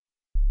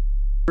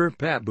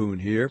Pat Boone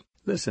here.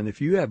 Listen, if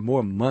you have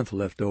more month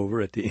left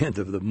over at the end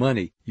of the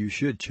money, you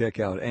should check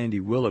out Andy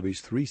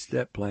Willoughby's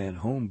three-step plan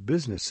home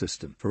business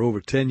system. For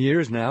over 10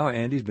 years now,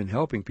 Andy's been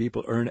helping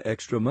people earn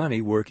extra money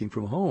working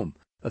from home.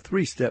 A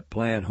three-step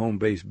plan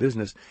home-based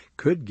business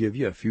could give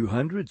you a few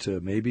hundred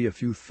to maybe a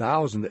few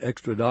thousand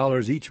extra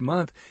dollars each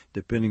month,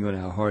 depending on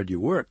how hard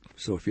you work.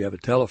 So if you have a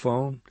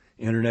telephone,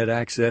 internet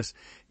access,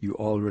 you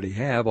already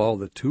have all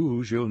the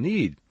tools you'll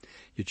need.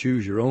 You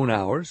choose your own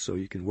hours so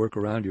you can work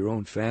around your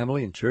own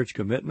family and church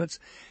commitments.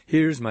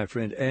 Here's my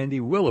friend Andy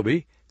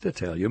Willoughby to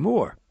tell you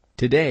more.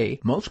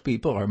 Today, most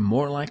people are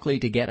more likely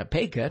to get a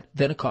pay cut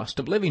than a cost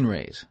of living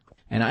raise.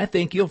 And I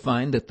think you'll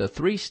find that the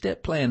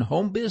three-step plan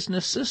home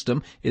business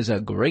system is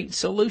a great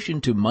solution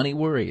to money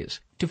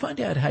worries. To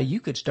find out how you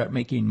could start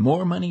making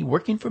more money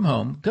working from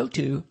home, go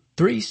to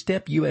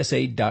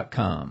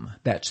 3stepusa.com.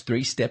 That's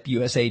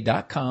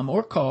 3stepusa.com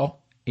or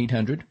call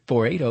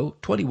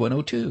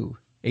 800-480-2102.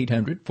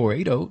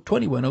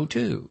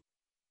 800-480-2102.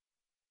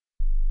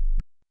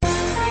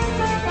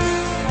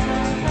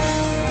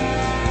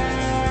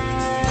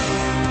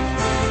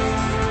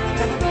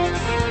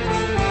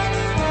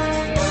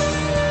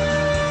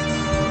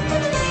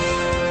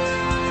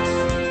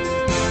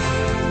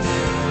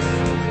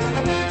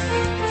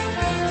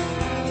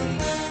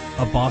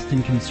 A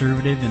Boston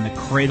conservative in the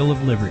cradle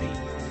of liberty.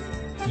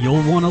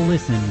 You'll want to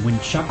listen when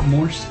Chuck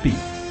Morse speaks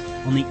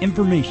on the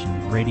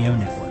Information Radio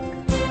Network.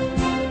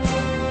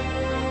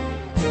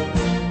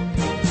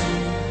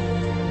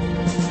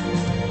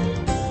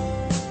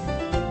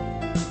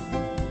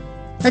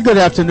 And good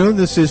afternoon.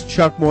 This is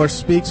Chuck Morse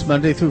Speaks,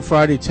 Monday through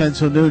Friday, 10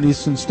 till noon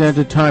Eastern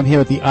Standard Time here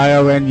at the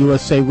IRN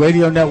USA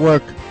Radio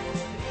Network.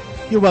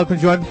 You're welcome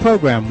to join the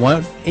program.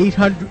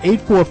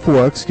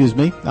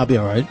 844, I'll be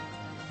all right.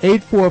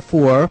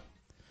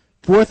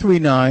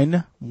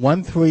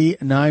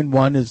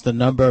 844-439-1391 is the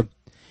number.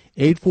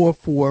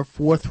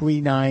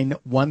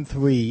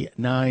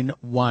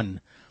 844-439-1391.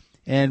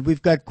 And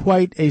we've got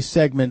quite a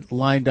segment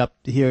lined up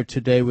here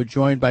today. We're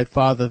joined by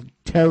Father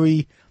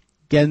Terry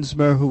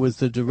Gensemer, who is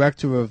the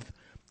director of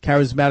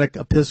Charismatic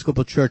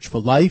Episcopal Church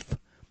for Life.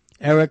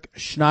 Eric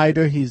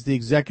Schneider, he's the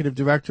executive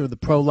director of the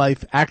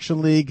Pro-Life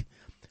Action League.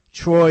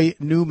 Troy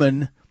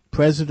Newman,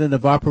 president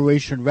of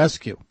Operation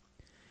Rescue.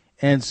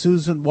 And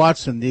Susan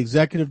Watson, the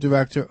executive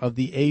director of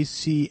the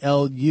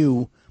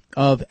ACLU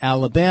of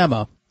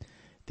Alabama.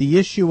 The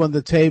issue on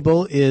the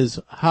table is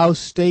how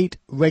state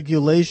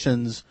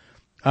regulations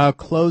are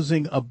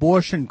closing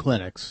abortion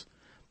clinics.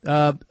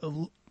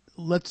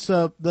 Let's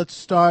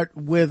start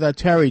with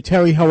Terry.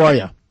 Terry, how are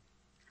you?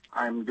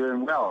 I'm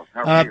doing well.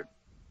 How are you?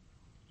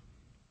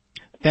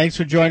 Thanks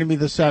for joining me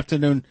this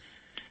afternoon.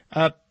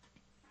 Got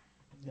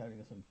to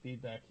get some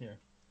feedback here.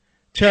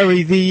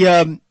 Terry,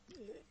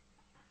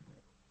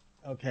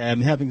 okay,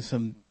 I'm having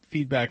some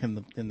feedback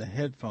in the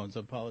headphones.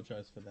 I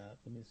apologize for that.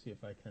 Let me see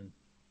if I can.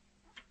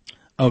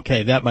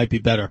 Okay, that might be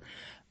better.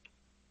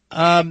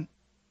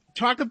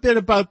 Talk a bit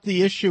about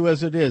the issue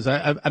as it is.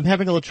 I'm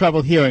having a little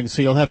trouble hearing,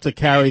 so you'll have to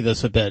carry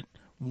this a bit.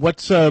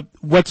 What's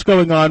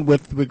going on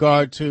with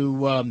regard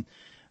to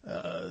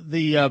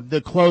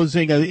the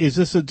closing? Is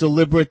this a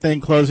deliberate thing,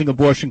 closing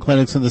abortion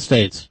clinics in the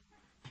states?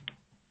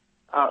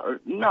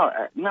 No,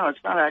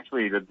 it's not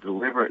actually a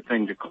deliberate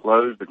thing to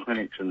close the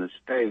clinics in the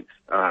states.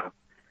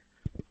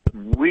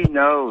 We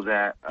know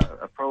that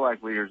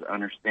pro-life leaders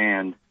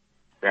understand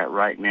that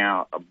right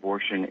now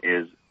abortion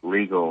is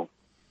legal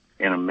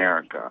in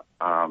America.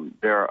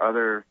 There are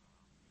other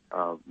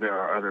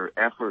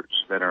efforts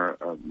that are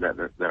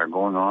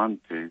going on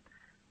to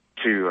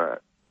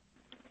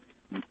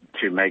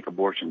make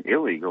abortion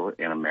illegal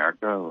in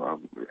America.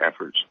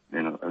 Efforts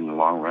in the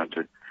long run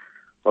to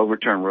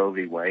overturn Roe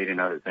v. Wade and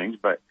other things,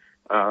 but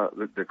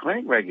the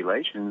clinic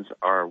regulations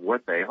are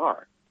what they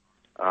are.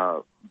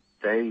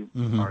 They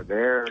are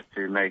there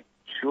to make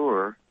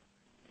sure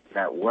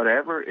that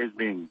whatever is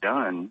being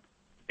done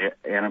in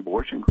an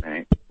abortion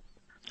clinic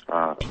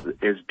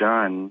is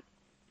done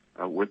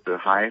with the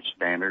highest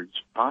standards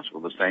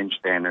possible, the same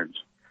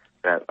standards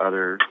that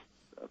other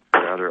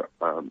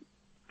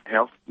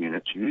health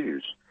units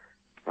use.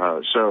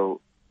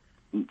 So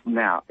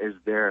now,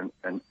 there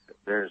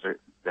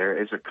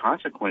is a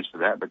consequence to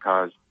that,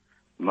 because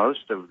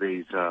most of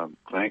these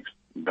clinics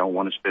don't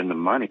want to spend the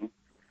money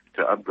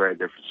to upgrade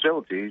their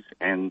facilities,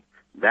 and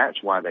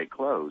that's why they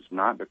close.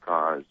 Not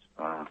because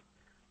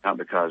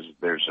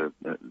this is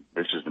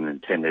an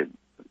intended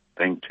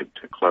thing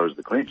to close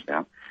the clinics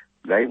down.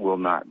 They will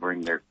not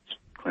bring their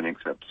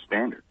clinics up to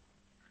standard.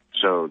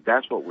 So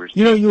that's what we're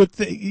seeing.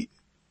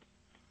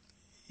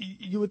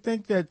 You would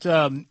think that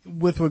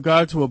with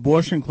regard to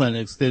abortion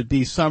clinics, there'd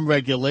be some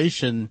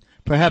regulation,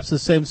 perhaps the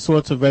same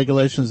sorts of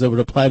regulations that would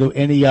apply to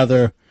any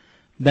other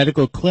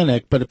medical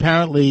clinic, but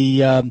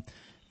apparently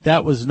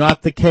that was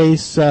not the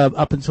case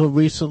up until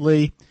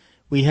recently.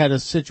 We have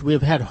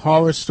had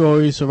horror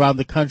stories around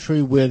the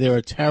country where there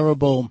are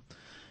terrible,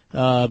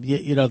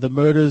 the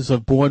murders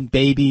of born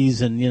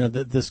babies, and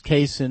this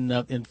case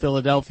in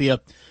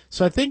Philadelphia.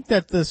 So I think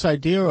that this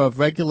idea of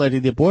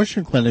regulating the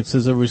abortion clinics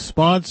is a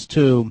response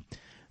to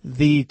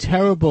the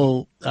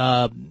terrible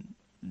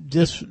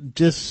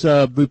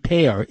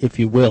repair, if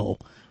you will,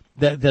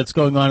 that's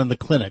going on in the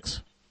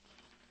clinics?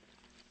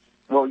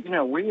 Well,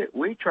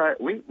 we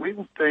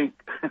think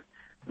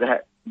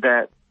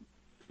that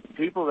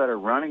people that are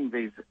running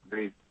these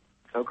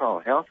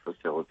so-called health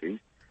facilities,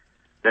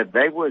 that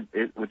it would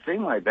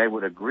seem like they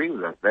would agree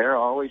with us. They're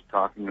always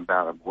talking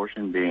about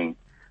abortion being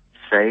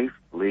safe,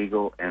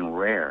 legal, and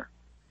rare.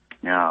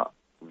 Now,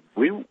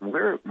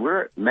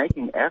 we're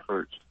making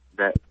efforts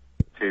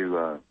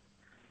to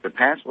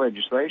pass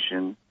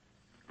legislation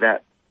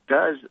that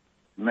does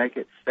make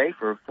it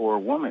safer for a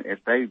woman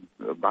if they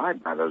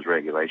abide by those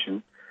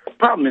regulations. The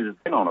problem is that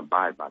they don't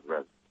abide by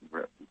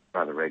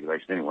the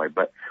regulations anyway,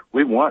 but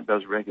we want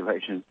those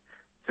regulations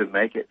to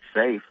make it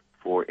safe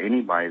for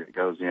anybody that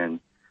goes in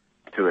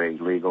to a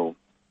legal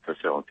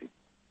facility.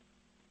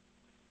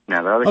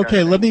 Now, the other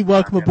okay, let me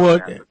welcome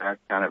aboard. That's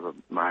kind of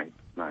my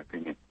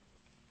opinion.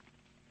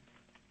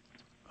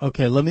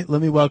 Okay, let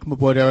me welcome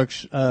aboard Eric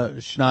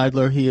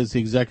Scheidler. He is the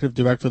executive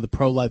director of the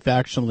Pro-Life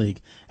Action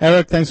League.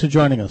 Eric, thanks for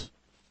joining us.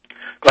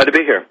 Glad to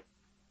be here.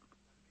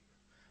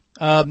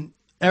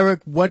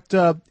 Eric, what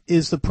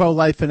is the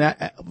Pro-Life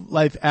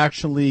Life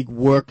Action League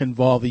work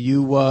involved? Are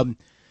you,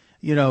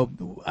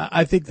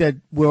 I think that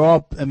we're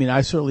all,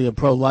 I certainly am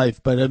pro-life,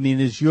 but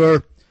is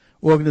your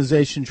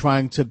organization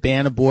trying to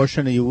ban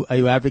abortion? Are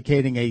you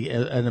advocating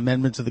an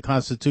amendment to the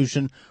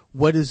Constitution?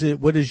 What is it?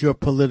 What is your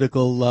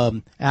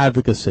political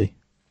advocacy?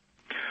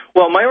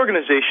 Well, my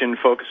organization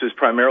focuses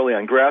primarily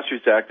on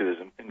grassroots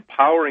activism,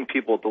 empowering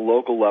people at the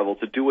local level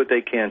to do what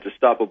they can to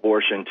stop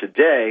abortion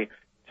today,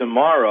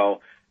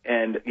 tomorrow,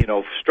 and,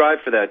 strive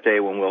for that day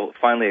when we'll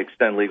finally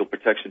extend legal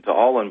protection to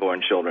all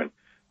unborn children.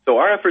 So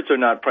our efforts are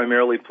not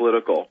primarily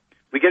political.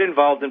 We get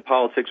involved in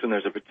politics when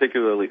there's a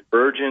particularly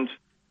urgent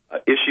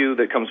issue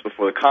that comes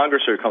before the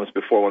Congress or comes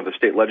before one of the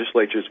state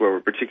legislatures where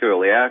we're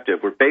particularly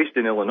active. We're based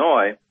in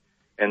Illinois,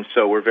 and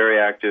so we're very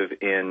active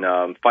in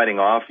fighting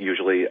off,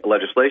 usually,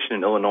 legislation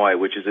in Illinois,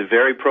 which is a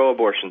very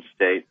pro-abortion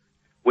state.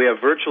 We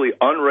have virtually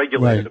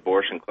unregulated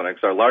abortion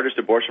clinics. Our largest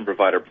abortion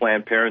provider,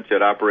 Planned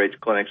Parenthood, operates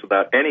clinics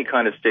without any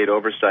kind of state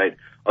oversight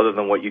other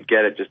than what you'd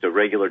get at just a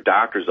regular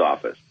doctor's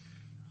office.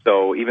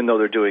 So even though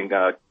they're doing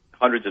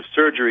hundreds of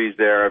surgeries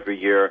there every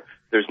year,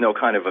 there's no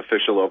kind of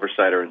official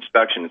oversight or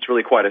inspection. It's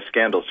really quite a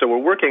scandal. So we're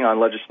working on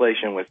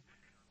legislation with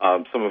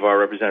some of our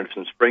representatives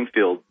in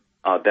Springfield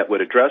that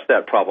would address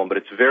that problem, but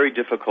it's very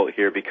difficult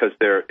here because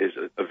there is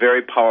a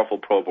very powerful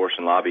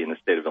pro-abortion lobby in the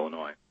state of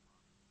Illinois.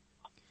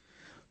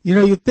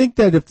 You'd think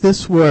that if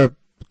this were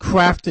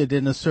crafted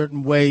in a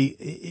certain way,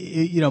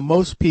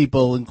 most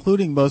people,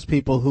 including most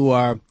people who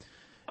are,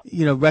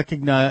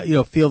 recognize,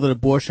 feel that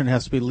abortion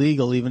has to be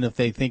legal, even if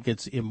they think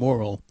it's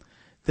immoral,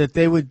 that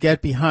they would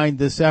get behind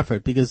this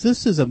effort, because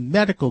this is a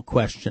medical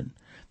question.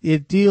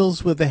 It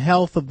deals with the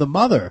health of the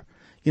mother.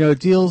 It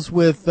deals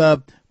with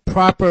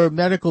proper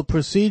medical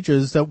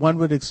procedures that one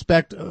would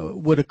expect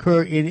would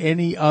occur in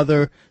any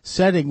other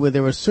setting where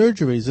there are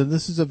surgeries, and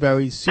this is a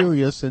very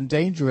serious and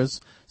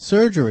dangerous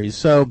surgery.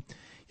 So,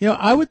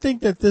 I would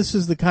think that this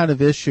is the kind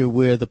of issue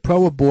where the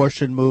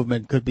pro-abortion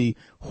movement could be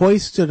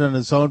hoisted on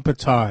its own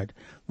petard,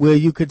 where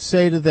you could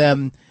say to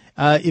them,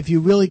 if you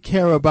really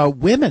care about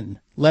women,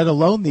 let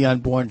alone the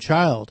unborn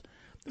child,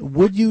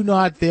 would you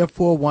not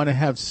therefore want to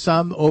have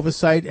some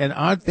oversight? And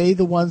aren't they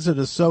the ones that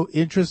are so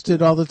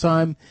interested all the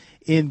time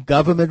in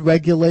government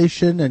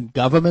regulation and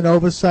government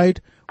oversight?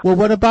 Well,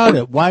 what about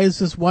it? Why is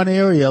this one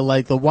area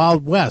like the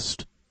Wild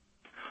West?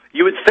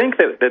 You would think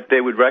that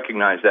they would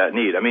recognize that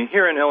need.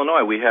 Here in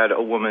Illinois, we had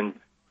a woman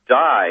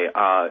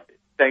die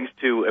thanks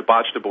to a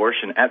botched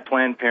abortion at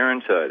Planned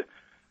Parenthood.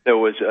 There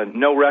was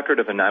no record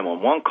of a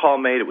 911 call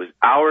made. It was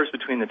hours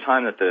between the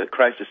time that the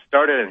crisis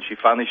started and she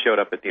finally showed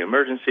up at the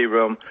emergency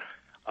room.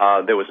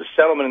 There was a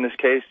settlement in this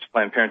case.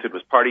 Planned Parenthood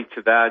was party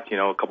to that,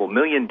 a couple $1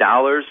 million,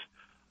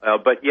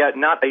 but yet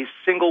not a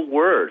single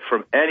word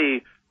from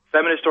any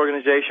feminist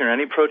organization or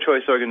any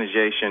pro-choice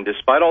organization,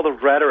 despite all the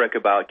rhetoric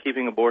about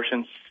keeping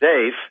abortion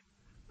safe,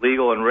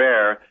 legal, and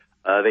rare.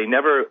 They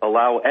never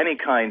allow any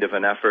kind of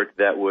an effort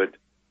that would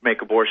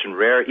make abortion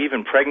rare,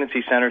 even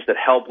pregnancy centers that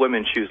help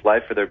women choose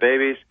life for their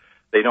babies.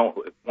 They don't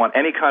want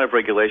any kind of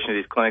regulation of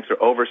these clinics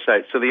or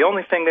oversight. So the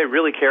only thing they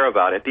really care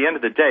about, at the end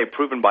of the day,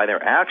 proven by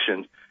their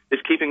actions, is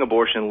keeping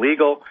abortion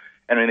legal,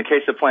 and in the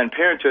case of Planned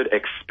Parenthood,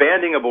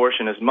 expanding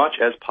abortion as much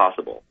as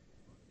possible.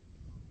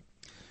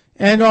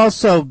 And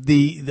also,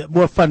 the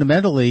more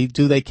fundamentally,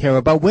 do they care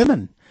about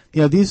women?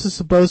 These are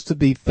supposed to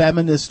be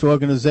feminist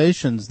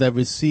organizations that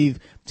receive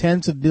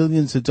tens of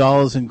millions of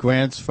dollars in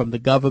grants from the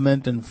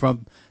government and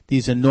from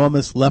these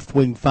enormous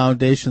left-wing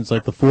foundations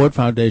like the Ford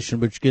Foundation,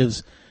 which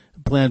gives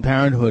Planned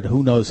Parenthood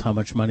who knows how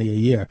much money a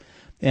year.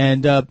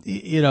 And,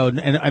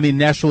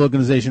 National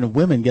Organization of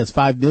Women gets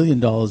 $5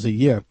 million a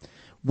year.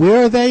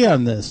 Where are they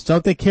on this?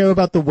 Don't they care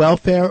about the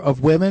welfare of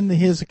women?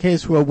 Here's a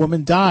case where a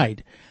woman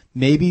died.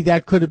 Maybe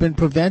that could have been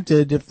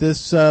prevented if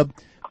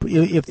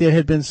if there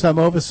had been some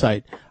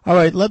oversight. All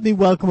right, let me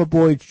welcome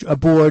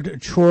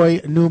aboard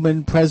Troy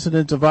Newman,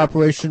 president of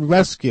Operation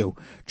Rescue.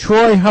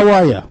 Troy, how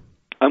are you?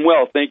 I'm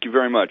well. Thank you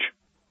very much.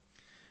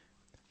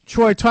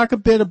 Troy, talk a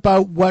bit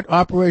about what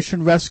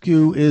Operation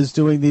Rescue is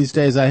doing these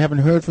days. I haven't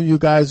heard from you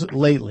guys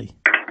lately.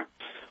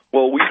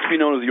 Well, we used to be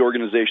known as the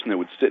organization that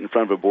would sit in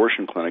front of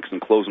abortion clinics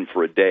and close them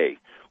for a day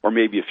or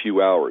maybe a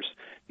few hours.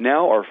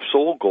 Now our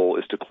sole goal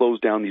is to close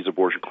down these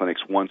abortion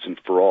clinics once and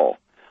for all.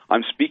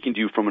 I'm speaking to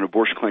you from an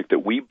abortion clinic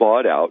that we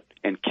bought out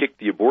and kicked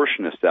the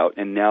abortionists out,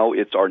 and now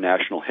it's our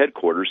national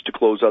headquarters to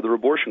close other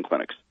abortion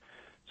clinics.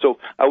 So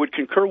I would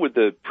concur with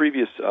the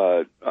previous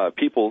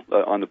people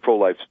on the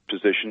pro-life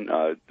position,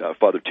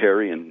 Father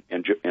Terry and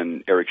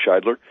Eric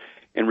Scheidler,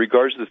 in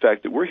regards to the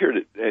fact that we're here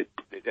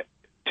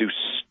to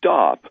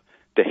stop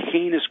the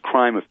heinous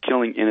crime of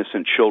killing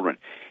innocent children.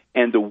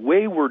 And the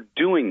way we're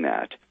doing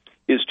that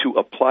is to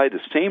apply the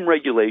same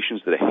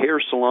regulations that a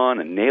hair salon,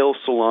 a nail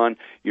salon,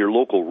 your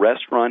local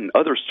restaurant, and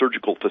other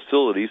surgical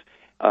facilities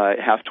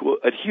have to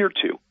adhere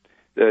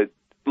to.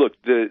 Look,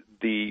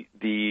 the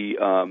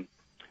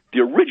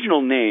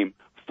original name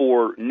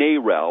for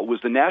NARAL was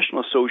the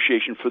National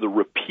Association for the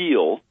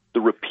Repeal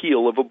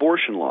of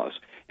Abortion Laws.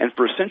 And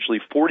for essentially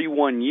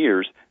 41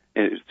 years,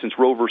 since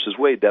Roe versus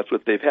Wade, that's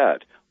what they've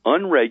had.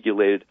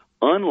 Unregulated,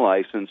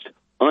 unlicensed,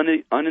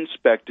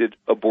 uninspected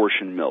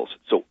abortion mills.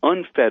 So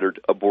unfettered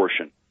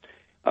abortion.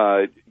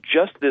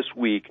 Just this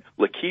week,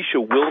 Lakeisha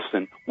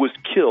Wilson was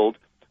killed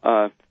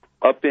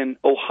up in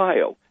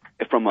Ohio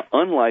from an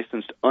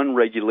unlicensed,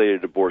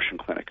 unregulated abortion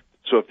clinic.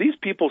 So if these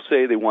people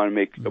say they want to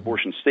make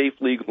abortion safe,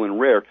 legal, and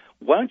rare,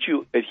 why don't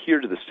you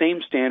adhere to the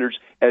same standards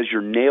as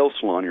your nail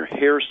salon, your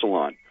hair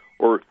salon,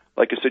 or,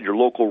 like I said, your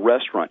local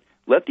restaurant?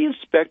 Let the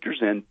inspectors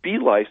in, be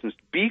licensed,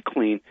 be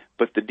clean,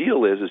 but the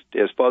deal is,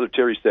 as Father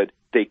Terry said,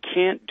 they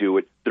can't do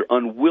it, they're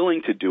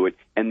unwilling to do it,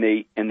 and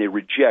they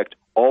reject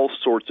all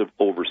sorts of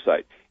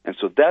oversight. And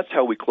so that's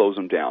how we close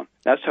them down.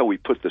 That's how we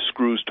put the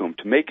screws to them,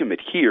 to make them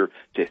adhere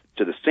to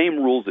the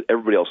same rules that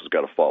everybody else has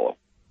got to follow.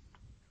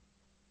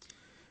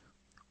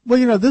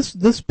 Well,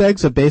 this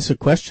begs a basic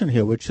question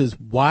here, which is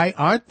why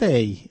aren't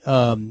they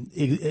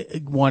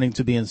wanting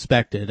to be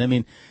inspected? I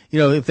mean,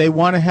 if they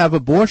want to have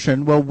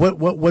abortion, well,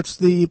 what's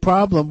the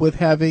problem with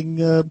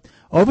having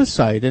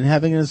oversight and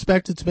having it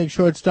inspected to make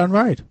sure it's done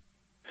right?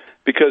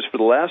 Because for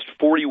the last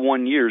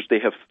 41 years, they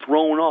have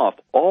thrown off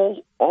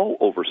all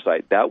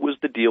oversight. That was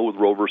the deal with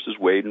Roe versus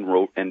Wade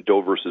and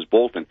Doe versus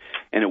Bolton.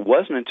 And it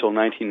wasn't until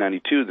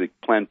 1992, the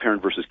Planned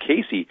Parenthood versus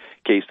Casey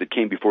case that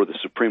came before the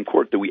Supreme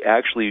Court, that we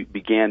actually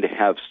began to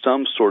have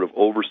some sort of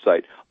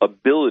oversight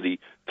ability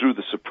through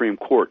the Supreme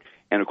Court.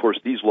 And, of course,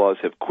 these laws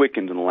have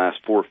quickened in the last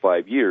 4 or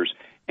 5 years,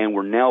 and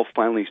we're now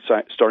finally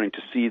starting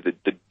to see the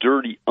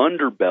dirty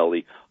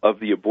underbelly of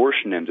the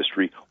abortion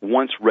industry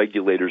once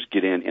regulators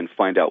get in and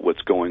find out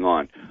what's going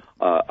on.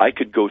 I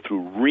could go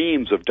through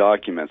reams of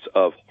documents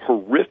of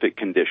horrific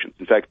conditions.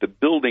 In fact, the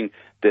building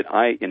that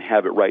I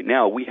inhabit right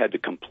now, we had to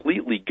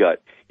completely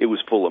gut. It was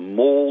full of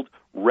mold,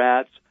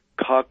 rats,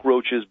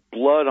 cockroaches,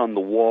 blood on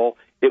the wall.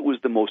 It was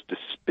the most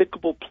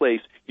despicable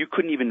place. You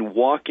couldn't even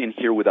walk in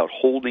here without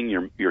holding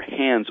your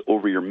hands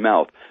over your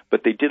mouth.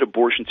 But they did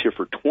abortions here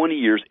for 20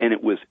 years, and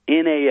it was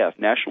NAF,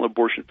 National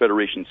Abortion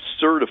Federation,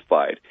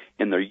 certified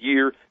in the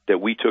year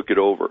that we took it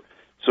over.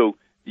 So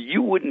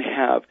you wouldn't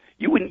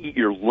eat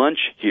your lunch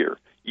here.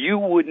 You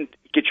wouldn't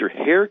get your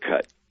hair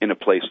cut in a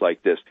place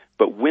like this.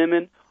 But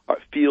women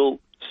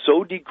feel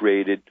so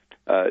degraded,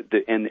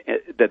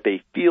 that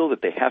they feel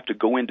that they have to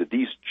go into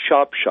these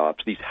chop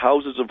shops, these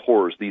houses of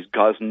horrors, these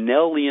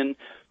Gosnellian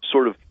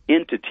sort of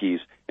entities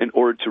in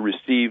order to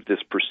receive this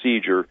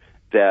procedure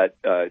that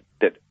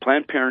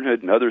Planned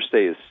Parenthood and others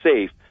say is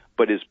safe,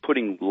 but is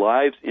putting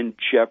lives in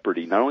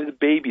jeopardy, not only the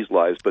babies'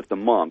 lives, but the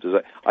moms.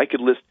 As I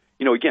could list,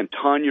 again,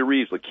 Tanya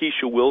Reeves,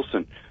 Lakeisha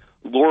Wilson,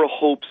 Laura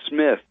Hope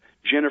Smith,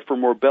 Jennifer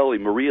Morbelli,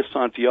 Maria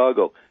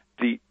Santiago.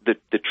 The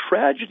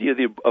tragedy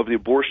of the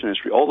abortion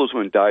industry, all those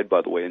women died,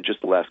 by the way, in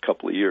just the last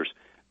couple of years.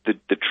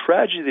 The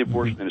tragedy of the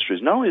abortion industry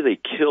is not only do they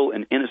kill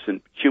an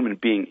innocent human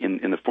being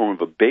in the form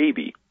of a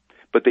baby,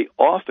 but they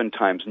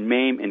oftentimes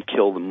maim and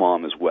kill the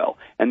mom as well.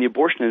 And the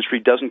abortion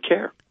industry doesn't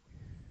care.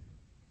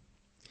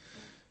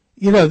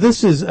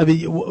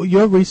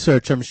 Your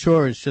research, I'm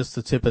sure, is just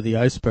the tip of the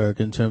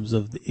iceberg in terms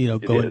of,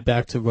 going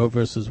back to Roe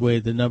versus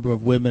Wade, the number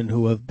of women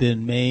who have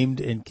been maimed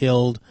and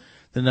killed,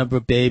 the number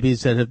of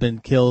babies that have been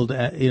killed,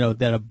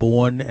 that are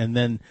born and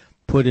then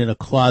put in a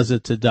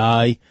closet to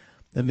die.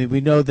 I mean,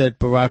 we know that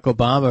Barack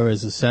Obama,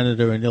 as a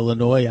senator in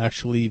Illinois,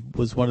 actually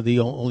was one of the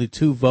only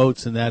 2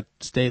 votes in that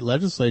state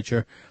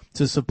legislature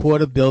to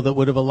support a bill that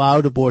would have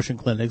allowed abortion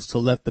clinics to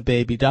let the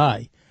baby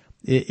die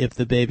if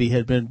the baby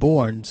had been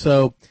born.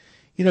 So,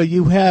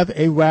 you have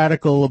a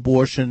radical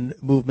abortion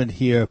movement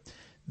here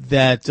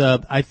that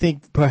I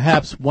think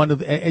perhaps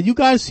and you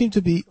guys seem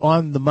to be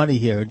on the money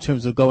here in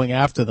terms of going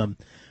after them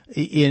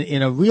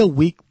in a real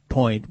weak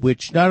point,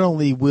 which not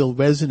only will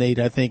resonate,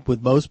 I think,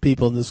 with most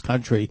people in this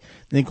country,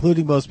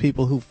 including most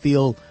people who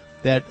feel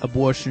that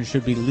abortion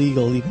should be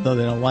legal even though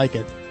they don't like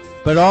it,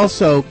 but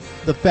also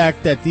the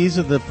fact that these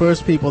are the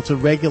first people to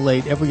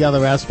regulate every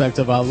other aspect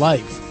of our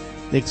life.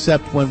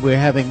 except when we're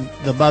having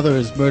the mother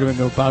is murdering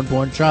her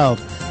unborn child.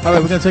 All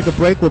right, we're going to take a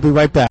break. We'll be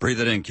right back.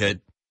 Breathe it in,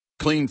 kid.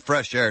 Clean,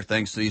 fresh air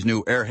thanks to these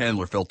new air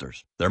handler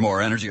filters. They're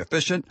more energy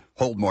efficient,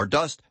 hold more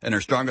dust, and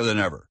are stronger than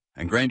ever.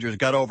 And Grainger's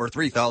got over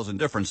 3,000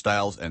 different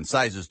styles and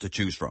sizes to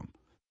choose from.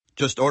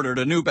 Just ordered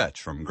a new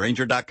batch from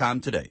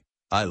Grainger.com today.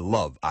 I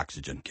love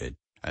oxygen, kid.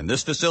 And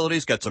this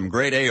facility's got some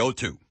grade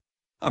AO2.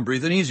 I'm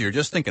breathing easier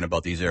just thinking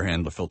about these air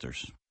handler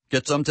filters.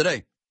 Get some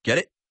today. Get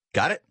it?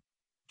 Got it?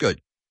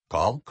 Good.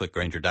 Call, click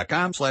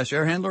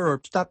Grainger.com/airhandler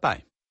or stop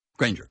by.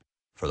 Grainger,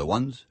 for the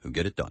ones who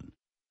get it done.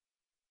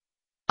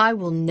 I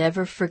will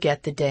never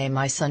forget the day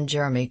my son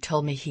Jeremy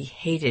told me he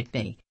hated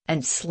me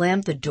and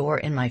slammed the door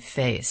in my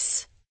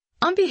face.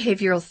 I'm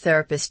behavioral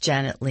therapist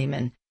Janet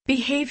Lehman.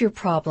 Behavior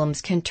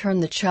problems can turn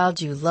the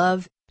child you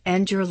love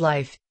and your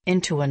life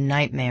into a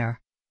nightmare.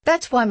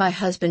 That's why my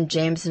husband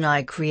James and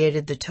I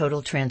created the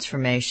Total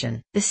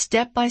Transformation, the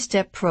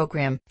step-by-step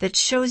program that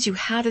shows you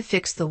how to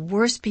fix the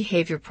worst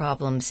behavior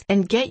problems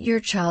and get your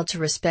child to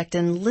respect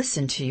and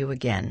listen to you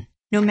again.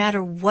 No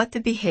matter what the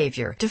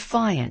behavior,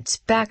 defiance,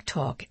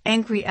 backtalk,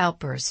 angry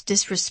outbursts,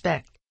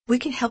 disrespect, we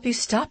can help you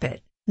stop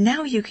it.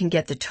 Now you can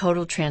get the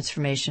Total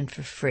Transformation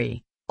for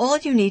free. All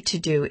you need to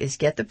do is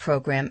get the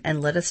program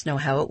and let us know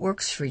how it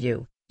works for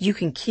you. You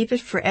can keep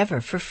it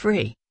forever for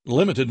free.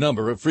 Limited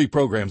number of free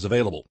programs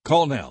available.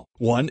 Call now.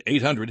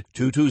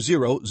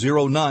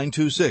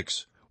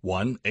 1-800-220-0926.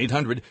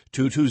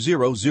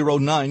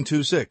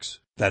 1-800-220-0926.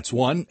 That's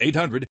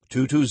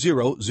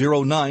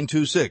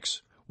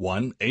 1-800-220-0926.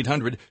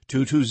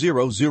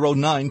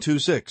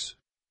 1-800-220-0926.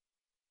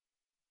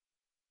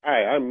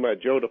 Hi, I'm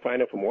Joe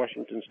DeFina from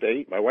Washington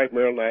State. My wife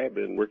Meryl and I have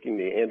been working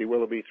the Andy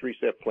Willoughby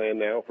three-step plan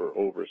now for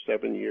over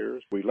 7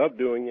 years. We love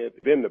doing it.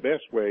 It's been the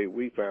best way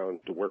we found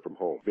to work from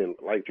home. It's been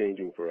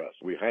life-changing for us.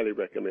 We highly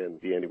recommend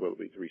the Andy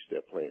Willoughby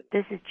three-step plan.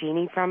 This is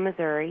Jeannie from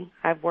Missouri.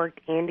 I've worked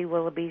Andy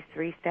Willoughby's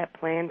three-step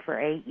plan for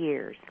 8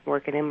 years,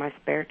 working in my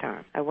spare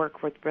time. I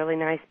work with really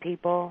nice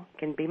people,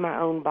 can be my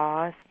own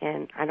boss,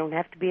 and I don't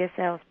have to be a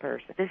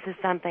salesperson. This is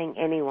something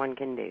anyone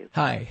can do.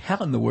 Hi, how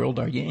in the world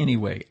are you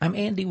anyway? I'm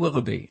Andy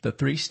Willoughby. The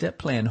three-step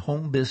plan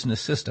home business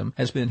system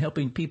has been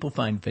helping people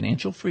find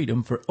financial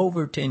freedom for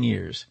over 10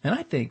 years. And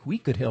I think we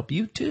could help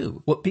you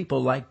too. What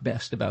people like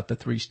best about the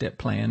three-step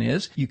plan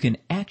is you can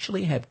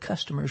actually have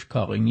customers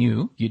calling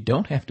you. You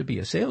don't have to be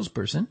a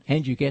salesperson.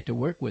 And you get to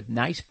work with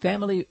nice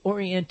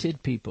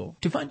family-oriented people.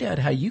 To find out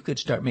how you could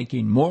start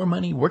making more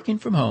money working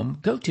from home,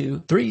 go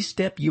to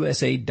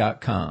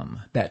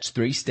 3stepusa.com. That's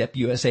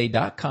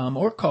 3stepusa.com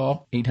or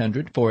call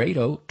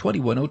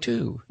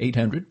 800-480-2102.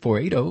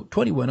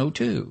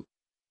 800-480-2102.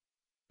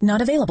 Not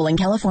available in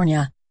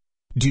California.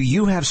 Do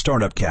you have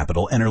startup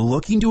capital and are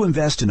looking to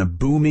invest in a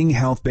booming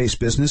health-based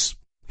business?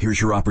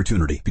 Here's your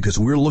opportunity, because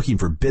we're looking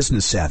for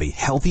business-savvy,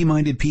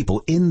 healthy-minded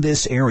people in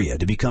this area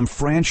to become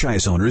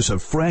franchise owners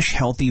of Fresh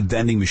Healthy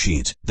Vending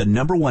Machines, the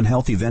 #1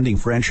 healthy vending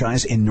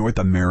franchise in North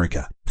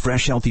America.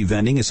 Fresh Healthy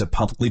Vending is a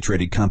publicly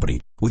traded company.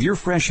 With your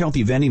Fresh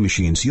Healthy Vending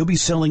Machines, you'll be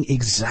selling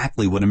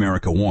exactly what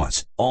America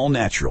wants: all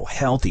natural,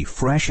 healthy,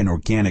 fresh, and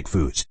organic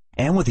foods.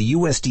 And with the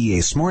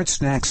USDA Smart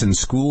Snacks and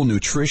School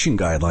Nutrition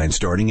Guidelines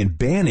starting and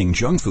banning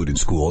junk food in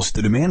schools,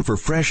 the demand for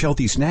fresh,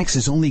 healthy snacks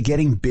is only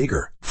getting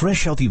bigger.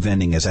 Fresh Healthy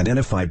Vending has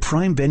identified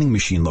prime vending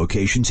machine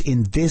locations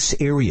in this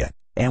area,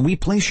 and we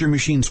place your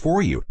machines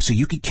for you so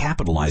you can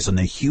capitalize on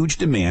the huge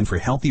demand for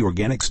healthy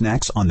organic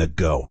snacks on the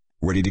go.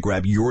 Ready to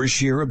grab your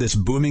share of this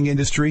booming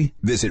industry?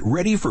 Visit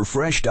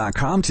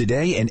ReadyForFresh.com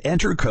today and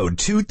enter code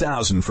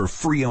 2000 for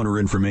free owner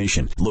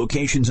information.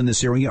 Locations in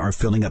this area are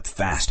filling up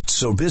fast,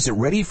 so visit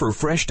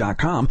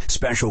ReadyForFresh.com,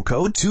 special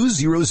code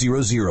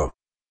 2000.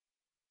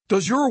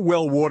 Does your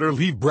well water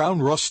leave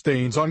brown rust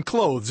stains on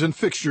clothes and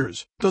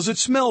fixtures? Does it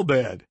smell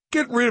bad?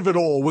 Get rid of it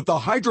all with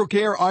the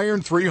Hydrocare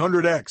Iron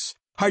 300X.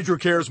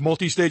 Hydrocare's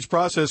multi-stage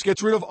process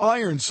gets rid of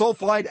iron,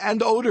 sulfide,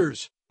 and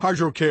odors.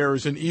 Hydrocare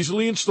is an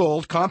easily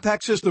installed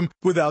compact system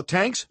without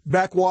tanks,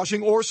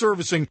 backwashing, or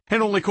servicing,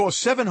 and only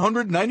costs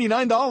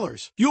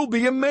 $799. You'll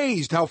be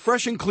amazed how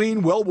fresh and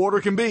clean well water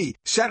can be.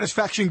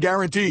 Satisfaction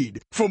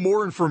guaranteed. For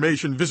more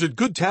information, visit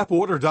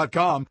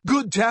goodtapwater.com.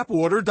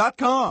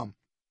 goodtapwater.com.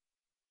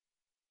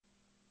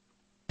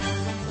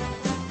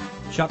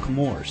 Chuck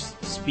Morse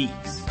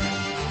speaks.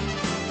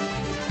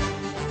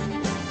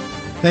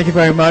 Thank you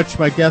very much.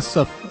 My guest,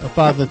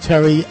 Father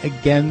Terry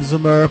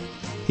Gensemer.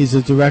 He's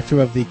the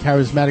director of the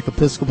Charismatic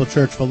Episcopal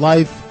Church for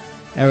Life.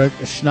 Eric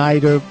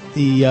Scheidler,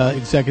 the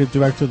executive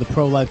director of the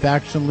Pro-Life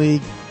Action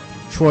League.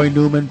 Troy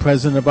Newman,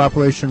 president of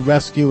Operation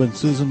Rescue, and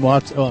Susan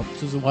Watson. Oh,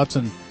 Susan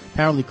Watson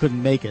apparently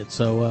couldn't make it,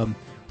 so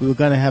we were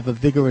going to have a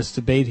vigorous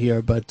debate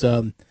here, but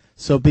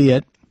so be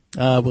it.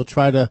 Maybe I'll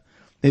try to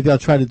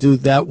do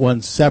that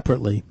one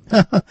separately.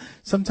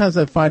 Sometimes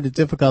I find it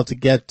difficult to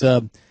get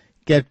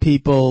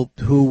people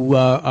who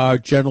are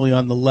generally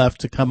on the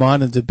left to come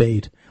on and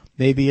debate.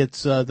 Maybe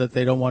it's that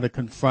they don't want to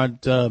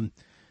confront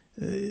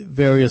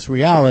various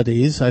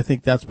realities. I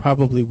think that's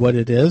probably what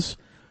it is.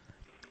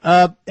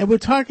 And we're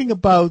talking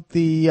about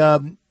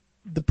the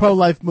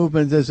pro-life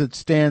movement as it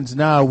stands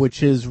now,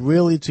 which is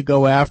really to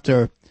go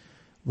after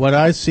what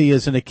I see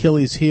as an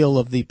Achilles heel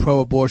of the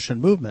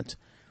pro-abortion movement,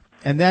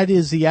 and that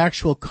is the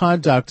actual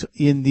conduct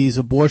in these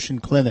abortion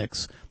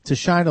clinics, to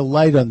shine a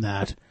light on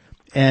that.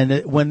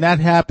 And when that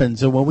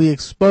happens, and when we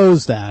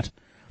expose that,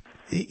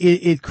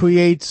 it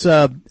creates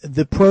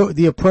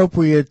the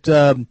appropriate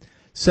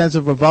sense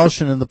of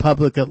revulsion in the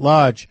public at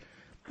large.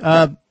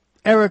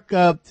 Eric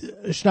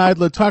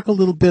Scheidler, talk a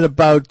little bit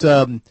about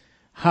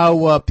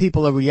how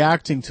people are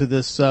reacting to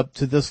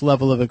this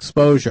level of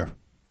exposure.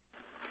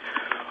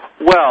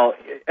 Well,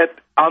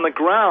 on the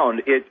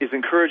ground, it is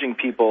encouraging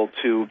people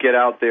to get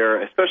out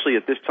there, especially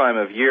at this time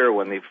of year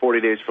when the 40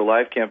 Days for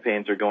Life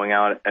campaigns are going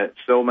out at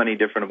so many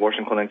different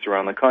abortion clinics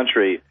around the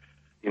country.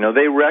 You know,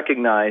 they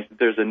recognize that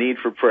there's a need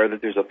for prayer,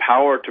 that there's a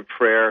power to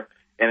prayer,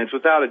 and it's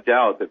without a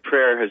doubt that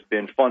prayer has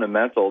been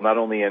fundamental, not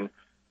only in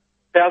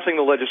passing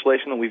the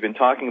legislation that we've been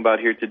talking about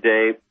here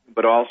today,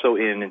 but also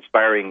in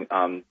inspiring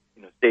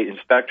state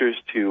inspectors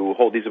to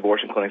hold these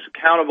abortion clinics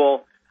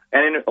accountable,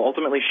 and in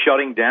ultimately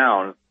shutting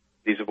down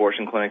these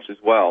abortion clinics as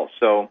well.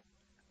 So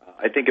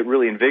I think it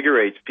really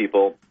invigorates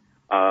people.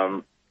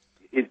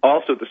 It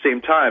also, at the same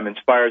time,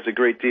 inspires a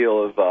great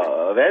deal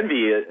of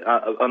envy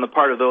on the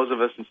part of those of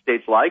us in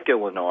states like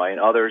Illinois and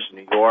others,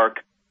 New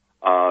York,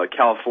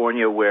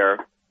 California, where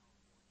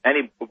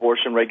any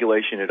abortion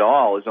regulation at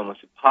all is almost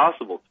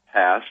impossible to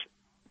pass.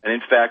 And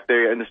in fact,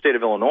 in the state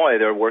of Illinois,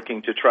 they're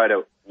working to try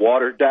to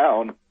water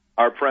down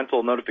our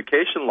parental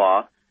notification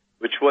law,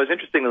 which was,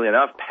 interestingly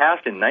enough,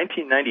 passed in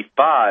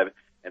 1995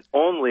 and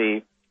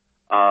only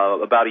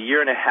about a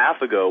year and a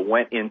half ago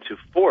went into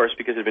force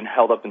because it had been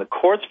held up in the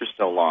courts for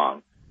so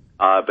long.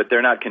 But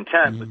they're not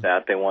content with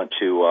that. They want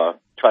to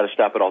try to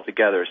stop it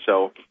altogether.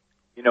 So,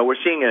 you know,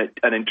 we're seeing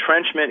an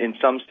entrenchment in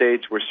some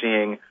states. We're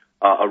seeing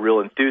a real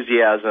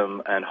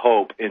enthusiasm and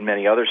hope in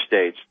many other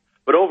states.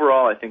 But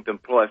overall, I think the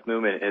pro-life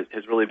movement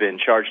has really been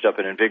charged up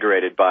and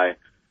invigorated by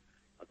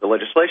the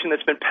legislation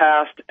that's been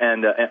passed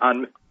and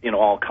on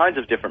all kinds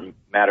of different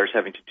matters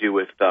having to do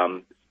with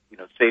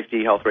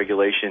safety, health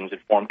regulations,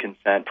 informed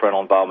consent,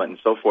 parental involvement, and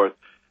so forth,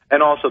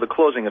 and also the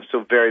closing of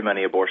so very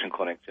many abortion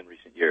clinics in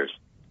recent years.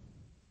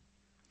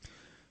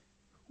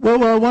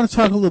 Well, I want to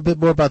talk a little bit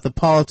more about the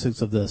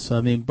politics of this.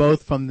 I mean,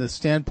 both from the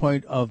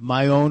standpoint of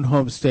my own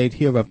home state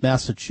here of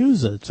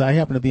Massachusetts. I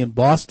happen to be in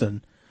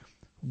Boston,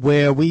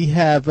 where we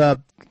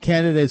have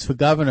candidates for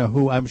governor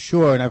who I'm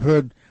sure, and I've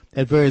heard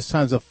at various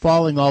times, are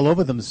falling all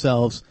over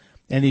themselves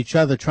and each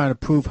other trying to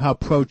prove how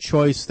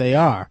pro-choice they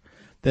are,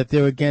 that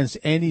they're against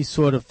any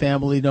sort of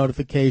family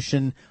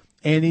notification,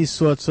 any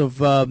sorts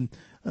of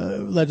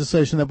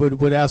legislation that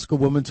would ask a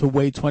woman to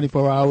wait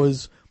 24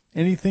 hours,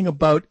 anything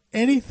about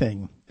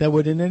anything that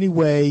would in any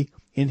way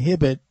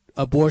inhibit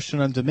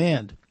abortion on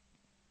demand.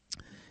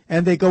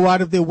 And they go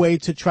out of their way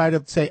to try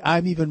to say,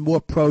 I'm even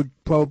more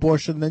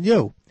pro-abortion than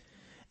you.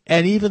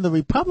 And even the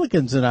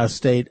Republicans in our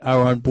state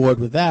are on board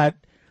with that.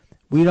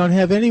 We don't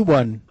have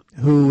anyone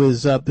who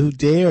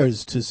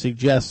dares to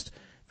suggest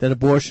that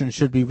abortion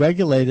should be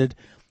regulated.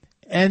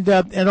 And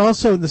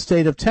also in the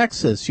state of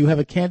Texas, you have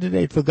a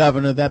candidate for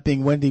governor, that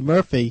being Wendy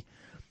Murphy,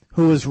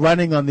 who is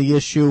running on the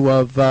issue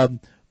of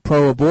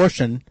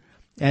pro-abortion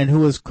and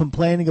who is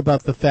complaining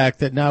about the fact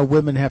that now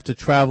women have to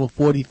travel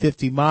 40,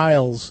 50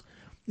 miles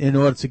in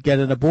order to get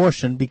an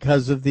abortion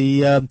because of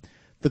the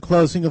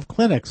closing of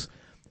clinics.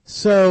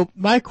 So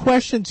my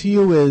question to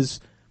you is,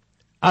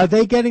 are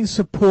they getting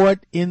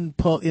support in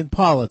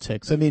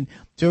politics? I mean,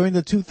 during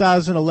the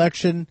 2000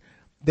 election,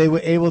 they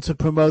were able to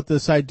promote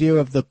this idea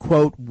of the,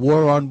 quote,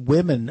 war on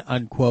women,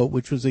 unquote,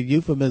 which was a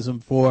euphemism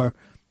for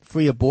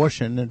free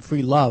abortion and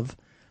free love.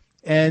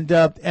 And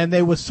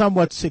they were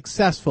somewhat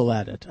successful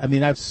at it. I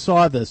mean, I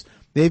saw this.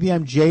 Maybe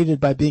I'm jaded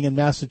by being in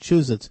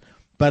Massachusetts,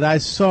 but I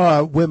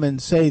saw women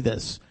say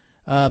this.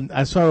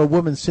 I saw a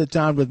woman sit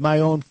down with my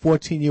own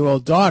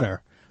 14-year-old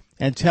daughter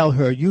and tell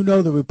her, you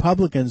know, the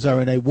Republicans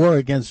are in a war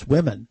against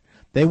women.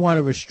 They want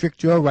to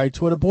restrict your right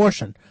to an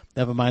abortion.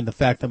 Never mind the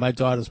fact that my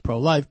daughter's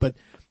pro-life, but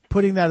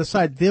putting that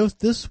aside,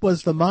 this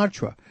was the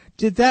mantra.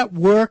 Did that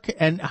work,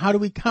 and how do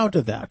we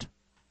counter that?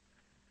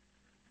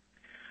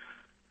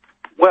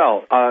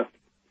 Well, I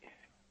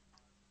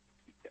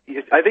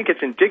think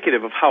it's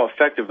indicative of how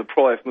effective the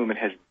pro-life movement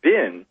has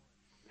been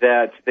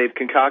that they've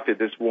concocted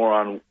this war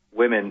on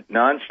women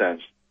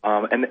nonsense.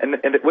 And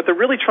what they're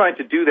really trying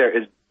to do there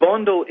is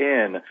bundle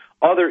in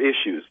other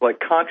issues like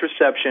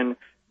contraception,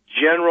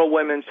 general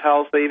women's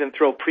health. They even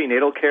throw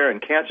prenatal care and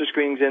cancer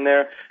screenings in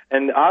there.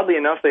 And oddly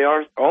enough, they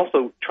are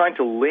also trying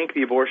to link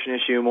the abortion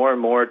issue more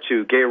and more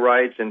to gay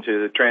rights and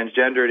to the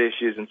transgendered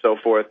issues and so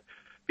forth,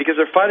 because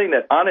they're finding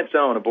that on its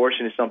own,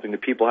 abortion is something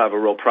that people have a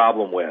real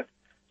problem with.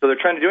 So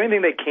they're trying to do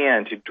anything they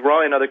can to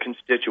draw in other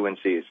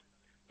constituencies.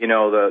 You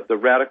know, the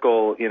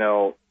radical,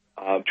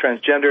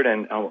 transgendered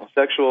and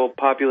homosexual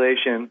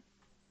population,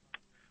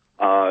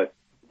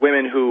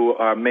 women who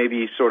are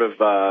maybe sort of,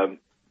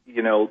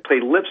 pay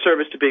lip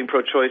service to being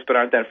pro-choice but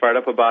aren't that fired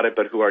up about it,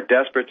 but who are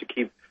desperate to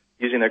keep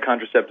using their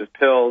contraceptive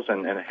pills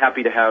and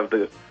happy to have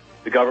the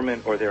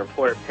government or their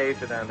employer pay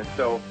for them. And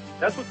so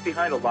that's what's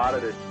behind a lot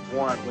of this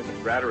war on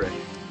women's rhetoric.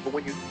 But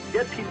when you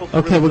get people to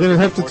Okay, really we're going to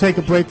look have at to the take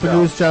a break for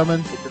news,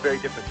 gentlemen. It's a very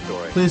different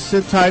story. Please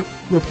sit tight.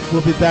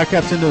 We'll be back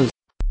after news.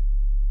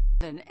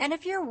 And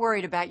if you're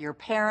worried about your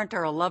parent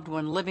or a loved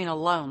one living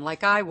alone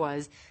like I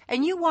was,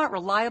 and you want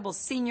reliable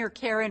senior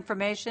care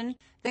information,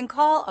 then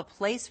call A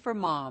Place for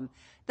Mom,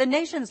 the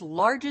nation's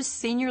largest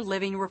senior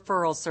living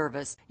referral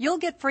service. You'll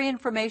get free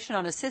information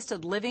on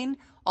assisted living,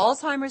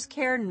 Alzheimer's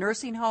care,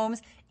 nursing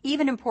homes,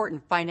 even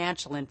important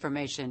financial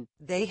information.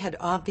 They had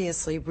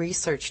obviously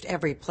researched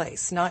every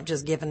place, not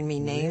just given me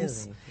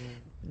names. Really? Yeah.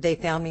 They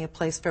found me a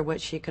place for what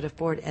she could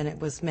afford, and it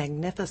was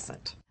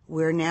magnificent.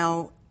 We're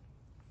now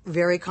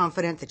very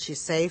confident that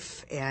she's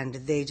safe, and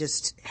they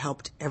just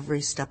helped every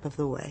step of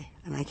the way,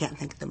 and I can't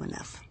thank them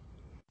enough.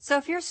 So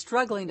if you're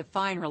struggling to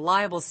find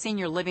reliable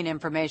senior living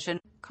information,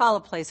 call A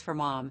Place for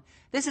Mom.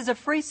 This is a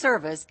free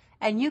service,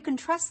 and you can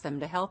trust them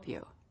to help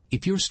you.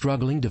 If you're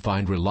struggling to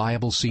find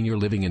reliable senior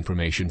living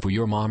information for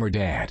your mom or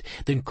dad,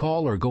 then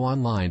call or go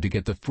online to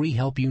get the free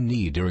help you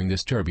need during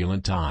this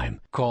turbulent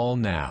time. Call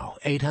now,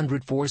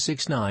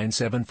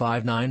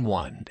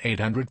 800-469-7591,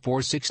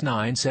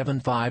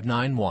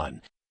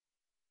 800-469-7591.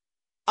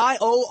 I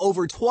owe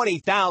over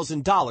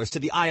 $20,000 to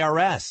the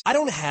IRS. I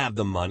don't have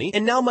the money,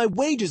 and now my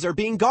wages are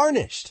being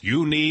garnished.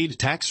 You need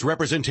tax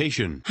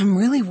representation. I'm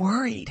really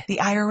worried. The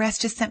IRS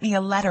just sent me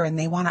a letter and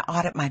they want to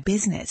audit my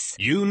business.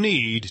 You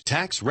need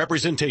tax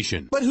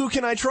representation. But who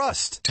can I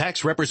trust?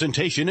 Tax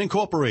Representation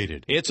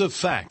Incorporated. It's a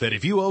fact that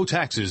if you owe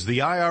taxes, the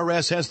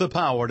IRS has the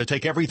power to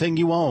take everything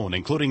you own,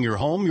 including your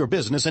home, your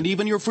business, and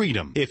even your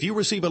freedom. If you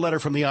receive a letter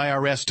from the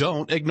IRS,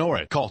 don't ignore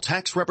it. Call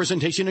Tax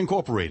Representation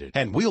Incorporated,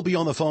 and we'll be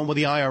on the phone with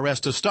the IRS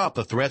to stop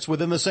the threats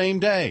within the same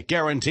day.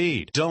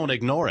 Guaranteed. Don't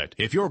ignore it.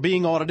 If you're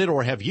being audited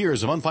or have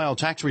years of unfiled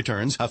tax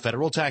returns, a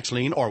federal tax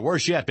lien, or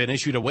worse yet, been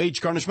issued a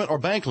wage garnishment or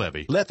bank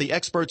levy, let the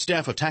expert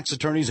staff of tax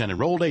attorneys and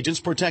enrolled agents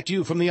protect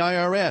you from the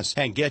IRS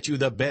and get you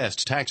the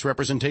best tax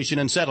representation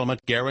and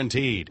settlement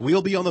guaranteed.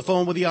 We'll be on the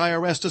phone with the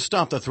IRS to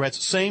stop the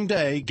threats same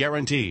day,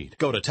 guaranteed.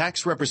 Go to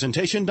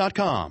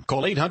taxrepresentation.com.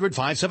 Call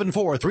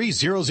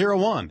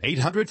 800-574-3001.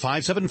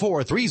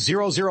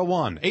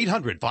 800-574-3001.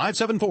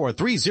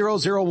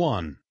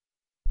 800-574-3001.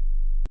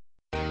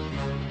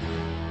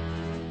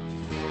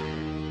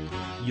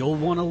 You'll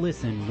want to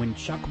listen when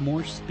Chuck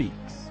Morse speaks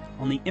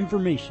on the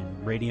Information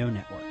Radio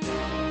Network.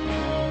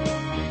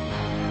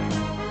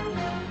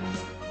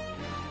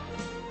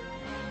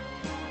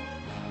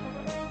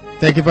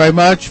 Thank you very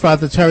much.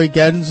 Father Terry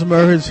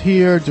Gensemer is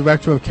here,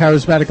 Director of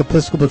Charismatic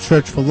Episcopal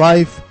Church for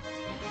Life.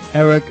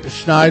 Eric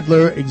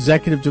Scheidler,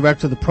 Executive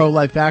Director of the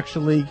Pro-Life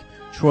Action League.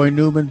 Troy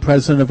Newman,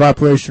 President of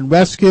Operation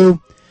Rescue.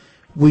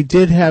 We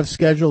did have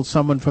scheduled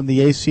someone from the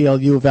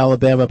ACLU of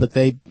Alabama, but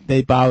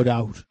they bowed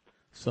out.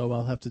 So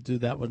I'll have to do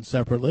that one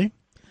separately.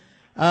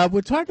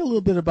 We're talking a little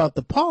bit about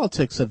the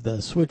politics of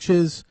this, which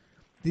is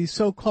the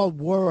so-called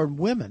war on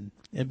women.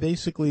 And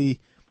basically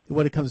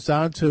what it comes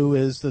down to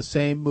is the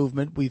same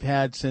movement we've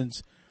had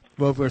since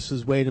Roe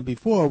versus Wade and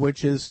before,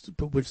 which is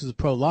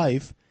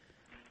pro-life.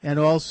 And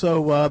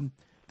also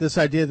this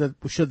idea that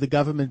should the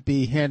government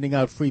be handing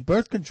out free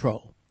birth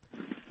control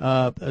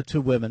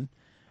to women.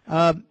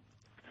 And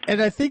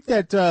I think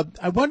that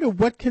I wonder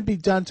what can be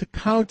done to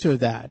counter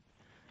that.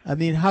 I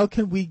mean, how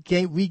can we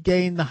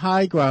regain the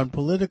high ground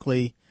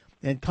politically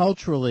and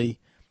culturally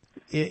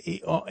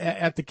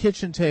at the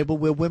kitchen table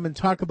where women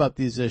talk about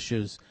these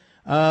issues?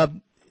 Father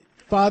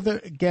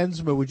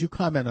Gensemer, would you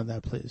comment on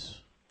that,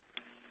 please?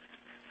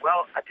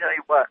 Well, I tell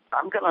you what,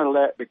 I'm going to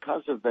let,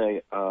 because of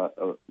the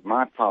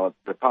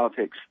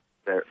politics,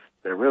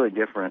 they're really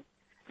different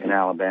in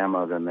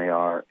Alabama than they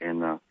are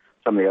in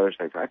some of the other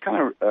states. I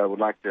kind of would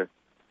like to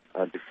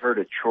defer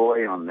to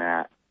Troy on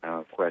that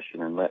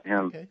question and let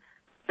him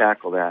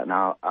tackle that, and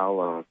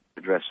I'll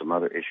address some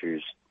other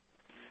issues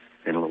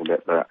in a little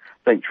bit. But I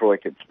think Troy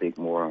could speak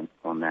more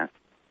on that.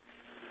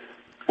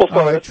 Well,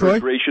 Father, that's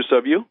very gracious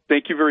of you.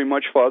 Thank you very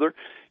much, Father.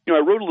 You know,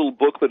 I wrote a little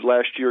booklet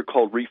last year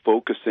called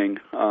Refocusing,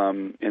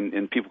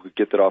 and people could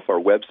get that off our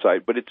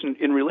website, but it's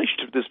in relation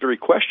to this very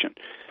question.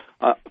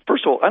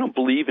 First of all, I don't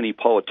believe any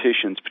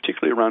politicians,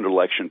 particularly around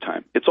election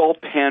time. It's all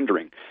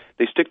pandering.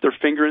 They stick their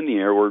finger in the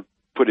air or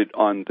put it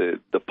on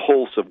the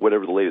pulse of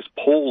whatever the latest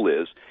poll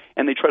is,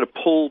 and they try to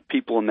pull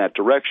people in that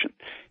direction.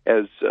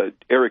 As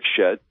Eric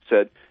said,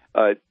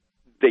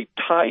 they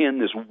tie in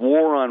this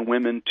war on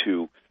women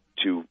to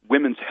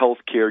women's health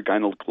care,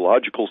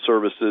 gynecological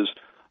services,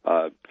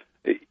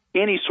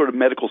 any sort of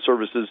medical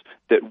services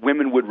that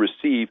women would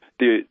receive,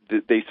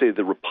 they say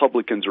the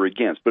Republicans are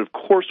against. But of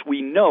course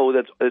we know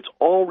that it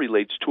all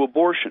relates to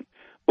abortion.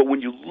 But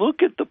when you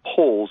look at the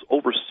polls,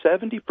 over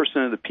 70%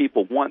 of the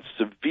people want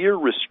severe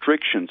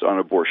restrictions on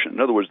abortion. In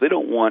other words, they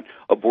don't want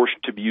abortion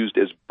to be used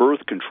as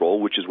birth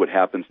control, which is what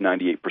happens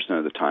 98%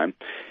 of the time.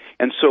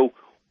 And so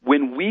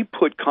when we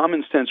put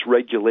common sense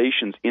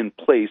regulations in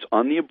place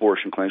on the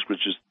abortion clinics,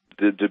 which is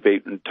the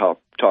debate and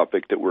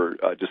topic that we're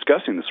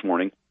discussing this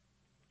morning,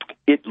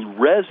 it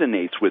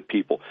resonates with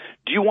people.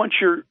 Do you want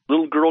your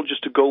little girl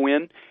just to go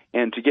in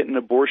and to get an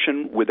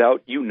abortion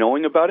without you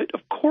knowing about it?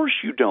 Of course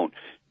you don't.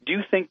 Do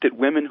you think that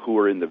women who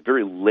are in the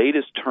very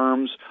latest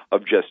terms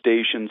of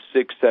gestation,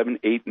 6, 7,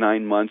 8,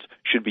 9 months,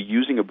 should be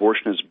using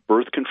abortion as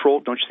birth control?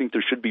 Don't you think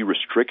there should be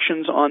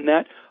restrictions on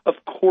that? Of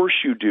course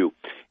you do.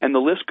 And the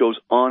list goes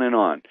on and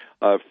on.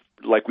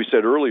 Like we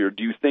said earlier,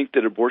 do you think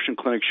that abortion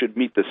clinics should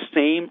meet the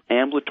same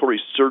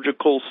ambulatory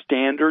surgical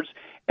standards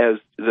as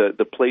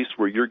the place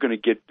where you're going to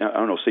get, I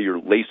don't know, say your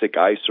LASIK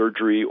eye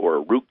surgery or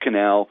a root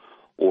canal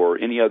or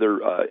any other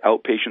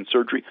outpatient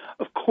surgery?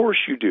 Of course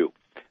you do.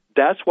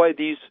 That's why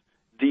these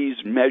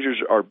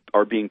measures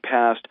are being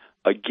passed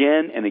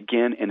again and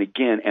again and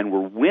again, and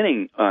we're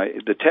winning.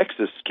 The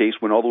Texas case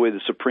went all the way to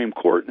the Supreme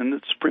Court, and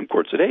the Supreme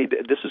Court said, hey,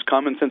 this is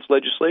common sense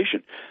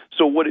legislation.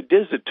 So what it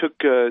did is it took,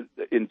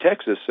 in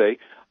Texas, say,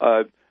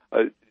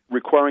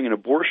 requiring an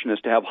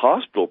abortionist to have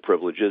hospital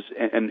privileges,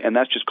 and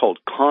that's just called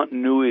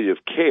continuity of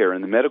care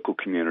in the medical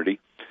community.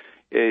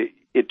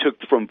 It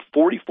took from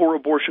 44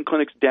 abortion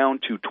clinics down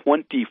to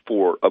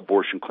 24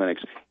 abortion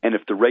clinics, and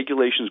if the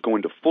regulations go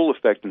into full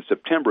effect in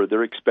September,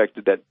 they're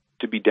expected that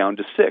to be down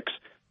to 6.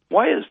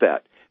 Why is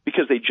that?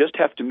 Because they just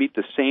have to meet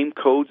the same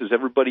codes as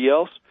everybody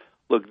else?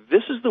 Look,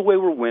 this is the way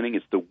we're winning.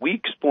 It's the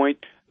weakest point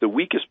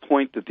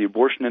that the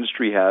abortion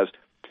industry has.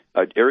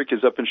 Eric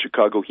is up in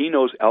Chicago. He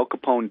knows Al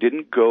Capone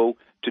didn't go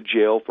to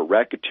jail for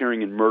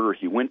racketeering and murder.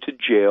 He went to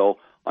jail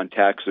on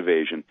tax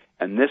evasion,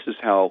 and this is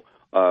how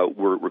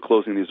we're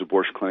closing these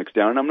abortion clinics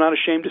down, and I'm not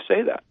ashamed to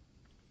say that.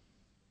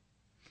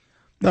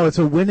 No, it's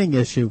a winning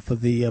issue for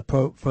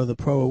the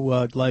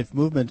pro-life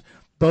movement.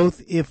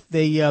 Both if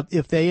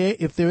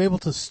they're able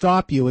to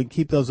stop you and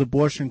keep those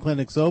abortion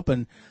clinics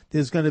open,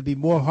 there's going to be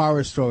more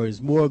horror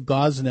stories, more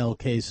Gosnell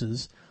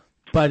cases.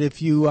 But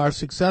if you are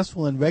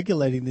successful in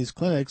regulating these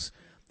clinics,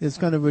 it's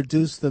going to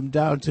reduce them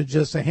down to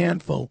just a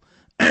handful.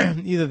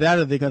 Either that,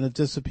 or they're going to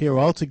disappear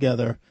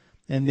altogether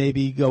and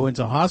maybe go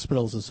into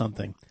hospitals or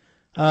something.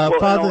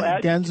 Father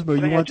Gensemer,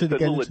 you wanted to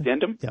get into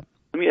addendum? Yep.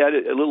 Let me add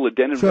a little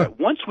addendum Sure. to that.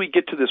 Once we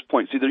get to this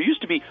point, see, there used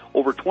to be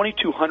over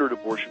 2,200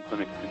 abortion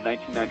clinics in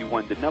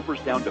 1991. The number's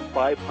down to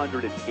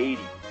 580.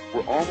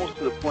 We're almost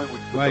to the point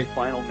where it's the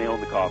final nail in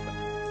the coffin.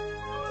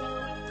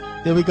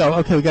 There we go.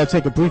 Okay, we got to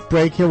take a brief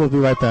break here. We'll be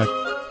right back.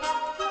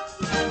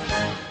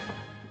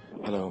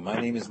 Hello, my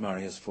name is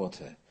Marius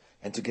Forte,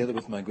 and together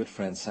with my good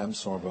friend Sam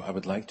Sorbo, I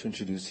would like to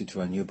introduce you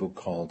to a new book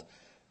called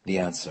The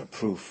Answer,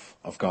 Proof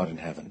of God in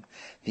Heaven.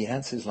 The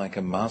answer is like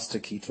a master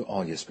key to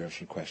all your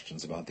spiritual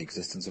questions about the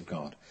existence of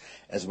God,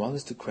 as well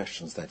as to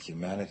questions that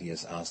humanity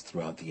has asked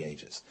throughout the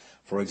ages.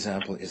 For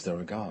example, is there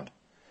a God?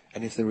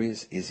 And if there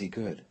is he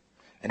good?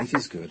 And if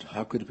he's good,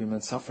 how could it be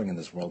meant suffering in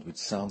this world, which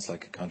sounds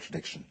like a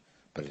contradiction,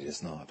 but it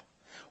is not?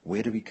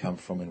 Where do we come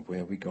from, and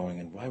where are we going,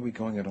 and why are we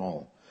going at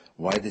all?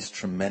 Why this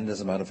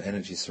tremendous amount of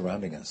energy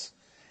surrounding us?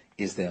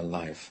 Is there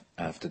life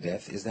after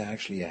death? Is there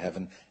actually a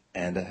heaven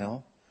and a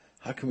hell?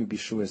 How can we be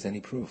sure as any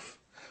proof?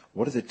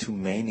 What are the two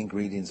main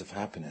ingredients of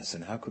happiness,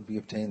 and how could we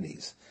obtain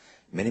these?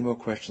 Many more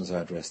questions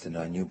are addressed in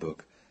our new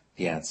book,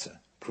 The Answer,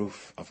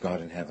 Proof of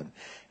God in Heaven.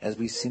 As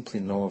we simply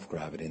know of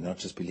gravity, not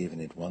just believe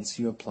in it, once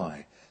you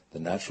apply the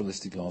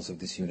naturalistic laws of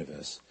this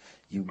universe,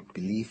 you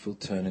belief will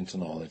turn into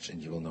knowledge,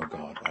 and you will know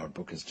God. Our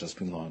book has just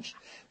been launched.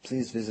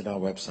 Please visit our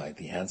website,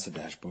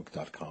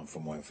 theanswer-book.com, for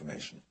more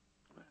information.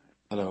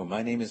 Hello,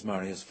 my name is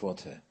Marius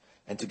Forte,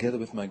 and together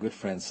with my good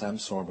friend Sam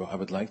Sorbo, I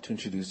would like to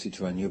introduce you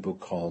to a new book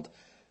called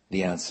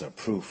The Answer,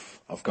 Proof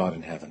of God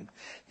in Heaven.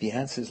 The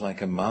answer is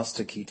like a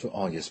master key to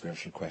all your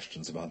spiritual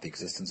questions about the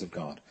existence of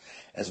God,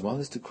 as well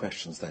as to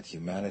questions that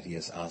humanity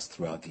has asked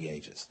throughout the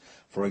ages.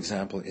 For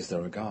example, is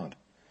there a God?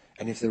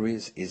 And if there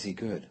is he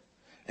good?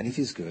 And if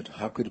he's good,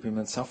 how could it be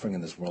meant suffering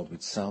in this world,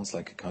 which sounds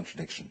like a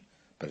contradiction,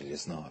 but it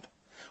is not?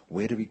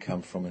 Where do we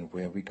come from, and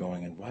where are we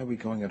going, and why are we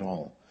going at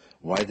all?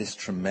 Why this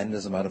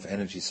tremendous amount of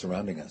energy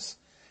surrounding us?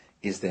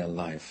 Is there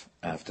life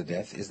after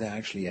death? Is there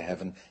actually a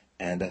heaven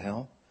and a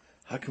hell?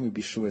 How can we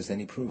be sure as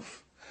any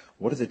proof?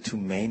 What are the two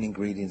main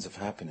ingredients of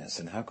happiness,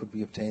 and how could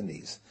we obtain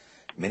these?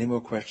 Many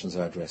more questions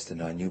are addressed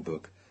in our new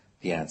book,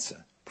 The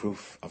Answer,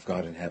 Proof of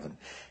God in Heaven.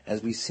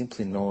 As we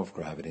simply know of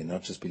gravity,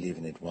 not just believe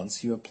in it,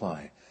 once you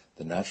apply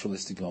the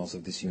naturalistic laws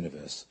of this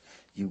universe,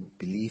 your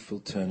belief will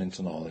turn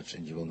into knowledge,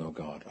 and you will know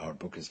God. Our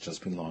book has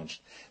just been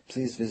launched.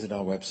 Please visit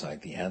our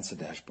website,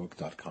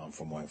 theanswer-book.com,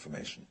 for more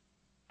information.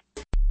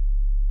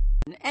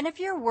 And if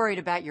you're worried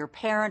about your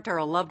parent or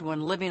a loved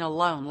one living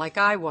alone like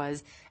I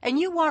was, and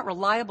you want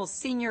reliable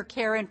senior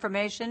care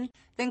information,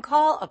 then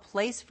call A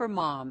Place for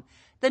Mom,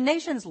 the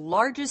nation's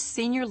largest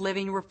senior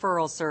living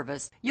referral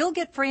service. You'll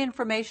get free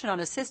information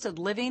on assisted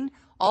living,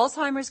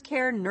 Alzheimer's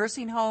care,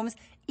 nursing homes,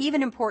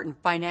 even important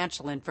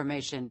financial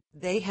information.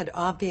 They had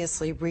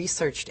obviously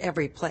researched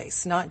every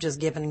place, not just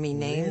given me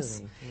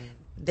names. Really? Yeah.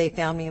 They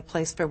found me a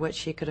place for what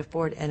she could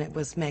afford, and it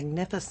was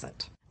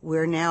magnificent.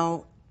 We're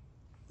now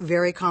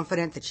very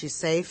confident that she's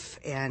safe,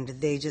 and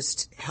they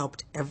just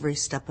helped every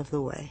step of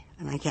the way,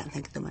 and I can't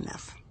thank them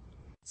enough.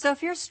 So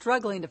if you're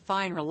struggling to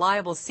find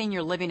reliable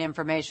senior living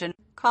information,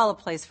 call A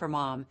Place for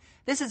Mom.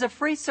 This is a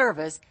free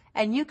service,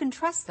 and you can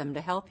trust them to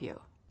help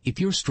you. If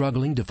you're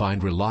struggling to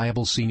find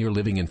reliable senior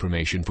living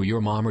information for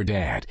your mom or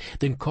dad,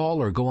 then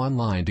call or go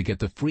online to get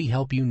the free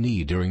help you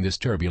need during this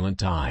turbulent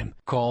time.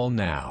 Call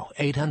now,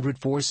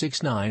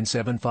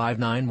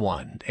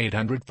 800-469-7591,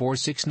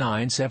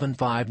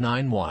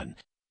 800-469-7591.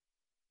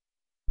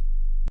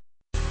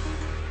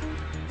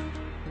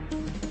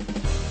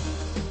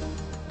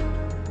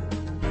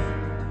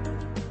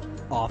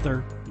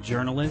 Author,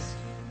 journalist,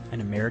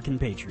 and American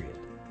patriot.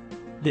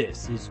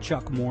 This is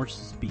Chuck Morse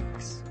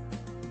Speaks.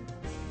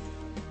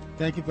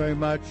 Thank you very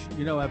much.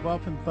 You know, I've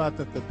often thought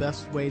that the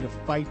best way to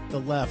fight the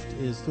left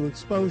is through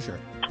exposure.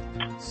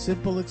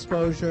 Simple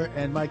exposure,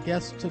 and my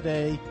guests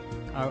today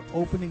are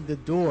opening the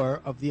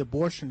door of the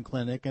abortion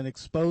clinic and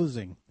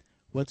exposing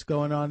what's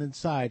going on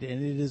inside,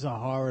 and it is a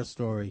horror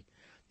story.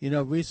 You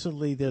know,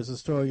 recently there's a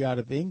story out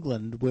of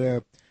England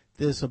where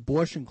this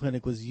abortion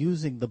clinic was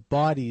using the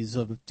bodies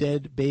of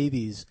dead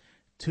babies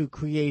to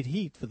create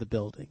heat for the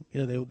building.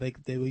 You know,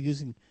 they were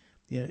using,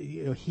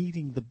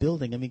 heating the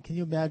building. I mean, can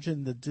you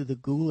imagine the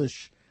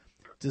ghoulish,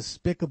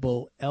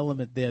 despicable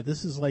element there?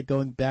 This is like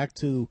going back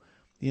to,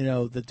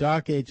 the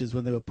Dark Ages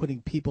when they were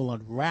putting people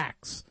on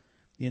racks,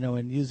 and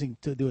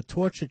there were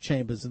torture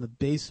chambers in the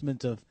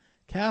basement of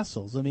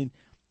castles. I mean,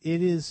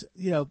 it is,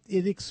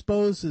 it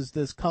exposes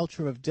this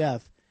culture of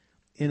death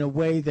in a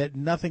way that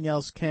nothing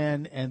else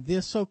can. And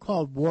this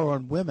so-called war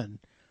on women,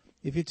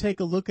 if you take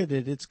a look at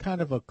it, it's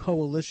kind of a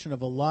coalition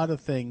of a lot of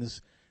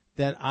things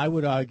that I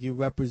would argue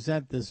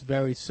represent this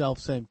very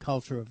self-same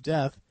culture of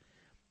death.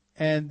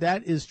 And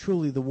that is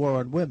truly the war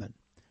on women.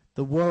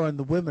 The war on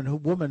the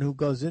woman who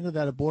goes into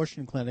that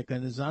abortion clinic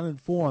and is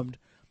uninformed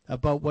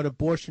about what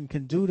abortion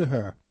can do to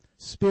her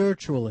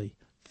spiritually,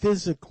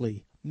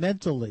 physically,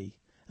 mentally,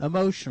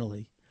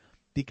 emotionally,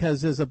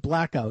 because there's a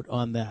blackout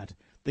on that.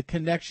 The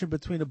connection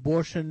between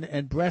abortion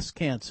and breast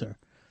cancer,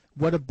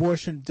 what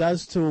abortion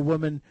does to a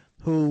woman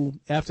who,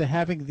 after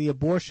having the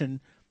abortion,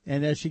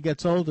 and as she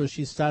gets older,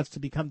 she starts to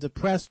become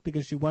depressed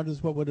because she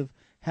wonders what would have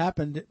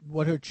happened,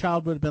 what her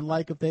child would have been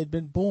like if they had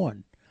been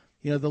born.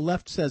 The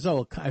left says,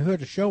 oh, I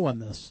heard a show on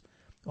this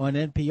on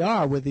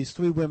NPR where these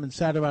three women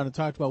sat around and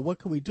talked about what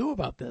can we do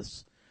about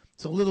this.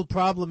 It's a little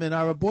problem in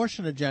our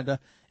abortion agenda,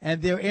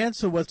 and their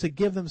answer was to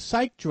give them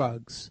psych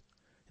drugs.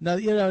 Now,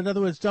 in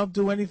other words, don't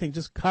do anything,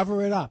 just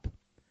cover it up.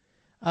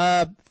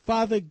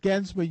 Father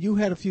Gensemer, you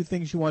had a few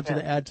things you wanted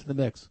to add to the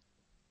mix.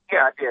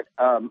 Yeah, I did.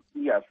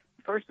 Yes.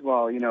 First of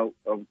all,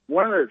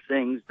 one of the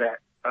things that,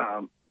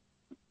 of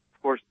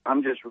course,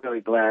 I'm just really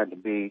glad to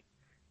be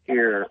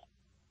here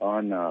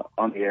on the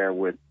air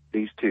with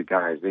these two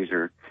guys. These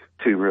are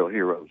two real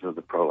heroes of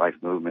the pro-life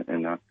movement,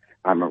 and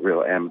I'm a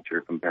real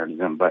amateur compared to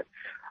them. But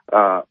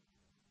I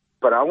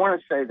want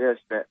to say this,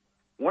 that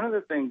one of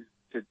the things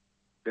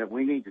that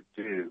we need to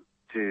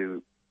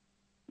do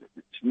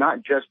it's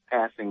not just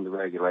passing the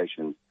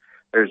regulations.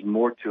 There's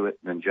more to it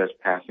than just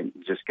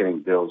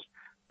getting bills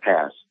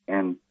passed.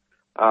 And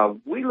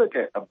we look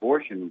at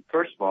abortion,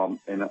 first of all,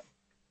 in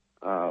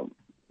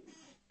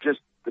just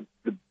the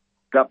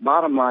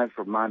bottom line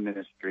for my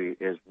ministry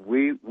is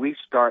we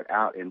start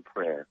out in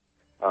prayer,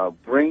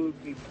 bring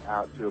people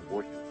out to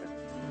abortion clinics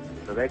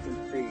so they can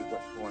see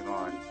what's going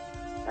on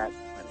at the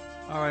clinic.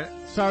 All right.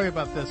 Sorry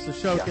about this. The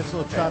show gets a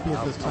little choppy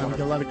at this time. We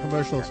get a lot of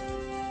commercials.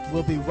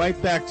 We'll be right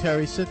back,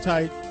 Terry. Sit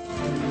tight.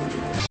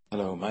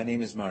 Hello, my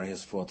name is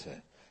Marius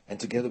Forte, and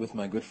together with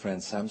my good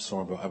friend Sam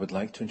Sorbo, I would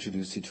like to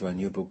introduce you to our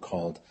new book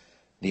called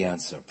The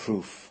Answer,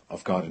 Proof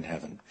of God in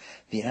Heaven.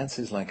 The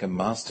answer is like a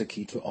master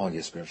key to all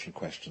your spiritual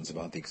questions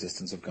about the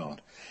existence of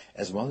God,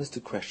 as well as to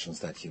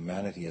questions that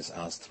humanity has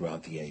asked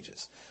throughout the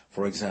ages.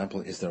 For example,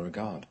 is there a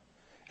God?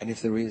 And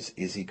if there is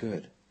he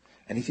good?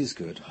 And if he's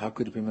good, how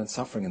could he prevent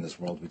suffering in this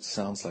world, which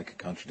sounds like a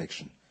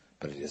contradiction,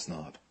 but it is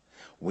not?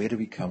 Where do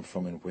we come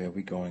from, and where are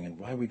we going, and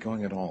why are we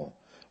going at all?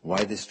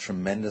 Why this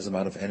tremendous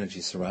amount of energy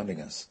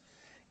surrounding us?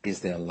 Is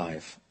there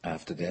life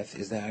after death?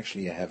 Is there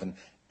actually a heaven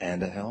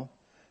and a hell?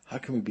 How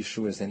can we be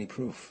sure as any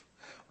proof?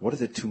 What are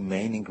the two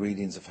main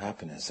ingredients of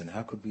happiness, and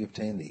how could we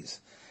obtain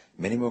these?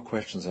 Many more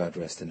questions are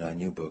addressed in our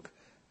new book,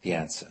 The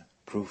Answer,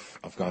 Proof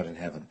of God in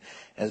Heaven.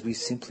 As we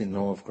simply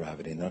know of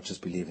gravity, not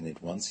just believe in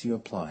it, once you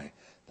apply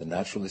the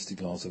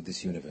naturalistic laws of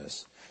this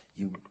universe,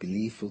 you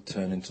belief will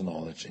turn into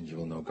knowledge and you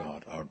will know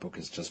God. Our book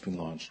has just been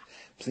launched.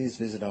 Please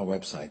visit our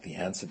website,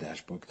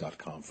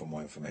 theanswer-book.com, for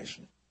more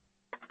information.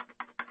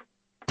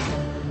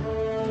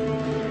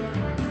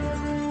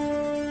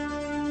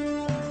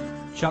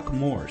 Chuck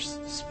Morse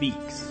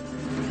Speaks.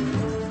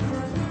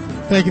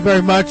 Thank you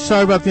very much.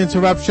 Sorry about the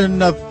interruption.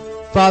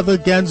 Father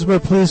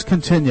Gensemer, please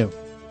continue.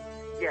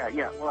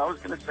 Yeah. Well, I was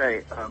going to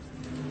say,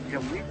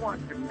 we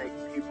want to make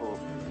people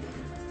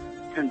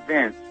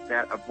convinced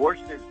that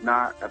abortion is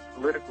not a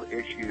political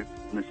issue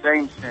in the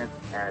same sense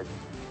as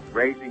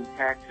raising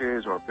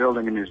taxes or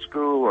building a new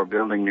school or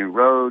building new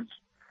roads,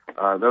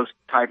 those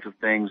types of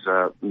things,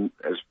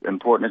 as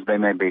important as they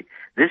may be.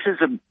 This is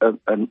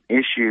an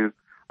issue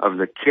of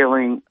the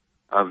killing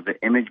of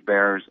the image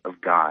bearers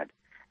of God.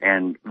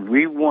 And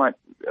we want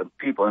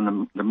people,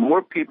 and the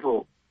more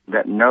people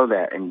that know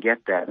that and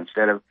get that,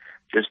 instead of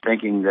just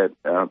thinking that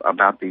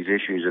about these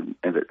issues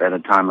at a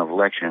time of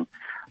election,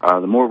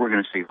 the more we're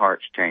going to see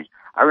hearts change.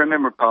 I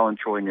remember calling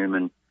Troy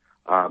Newman,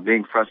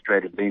 being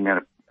frustrated, being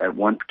at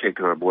one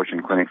particular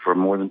abortion clinic for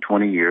more than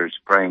 20 years,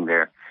 praying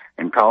there,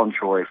 and calling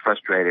Troy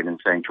frustrated and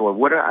saying, Troy,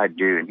 what do I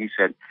do? And he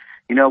said,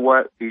 you know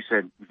what? He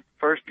said,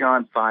 1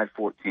 John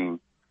 5:14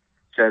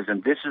 says,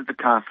 and this is the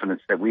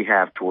confidence that we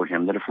have toward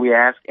him, that if we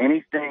ask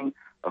anything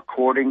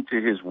according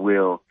to his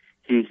will,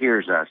 he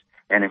hears us.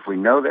 And if we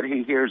know that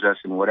he hears us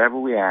in whatever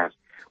we ask,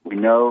 we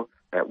know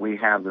that we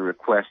have the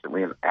request that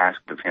we have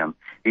asked of him.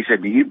 He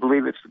said, do you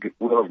believe it's the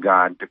will of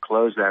God to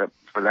close that,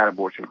 for that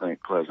abortion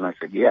clinic closed? And I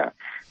said, yeah.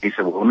 He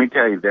said, well, let me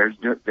tell you,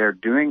 they're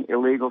doing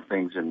illegal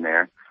things in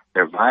there.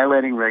 They're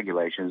violating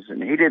regulations.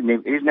 And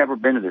he's never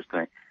been to this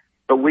thing.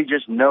 But we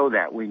just know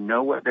that. We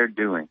know what they're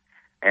doing.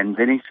 And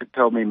then he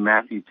told me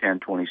Matthew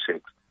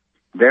 10:26,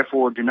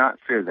 therefore do not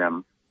fear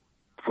them,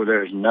 for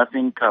there is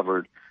nothing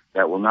covered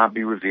that will not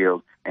be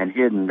revealed, and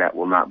hidden that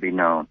will not be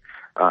known.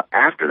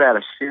 After that,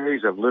 a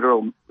series of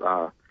literal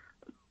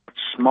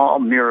small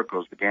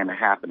miracles began to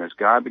happen as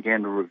God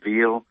began to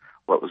reveal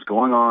what was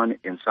going on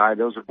inside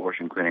those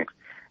abortion clinics.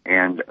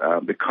 And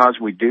because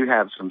we do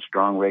have some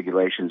strong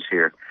regulations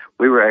here,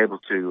 we were able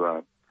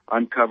to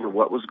uncover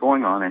what was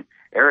going on. And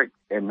Eric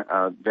and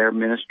their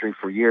ministry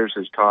for years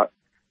has taught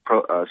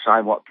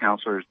sidewalk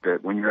counselors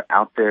that when you're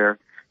out there,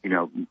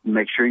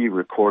 make sure you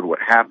record what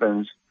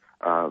happens.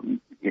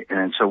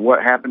 And so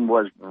what happened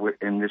was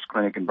in this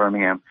clinic in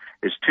Birmingham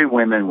is 2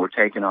 women were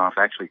taken off,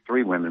 actually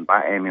 3 women,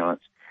 by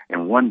ambulance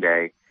in one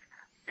day.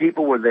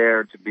 People were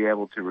there to be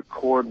able to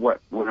record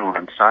what went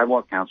on.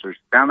 Sidewalk counselors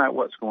found out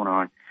what's going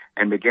on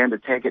and began to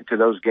take it to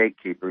those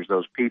gatekeepers,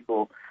 those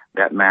people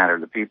that matter,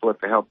 the people at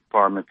the health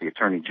department, the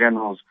attorney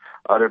generals,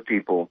 other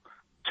people,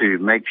 to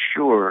make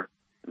sure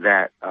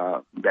that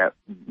that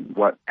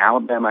what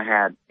Alabama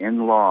had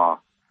in law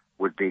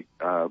would be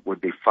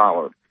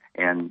followed.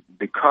 And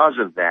because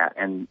of that,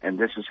 and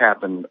this has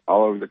happened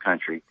all over the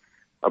country,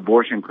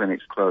 abortion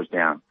clinics closed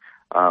down.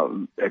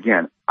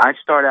 Again, I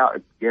start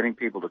out getting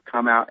people to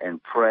come out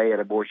and pray at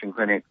abortion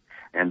clinics,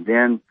 and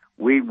then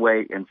we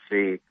wait and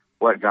see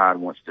what God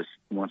wants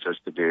us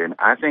to do. And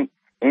I think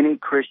any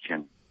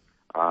Christian,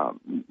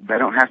 they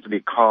don't have to be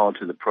called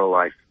to the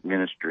pro-life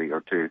ministry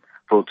or to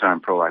full-time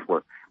pro-life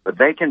work, but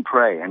they can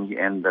pray.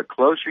 And the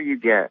closer you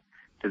get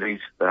to these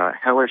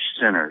hellish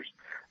sinners,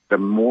 the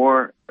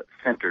more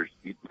centers,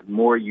 the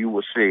more you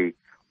will see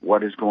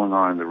what is going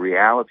on, the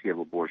reality of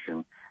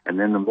abortion, and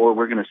then the more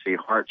we're going to see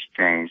hearts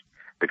changed,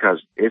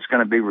 because it's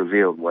going to be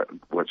revealed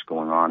what's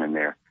going on in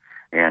there,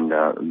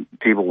 and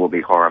people will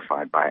be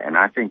horrified by it. And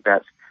I think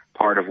that's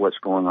part of what's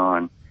going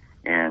on.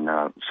 And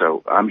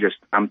so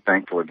I'm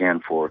thankful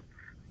again for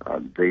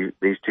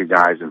these 2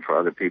 guys and for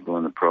other people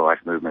in the pro-life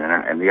movement.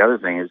 And the other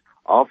thing is,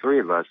 all 3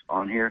 of us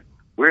on here,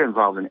 we're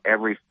involved in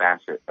every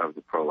facet of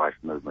the pro-life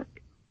movement.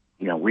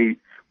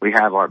 We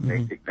have our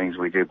basic things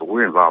we do, but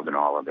we're involved in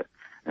all of it.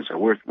 And so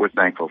we're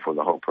thankful for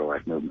the whole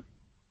pro-life movement.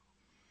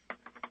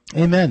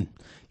 Amen.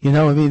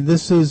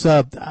 This is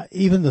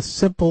even the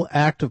simple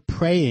act of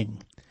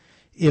praying.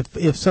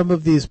 If some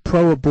of these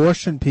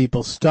pro-abortion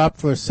people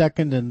stopped for a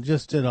second and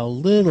just did a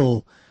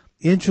little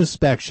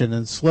introspection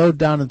and slowed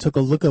down and took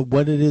a look at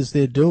what it is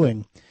they're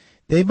doing,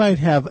 they might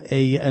have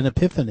an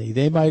epiphany.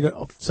 They might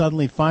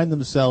suddenly find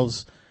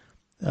themselves.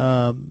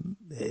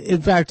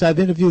 In fact, I've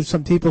interviewed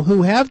some people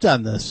who have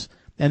done this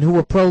and who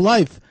were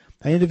pro-life.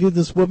 I interviewed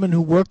this woman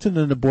who worked in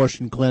an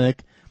abortion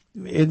clinic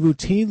and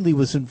routinely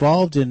was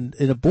involved in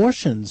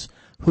abortions,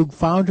 who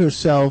found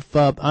herself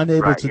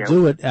unable to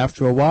do it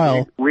after a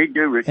while, we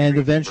do retreats, and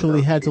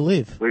eventually had to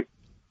leave.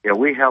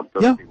 We help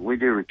those people. We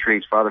do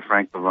retreats. Father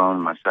Frank Pavone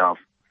and myself,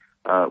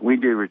 we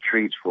do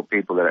retreats for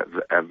people that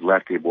have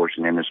left the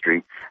abortion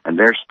industry, and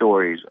their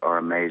stories are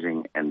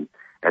amazing. And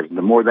as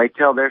the more they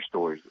tell their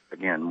stories,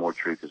 again, more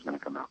truth is going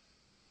to come out.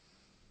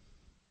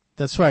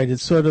 That's right.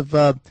 It's sort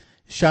of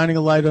shining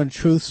a light on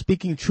truth,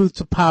 speaking truth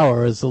to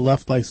power, as the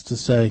left likes to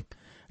say.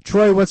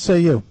 Troy, what say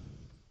you?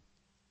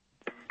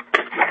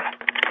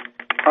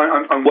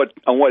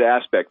 On what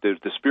aspect?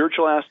 The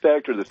spiritual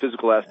aspect or the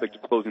physical aspect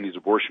of closing these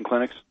abortion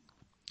clinics?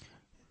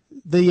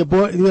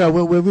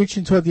 We're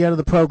reaching toward the end of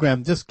the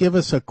program. Just give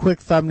us a quick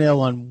thumbnail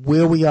on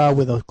where we are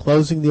with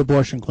closing the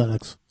abortion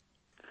clinics.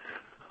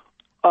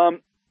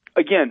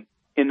 Again,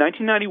 in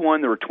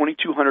 1991, there were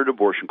 2,200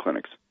 abortion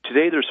clinics.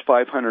 Today, there's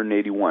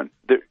 581.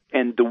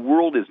 And the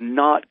world is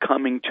not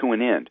coming to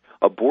an end.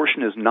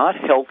 Abortion is not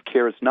health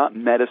care. It's not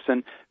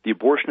medicine. The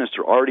abortionists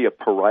are already a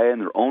pariah in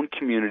their own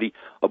community.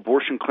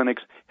 Abortion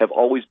clinics have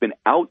always been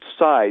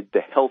outside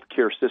the health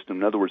care system.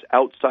 In other words,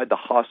 outside the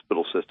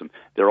hospital system.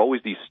 They're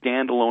always these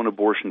standalone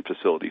abortion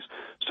facilities.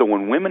 So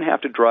when women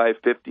have to drive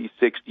 50,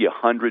 60,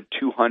 100,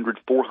 200,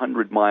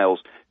 400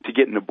 miles to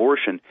get an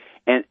abortion,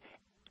 and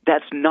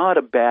that's not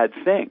a bad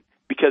thing,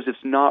 because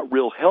it's not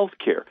real health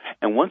care.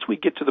 And once we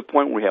get to the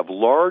point where we have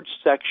large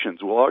sections,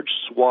 large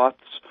swaths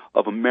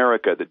of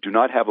America that do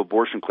not have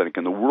abortion clinic,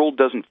 and the world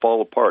doesn't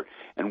fall apart,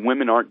 and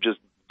women aren't just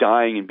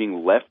dying and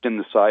being left on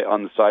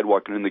the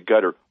sidewalk and in the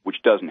gutter,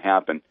 which doesn't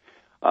happen,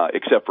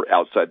 except for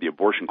outside the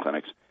abortion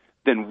clinics,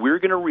 then we're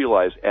going to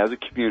realize as a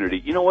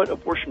community, you know what,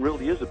 abortion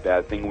really is a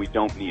bad thing and we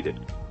don't need it.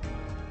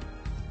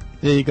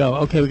 There you go.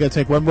 Okay, we got to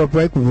take one more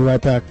break. We'll be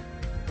right back.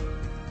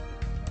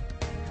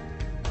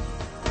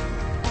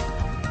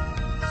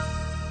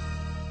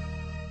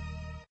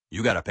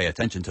 You got to pay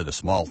attention to the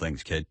small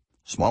things, kid.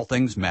 Small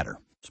things matter.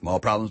 Small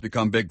problems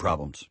become big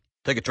problems.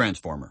 Take a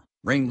transformer.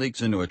 Ring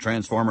leaks into a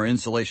transformer,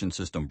 insulation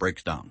system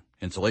breaks down.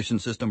 Insulation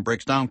system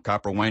breaks down,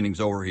 copper windings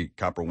overheat.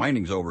 Copper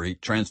windings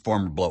overheat,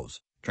 transformer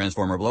blows.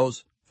 Transformer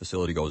blows,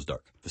 facility goes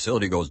dark.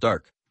 Facility goes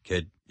dark.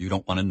 Kid, you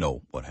don't want to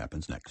know what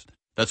happens next.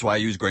 That's why I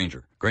use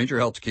Grainger. Grainger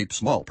helps keep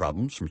small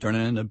problems from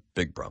turning into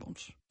big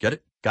problems. Get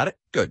it? Got it?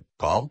 Good.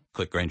 Call,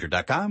 click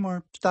Grainger.com,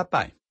 or stop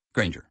by.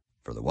 Grainger,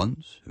 for the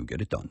ones who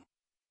get it done.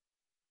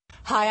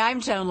 Hi,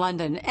 I'm Joan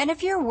London, and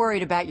if you're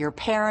worried about your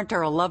parent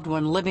or a loved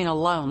one living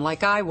alone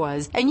like I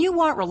was, and you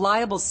want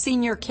reliable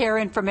senior care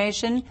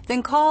information,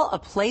 then call A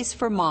Place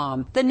for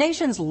Mom, the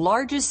nation's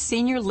largest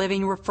senior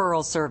living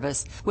referral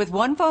service. With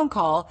one phone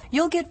call,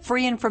 you'll get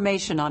free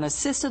information on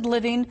assisted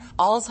living,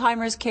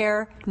 Alzheimer's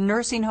care,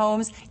 nursing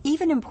homes,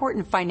 even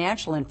important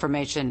financial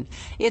information.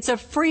 It's a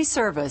free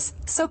service,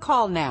 so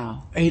call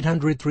now.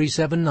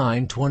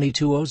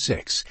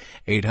 800-379-2206.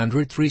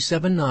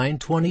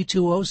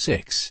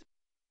 800-379-2206.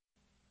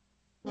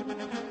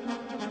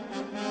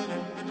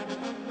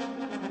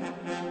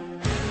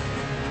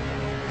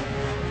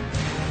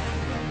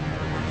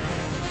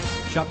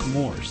 Chuck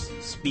Morse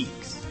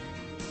speaks.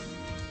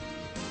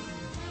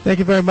 Thank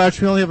you very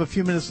much. We only have a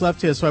few minutes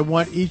left here, so I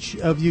want each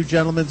of you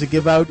gentlemen to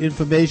give out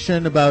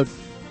information about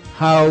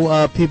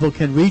how people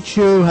can reach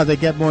you, how they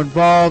get more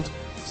involved,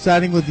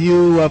 starting with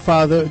you,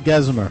 Father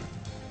Gensemer.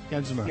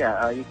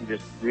 Yeah, you can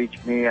just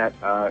reach me at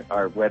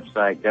our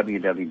website,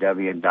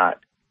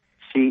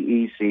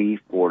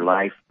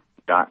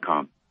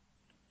 www.cecforlife.com.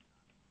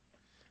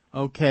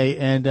 Okay,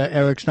 and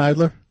Eric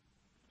Scheidler?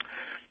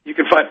 You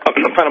can find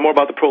out more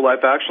about the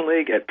Pro-Life Action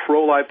League at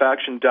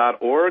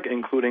prolifeaction.org,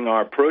 including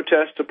our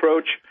protest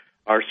approach,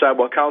 our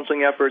sidewalk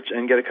counseling efforts,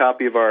 and get a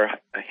copy of our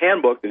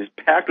handbook that is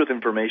packed with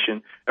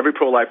information every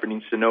pro-lifer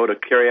needs to know to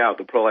carry out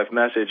the pro-life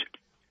message.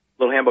 A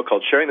little handbook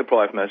called Sharing the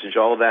Pro-Life Message,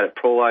 all of that at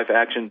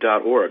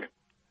prolifeaction.org.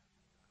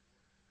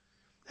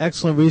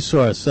 Excellent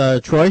resource.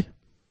 Troy?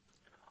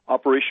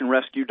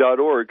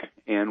 OperationRescue.org,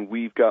 and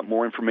we've got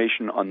more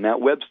information on that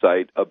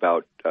website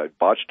about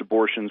botched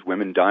abortions,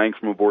 women dying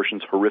from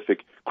abortions, horrific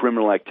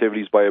criminal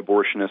activities by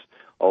abortionists,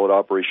 all at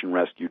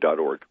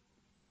OperationRescue.org.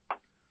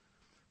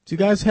 Do you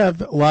guys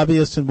have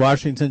lobbyists in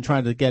Washington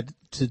trying to get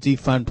to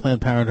defund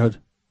Planned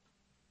Parenthood?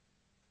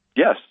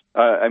 Yes.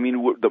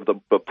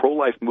 The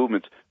pro-life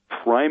movement's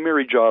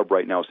primary job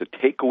right now is to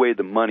take away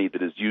the money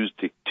that is used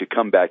to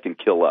come back and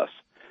kill us.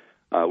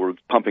 We're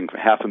pumping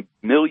 $500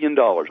 million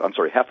a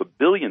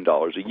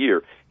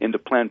year into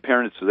Planned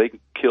Parenthood so they can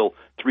kill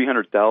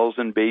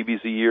 300,000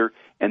 babies a year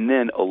and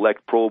then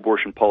elect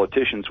pro-abortion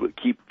politicians who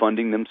keep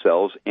funding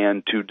themselves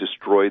and to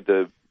destroy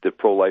the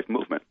pro-life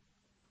movement.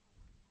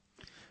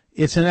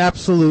 It's an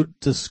absolute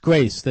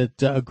disgrace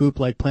that a group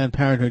like Planned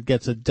Parenthood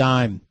gets a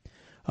dime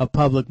of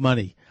public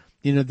money.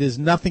 You know, there's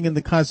nothing in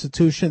the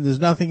Constitution, there's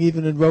nothing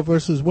even in Roe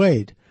versus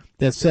Wade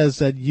that says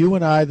that you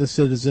and I, the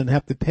citizen,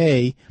 have to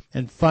pay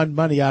and fund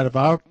money out of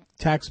our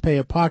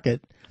taxpayer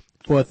pocket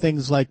for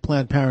things like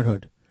Planned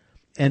Parenthood.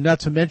 And not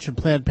to mention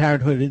Planned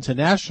Parenthood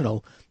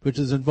International, which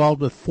is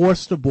involved with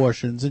forced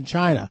abortions in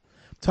China.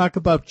 Talk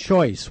about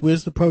choice.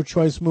 Where's the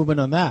pro-choice movement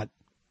on that?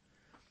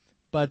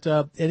 But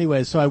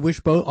anyway, so I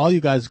wish all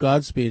you guys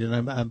Godspeed,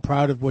 and I'm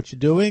proud of what you're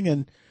doing.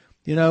 And,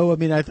 you know, I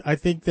mean, I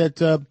think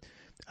that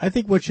I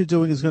think what you're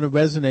doing is going to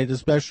resonate,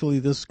 especially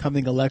this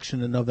coming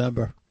election in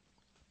November.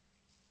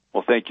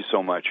 Well, thank you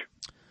so much.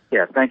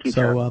 Yeah, thank you,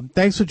 So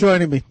thanks for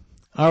joining me.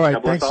 All right,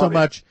 God bless thanks all so of you.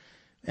 much.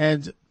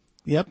 And,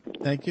 yep,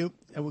 thank you.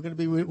 And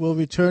we'll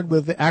return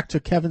with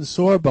actor Kevin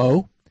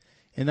Sorbo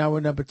in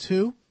hour number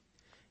 2.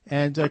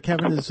 And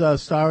Kevin is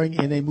starring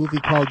in a movie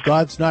called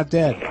God's Not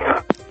Dead.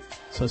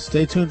 So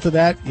stay tuned for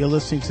that. You're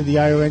listening to the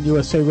IRN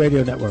USA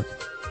Radio Network.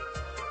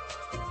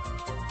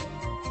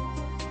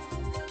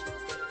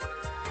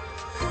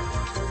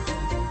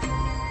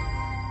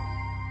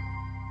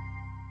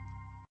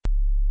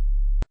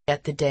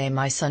 At the day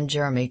my son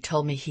Jeremy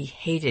told me he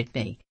hated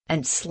me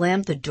and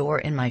slammed the door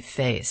in my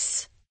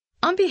face.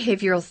 I'm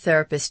behavioral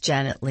therapist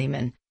Janet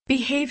Lehman.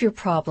 Behavior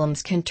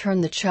problems can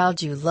turn the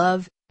child you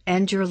love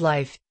and your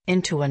life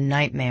into a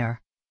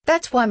nightmare.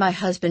 That's why my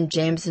husband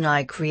James and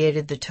I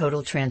created the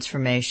Total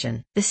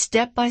Transformation, the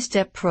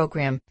step-by-step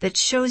program that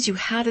shows you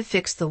how to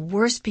fix the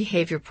worst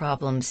behavior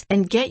problems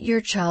and get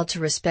your child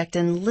to respect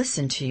and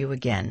listen to you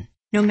again.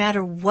 No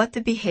matter what the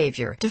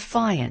behavior,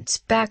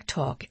 defiance,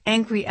 backtalk,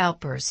 angry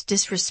outbursts,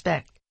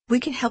 disrespect, we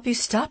can help you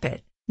stop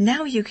it.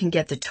 Now you can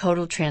get the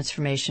Total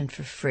Transformation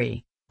for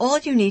free. All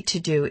you need to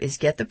do is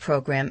get the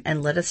program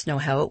and let us know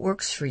how it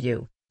works for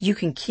you. You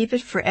can keep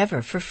it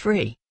forever for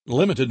free.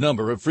 Limited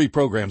number of free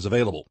programs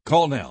available.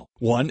 Call now.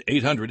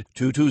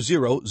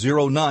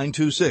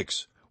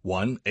 1-800-220-0926.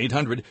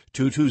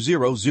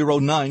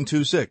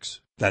 1-800-220-0926.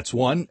 That's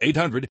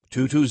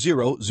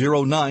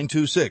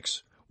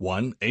 1-800-220-0926.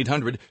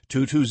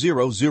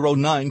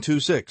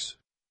 1-800-220-0926.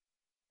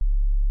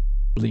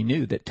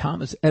 Knew that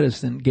Thomas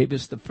Edison gave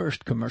us the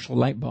first commercial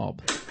light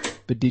bulb.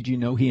 But did you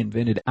know he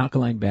invented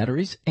alkaline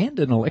batteries and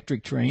an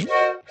electric train?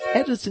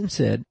 Edison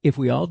said, if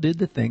we all did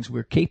the things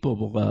we're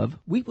capable of,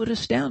 we would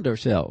astound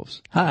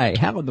ourselves. Hi,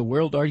 how in the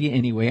world are you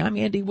anyway? I'm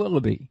Andy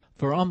Willoughby.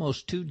 For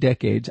almost 2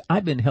 decades,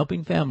 I've been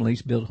helping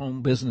families build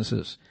home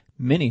businesses.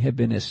 Many have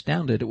been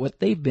astounded at what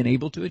they've been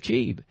able to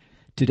achieve.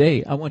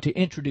 Today, I want to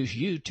introduce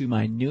you to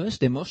my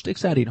newest and most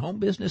exciting home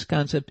business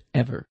concept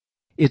ever.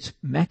 It's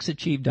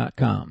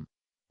MaxAchieve.com.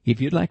 If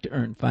you'd like to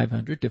earn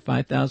 $500 to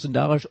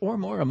 $5,000 or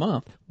more a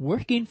month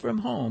working from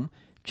home,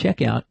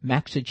 check out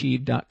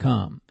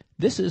MaxAchieve.com.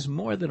 This is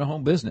more than a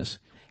home business.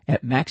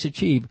 At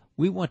MaxAchieve,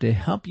 we want to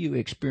help you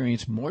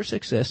experience more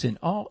success in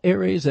all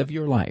areas of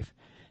your life.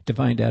 To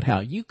find out how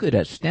you could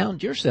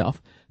astound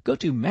yourself, go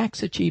to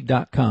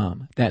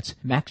MaxAchieve.com. That's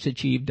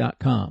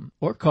MaxAchieve.com.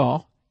 Or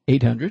call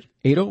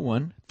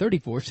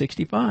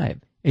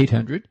 800-801-3465.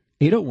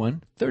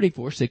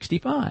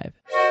 800-801-3465.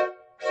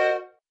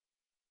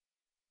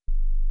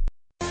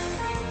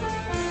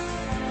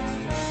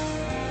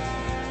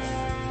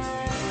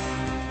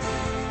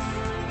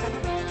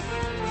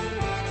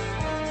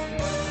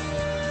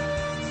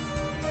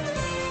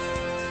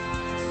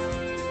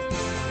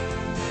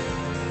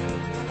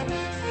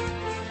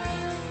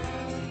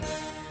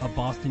 A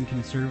Boston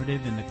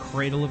conservative in the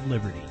cradle of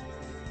liberty.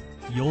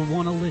 You'll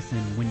want to listen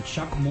when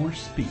Chuck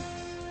Morse speaks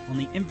on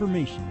the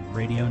Information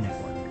Radio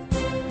Network.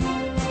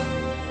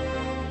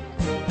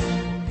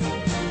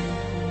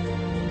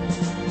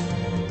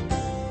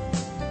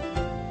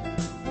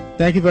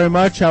 Thank you very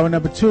much. Hour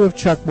number 2 of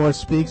Chuck Morse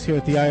Speaks here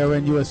at the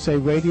IRN USA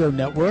Radio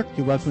Network.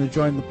 You're welcome to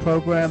join the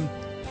program.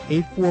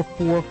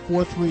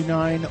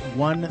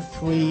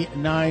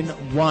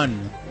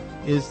 844-439-1391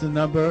 is the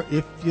number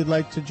if you'd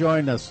like to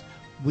join us.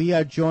 We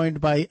are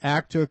joined by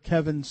actor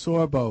Kevin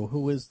Sorbo,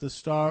 who is the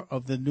star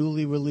of the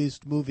newly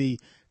released movie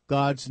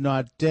God's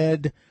Not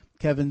Dead.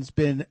 Kevin's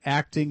been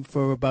acting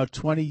for about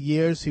 20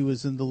 years. He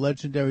was in the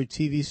legendary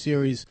TV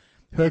series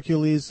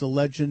Hercules,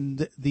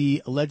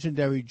 the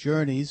Legendary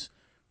Journeys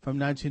from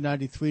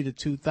 1993 to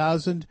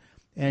 2000,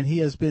 and he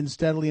has been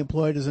steadily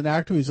employed as an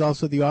actor. He's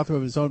also the author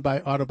of his own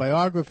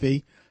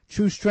autobiography,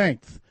 True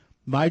Strength,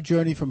 My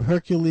Journey from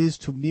Hercules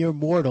to Mere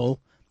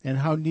Mortal, and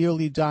How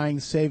Nearly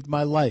Dying Saved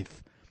My Life.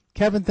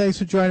 Kevin, thanks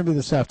for joining me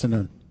this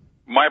afternoon.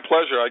 My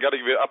pleasure. I got to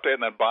give you an update on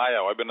that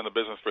bio. I've been in the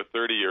business for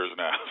 30 years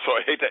now, so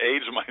I hate to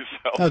age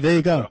myself. Oh, there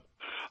you go. So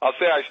I'll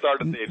say I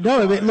started at the age of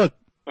 5. I mean, look,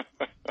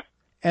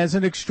 as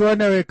an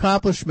extraordinary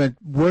accomplishment,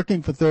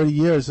 working for 30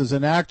 years as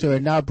an actor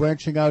and now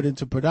branching out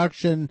into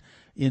production,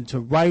 into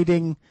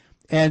writing,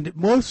 and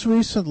most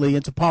recently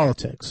into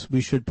politics,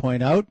 we should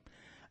point out.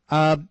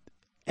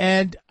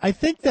 And I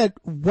think that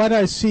what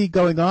I see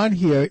going on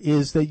here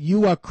is that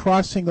you are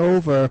crossing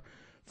over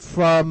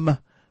from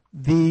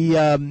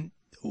the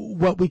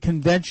what we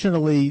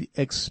conventionally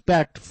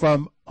expect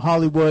from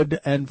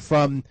Hollywood and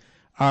from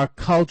our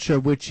culture,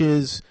 which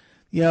is,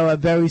 a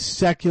very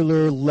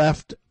secular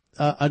left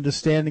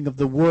understanding of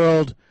the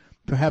world.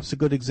 Perhaps a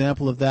good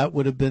example of that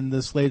would have been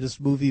this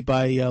latest movie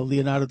by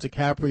Leonardo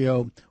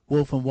DiCaprio,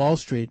 Wolf of Wall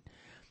Street.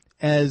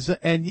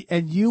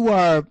 And you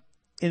are,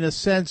 in a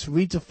sense,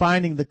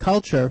 redefining the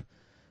culture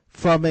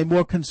from a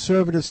more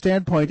conservative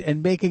standpoint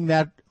and making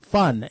that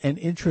fun and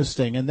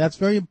interesting, and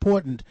that's very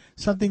important,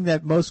 something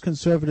that most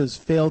conservatives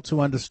fail to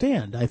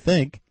understand, I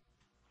think.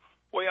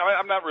 Well,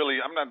 I'm not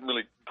really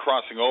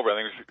crossing over. I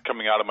think it's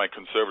coming out of my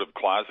conservative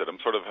closet.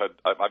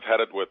 I've had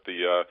it with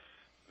the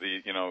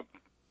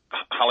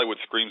Hollywood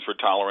screams for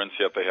tolerance,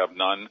 yet they have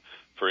none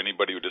for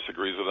anybody who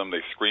disagrees with them.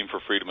 They scream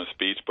for freedom of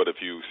speech, but if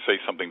you say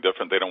something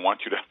different, they don't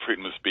want you to have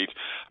freedom of speech.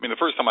 I mean,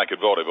 the first time I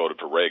could vote, I voted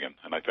for Reagan,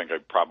 and I think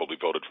I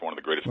probably voted for one of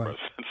the greatest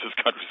presidents this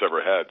country's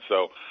ever had.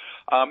 So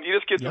you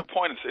just get to the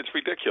point. It's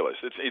ridiculous.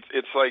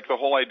 It's like the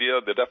whole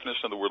idea, the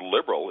definition of the word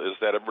liberal is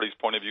that everybody's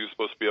point of view is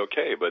supposed to be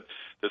okay, but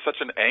there's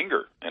such an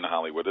anger in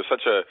Hollywood. There's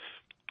such a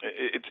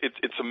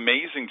It's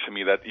amazing to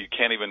me that you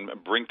can't even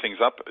bring things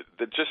up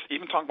that just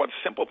even talk about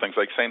simple things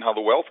like saying how the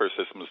welfare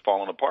system has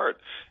fallen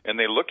apart, and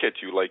they look at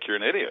you like you're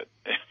an idiot.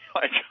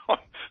 Like,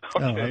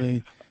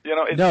 okay.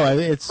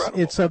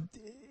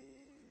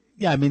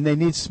 I mean, they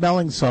need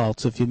smelling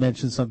salts if you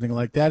mention something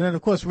like that. And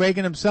of course,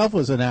 Reagan himself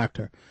was an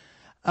actor.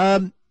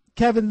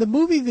 Kevin, the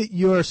movie that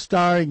you're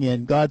starring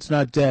in, God's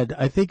Not Dead,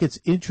 I think it's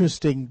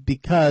interesting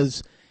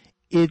because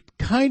it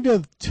kind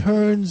of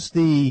turns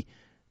the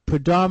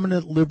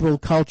predominant liberal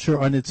culture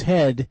on its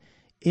head,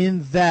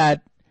 in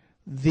that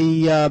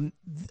the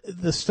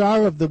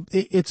star of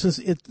it's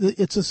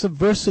a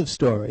subversive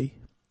story,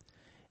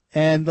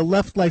 and the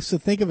left likes to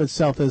think of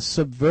itself as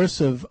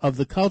subversive of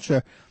the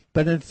culture,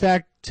 but in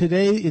fact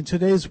in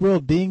today's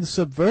world, being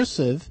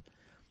subversive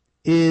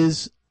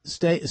is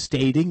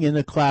stating in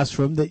a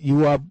classroom that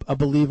you are a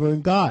believer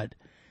in God,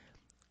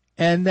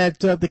 and that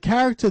the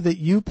character that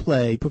you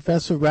play,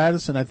 Professor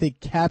Radisson, I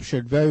think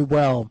captured very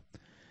well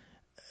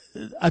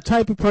a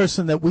type of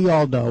person that we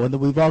all know and that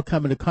we've all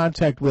come into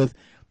contact with,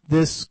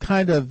 this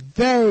kind of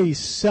very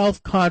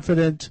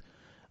self-confident,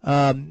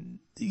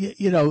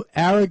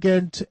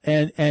 arrogant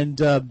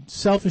and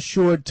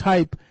self-assured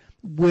type,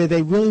 where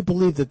they really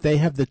believe that they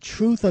have the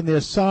truth on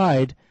their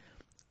side,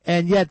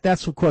 and yet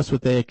that's, of course,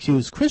 what they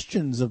accuse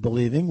Christians of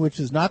believing, which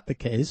is not the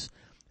case.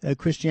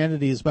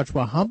 Christianity is much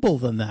more humble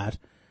than that.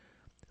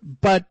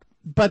 But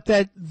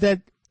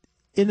that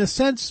in a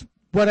sense,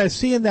 what I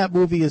see in that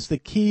movie is the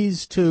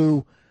keys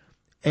to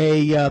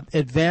a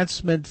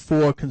advancement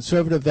for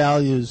conservative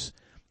values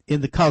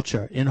in the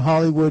culture, in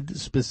Hollywood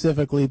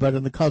specifically, but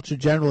in the culture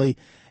generally,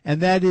 and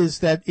that is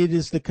that it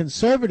is the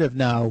conservative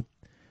now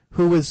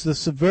who is the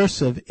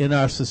subversive in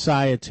our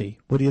society.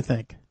 What do you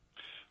think?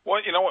 Well,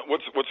 you know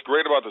what's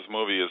great about this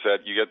movie is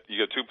that you get 2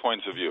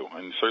 points of view,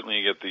 and certainly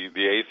you get the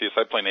atheist.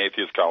 I play an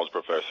atheist college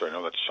professor. I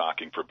know that's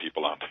shocking for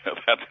people out there.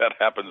 That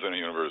happens in a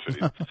university.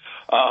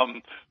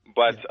 I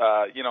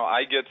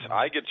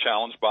get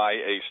challenged by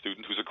a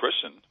student who's a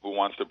Christian who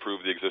wants to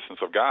prove the existence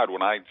of God.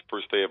 When I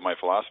first day of my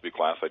philosophy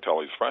class, I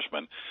tell these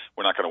freshmen,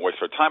 we're not going to waste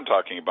our time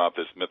talking about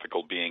this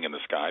mythical being in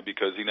the sky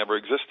because he never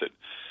existed.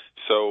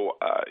 So,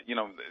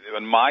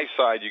 on my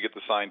side, you get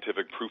the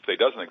scientific proof that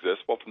he doesn't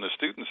exist. Well, from the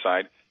student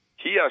side,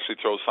 he actually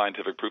throws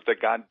scientific proof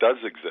that God does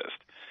exist.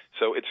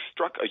 So it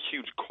struck a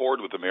huge chord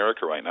with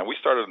America right now. We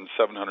started on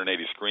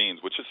 780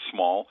 screens, which is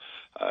small,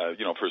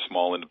 for a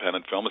small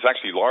independent film. It's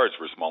actually large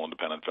for a small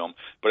independent film,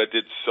 but it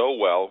did so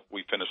well.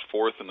 We finished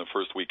fourth in the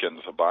first weekend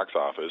of the box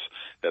office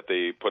that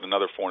they put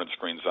another 400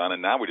 screens on,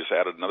 and now we just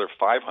added another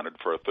 500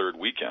 for a third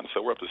weekend.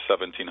 So we're up to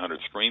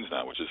 1,700 screens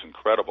now, which is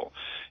incredible.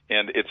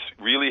 And it's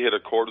really hit a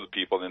chord with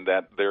people in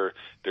that they're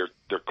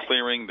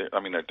clearing, they're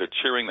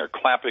cheering, they're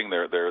clapping,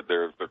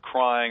 they're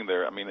crying.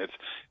 It's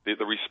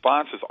the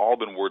response has all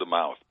been word of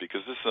mouth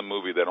because this is a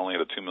movie that only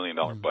had a $2 million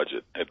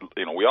budget.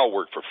 We all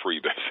work for free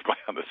basically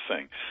on this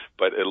thing,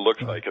 but it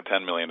looks like a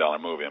 $10 million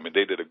movie.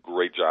 They did a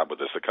great job with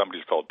this. The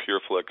company's called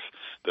PureFlix,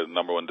 the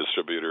number one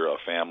distributor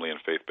of family and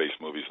faith-based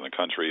movies in the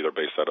country. They're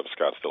based out of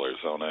Scottsdale,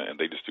 Arizona, and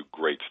they just do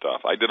great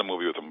stuff. I did a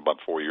movie with them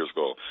about 4 years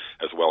ago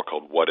as well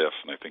called What If,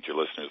 and I think your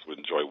listeners would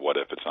enjoy What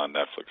If. It's on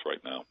Netflix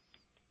right now.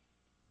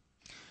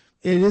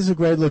 It is a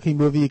great-looking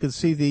movie. You can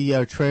see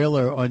the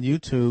trailer on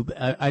YouTube.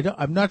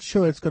 I'm not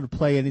sure it's going to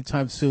play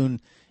anytime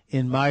soon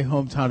in my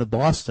hometown of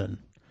Boston,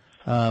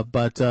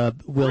 but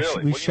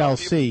we shall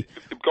see.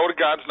 Go to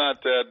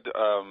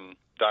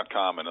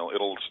godsnotdead.com and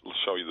it'll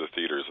show you the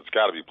theaters. It's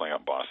got to be playing out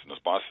in Boston. Is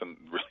Boston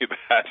really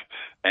that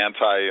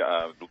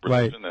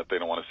anti-religion that they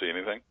don't want to see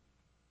anything?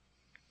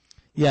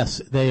 Yes,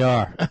 they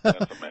are,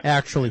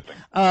 actually.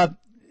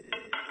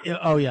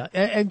 Oh, yeah.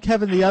 And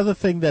Kevin, the other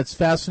thing that's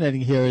fascinating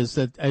here is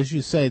that, as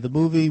you say, the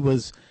movie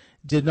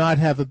did not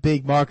have a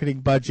big marketing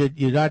budget.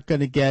 You're not going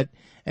to get,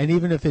 and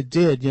even if it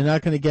did, you're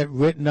not going to get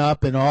written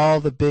up in all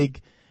the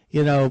big,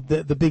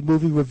 the big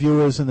movie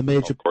reviewers and the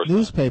major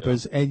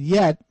newspapers. Not, yeah. And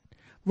yet,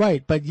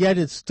 but yet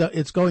it's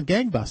going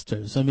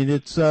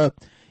gangbusters.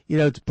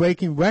 It's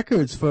breaking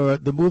records for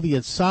the movie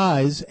its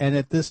size and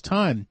at this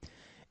time.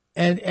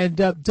 And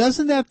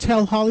doesn't that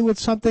tell Hollywood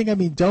something?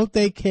 Don't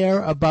they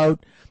care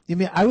about?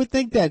 I would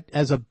think that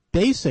as a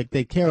basic,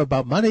 they care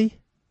about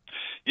money.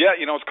 Yeah,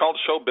 it's called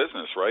show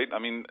business, right? I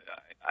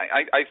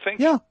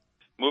think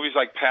movies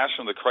like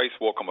Passion of the Christ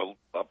woke them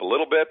up a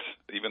little bit,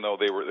 even though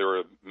they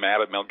were mad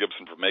at Mel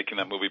Gibson for making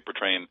that movie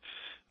portraying,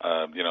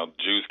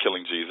 Jews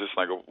killing Jesus. And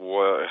I go,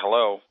 well,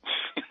 hello.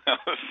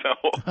 So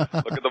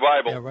look at the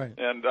Bible. Yeah, right.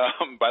 And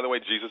by the way,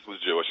 Jesus was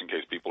Jewish, in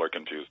case people are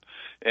confused.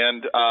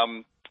 And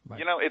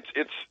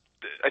it's.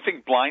 I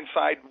think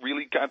Blindside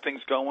really got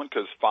things going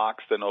because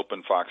Fox then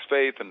opened Fox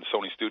Faith and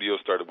Sony Studios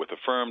started with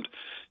Affirmed.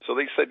 So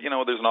they said,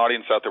 there's an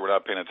audience out there we're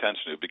not paying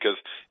attention to because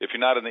if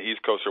you're not in the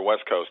East Coast or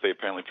West Coast, they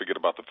apparently forget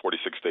about the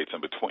 46 states in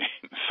between.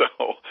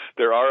 So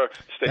there are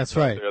states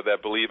out there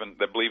that believe in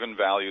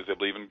values. They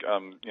believe in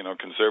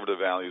conservative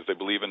values. They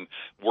believe in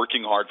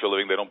working hard for a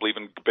living. They don't believe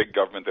in big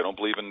government. They don't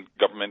believe in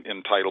government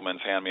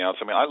entitlements,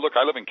 hand-me-outs. I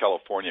live in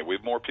California. We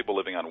have more people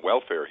living on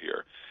welfare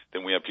here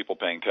than we have people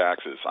paying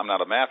taxes. I'm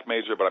not a math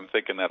major, but I'm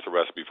thinking that's a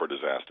recipe for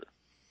disaster.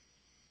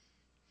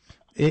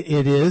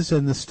 It is,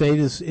 and the state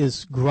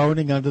is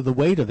groaning under the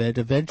weight of it.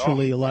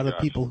 Eventually, a lot of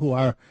people who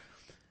are,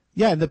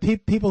 and the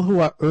people who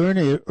are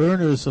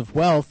earners of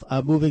wealth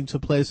are moving to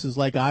places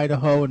like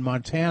Idaho and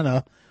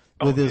Montana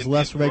where there's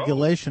less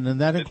regulation, and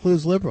that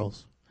includes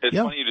liberals. It's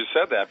funny you just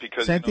said that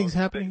because same thing's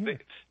happening here.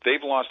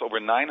 They've lost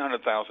over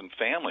 900,000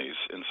 families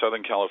in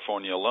Southern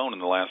California alone in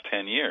the last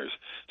 10 years.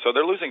 So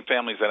they're losing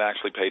families that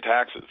actually pay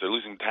taxes. They're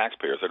losing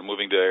taxpayers that are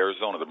moving to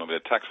Arizona. They're moving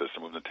to Texas. They're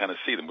moving to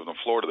Tennessee. They're moving to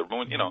Florida. They're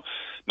moving,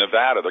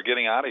 Nevada. They're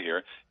getting out of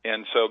here.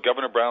 And so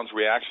Governor Brown's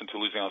reaction to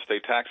losing on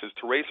state taxes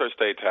to raise our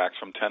state tax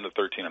from 10 to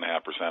 13.5%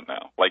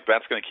 now.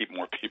 That's going to keep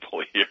more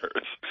people here.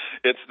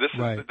 This is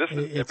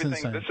everything.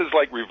 Insane. This is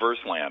like reverse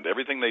land.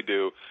 Everything they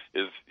do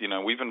is,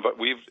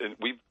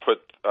 we've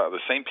put the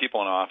same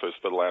people in office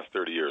for the last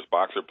 30 years.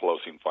 Boxer,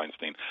 Pelosi, and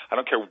Feinstein. I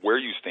don't care where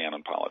you stand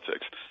in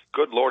politics.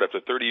 Good Lord, after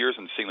 30 years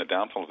and seeing the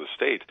downfall of the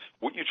state,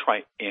 wouldn't you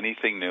try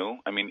anything new?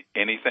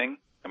 Anything?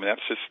 I mean,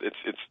 that's just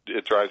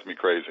it drives me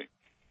crazy.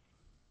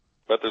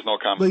 But there's no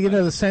common. Well, you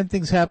know, the same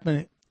thing's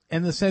happening,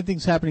 and the same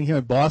thing's happening here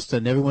in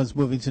Boston. Everyone's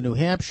moving to New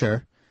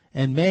Hampshire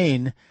and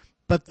Maine,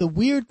 but the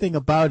weird thing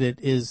about it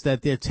is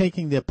that they're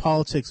taking their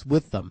politics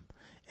with them,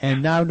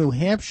 and now New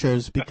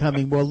Hampshire's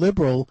becoming more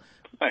liberal.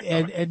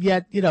 And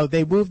yet, you know,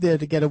 they moved there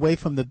to get away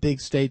from the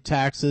big state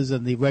taxes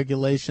and the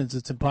regulations.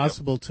 It's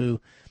impossible to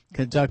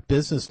conduct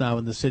business now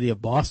in the city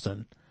of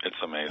Boston. It's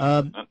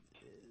amazing.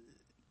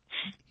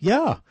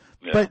 Yeah.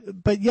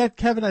 But yet,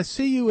 Kevin, I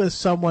see you as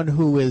someone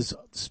who is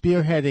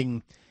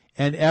spearheading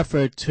an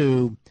effort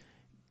to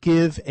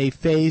give a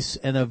face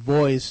and a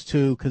voice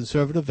to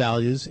conservative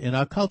values in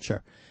our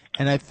culture.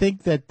 And I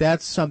think that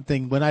that's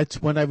something, when I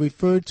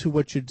referred to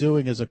what you're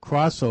doing as a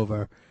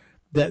crossover,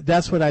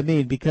 that's what I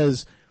mean,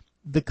 because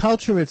the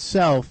culture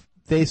itself,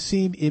 they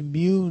seem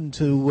immune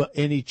to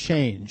any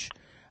change.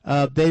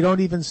 They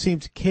don't even seem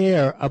to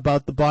care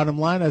about the bottom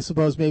line. I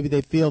suppose maybe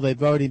they feel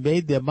they've already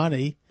made their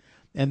money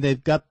and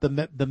they've got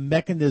the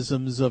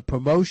mechanisms of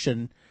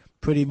promotion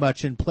pretty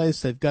much in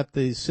place. They've got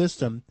the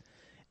system,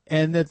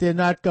 and that they're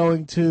not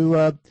going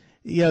to,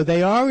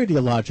 they are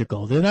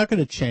ideological. They're not going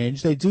to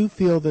change. They do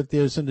feel that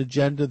there's an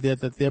agenda there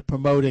that they're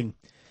promoting,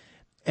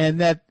 and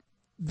that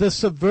the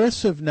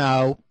subversive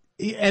now,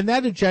 and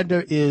that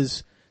agenda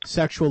is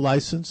sexual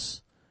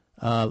license,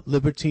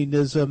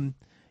 libertinism,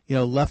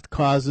 left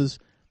causes,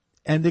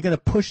 and they're going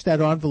to push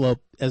that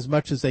envelope as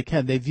much as they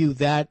can. They view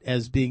that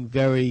as being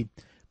very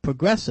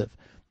progressive.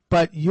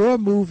 But your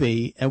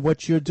movie and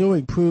what you're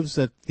doing proves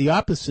that the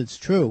opposite's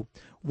true.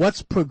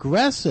 What's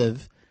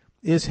progressive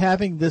is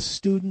having this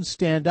student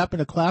stand up in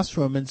a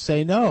classroom and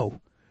say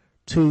no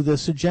to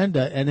this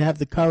agenda and have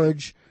the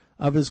courage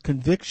of his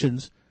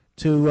convictions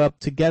to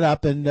get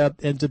up and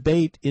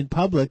debate in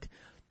public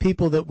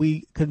people that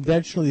we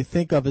conventionally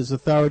think of as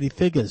authority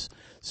figures.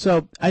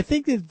 So I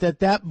think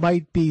that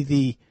might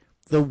be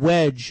the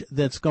wedge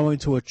that's going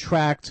to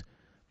attract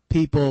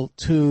people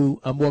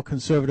to a more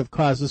conservative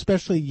cause,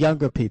 especially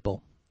younger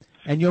people.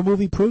 And your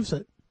movie proves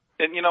it.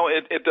 And,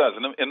 it does.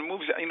 And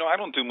movies, I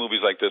don't do movies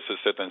like this to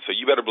sit there and say,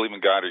 you better believe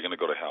in God or you're going to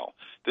go to hell.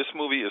 This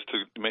movie is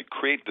to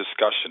create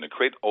discussion, to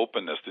create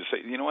openness, to say,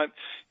 you know what,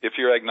 if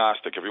you're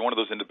agnostic, if you're one of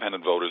those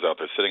independent voters out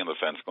there sitting on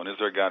the fence going, is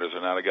there a God, is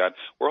there not a God?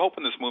 We're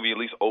hoping this movie at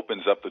least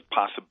opens up the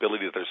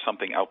possibility that there's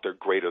something out there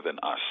greater than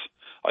us.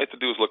 All you have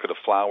to do is look at a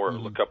flower or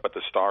look up at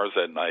the stars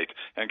at night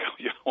and go,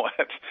 you know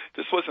what,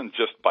 this wasn't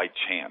just by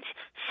chance.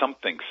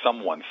 Something,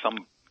 someone,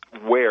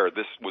 somewhere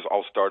this was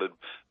all started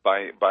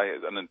by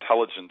an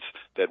intelligence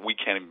that we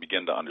can't even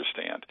begin to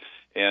understand.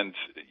 And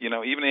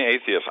even the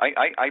atheists,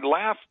 I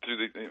laugh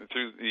through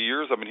the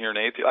years I've been hearing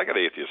atheists. I got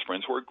atheist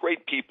friends who are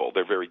great people.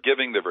 They're very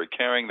giving, they're very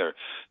caring,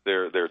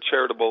 they're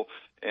charitable.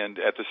 And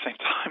at the same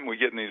time, we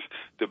get in these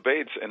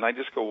debates, and I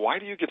just go, why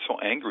do you get so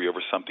angry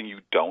over something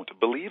you don't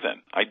believe in?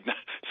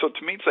 So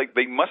to me, it's like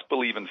they must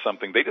believe in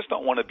something. They just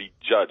don't want to be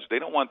judged. They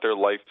don't want their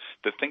life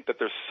to think that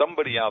there's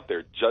somebody out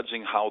there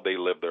judging how they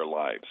live their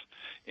lives.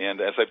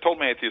 And as I've told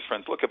my atheist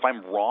friends, look, if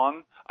I'm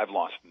wrong, I've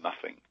lost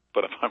nothing.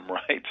 But if I'm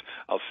right,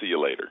 I'll see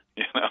you later.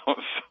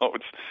 So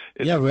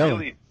it's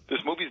really this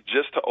movie's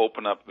just to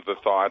open up the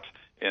thoughts.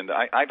 And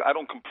I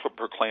don't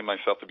proclaim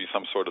myself to be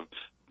some sort of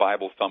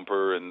Bible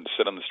thumper and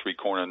sit on the street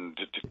corner and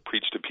to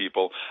preach to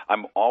people.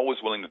 I'm always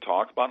willing to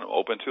talk about it and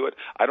open to it.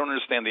 I don't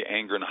understand the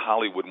anger in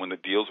Hollywood when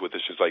it deals with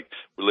issues like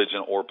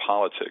religion or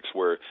politics,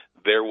 where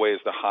their way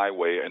is the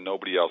highway and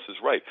nobody else is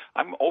right.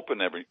 I'm open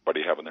to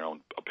everybody having their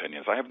own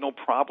opinions. I have no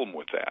problem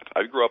with that.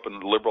 I grew up in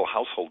a liberal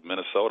household in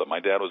Minnesota.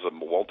 My dad was a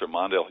Walter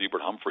Mondale,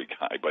 Hubert Humphrey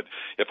guy, but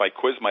if I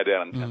quizzed my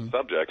dad on 10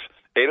 subjects,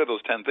 8 of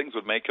those 10 things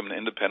would make him an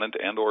independent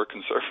and or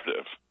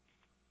conservative.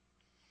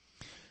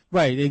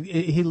 Right.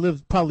 He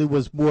probably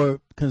was more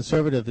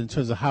conservative in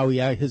terms of how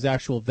his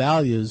actual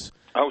values.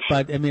 Oh,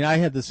 sure. But, I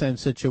had the same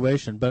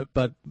situation.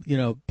 But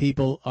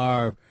people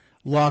are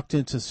locked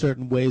into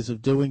certain ways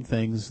of doing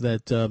things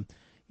that,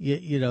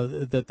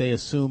 that they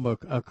assume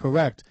are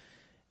correct.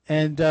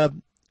 And, I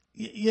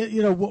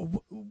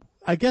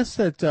guess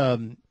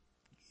that,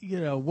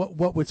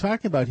 what we're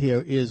talking about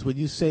here is when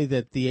you say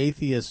that the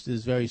atheist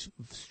is very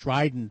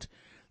strident,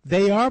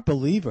 they are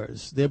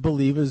believers. They're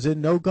believers in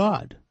no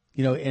God.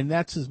 And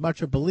that's as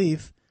much a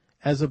belief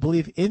as a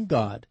belief in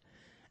God.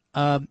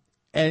 And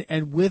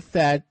with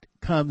that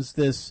comes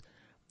this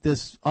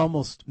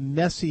almost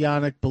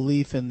messianic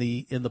belief in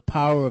the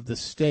power of the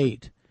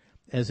state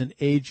as an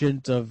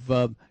agent of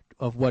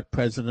what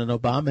President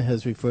Obama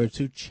has referred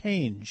to,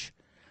 change,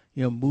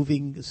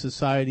 moving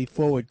society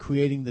forward,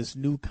 creating this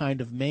new kind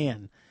of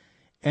man,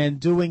 and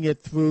doing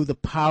it through the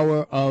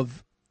power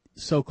of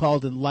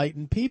so-called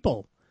enlightened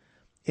people.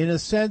 In a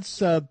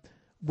sense,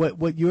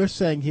 what you're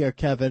saying here,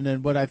 Kevin,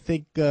 and what I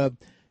think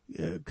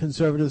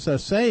conservatives are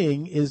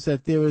saying is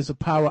that there is a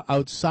power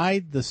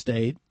outside the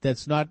state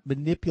that's not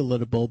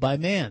manipulatable by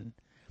man,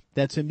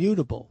 that's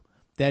immutable,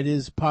 that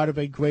is part of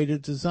a greater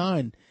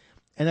design.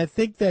 And I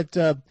think that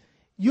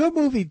your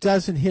movie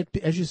doesn't hit,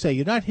 as you say,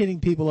 you're not hitting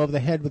people over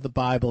the head with the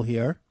Bible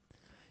here.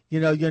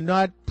 You're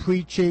not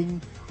preaching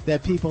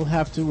that people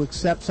have to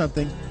accept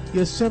something.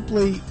 you're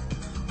simply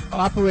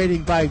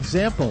operating by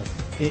example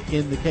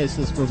in the case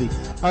of this movie.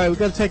 All right, we're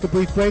going to take a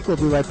brief break. We'll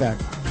be right back.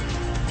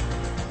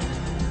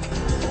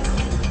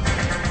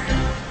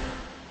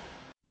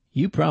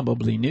 You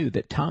probably knew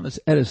that Thomas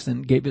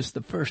Edison gave us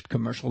the first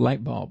commercial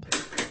light bulb.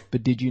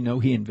 But did you know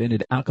he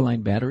invented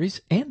alkaline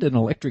batteries and an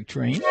electric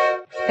train?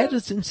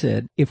 Edison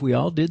said, if we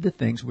all did the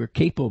things we're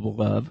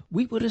capable of,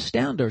 we would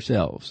astound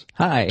ourselves.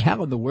 Hi,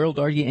 how in the world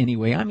are you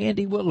anyway? I'm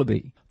Andy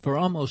Willoughby. For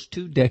almost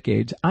 2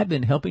 decades, I've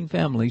been helping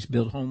families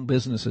build home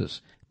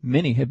businesses.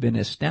 Many have been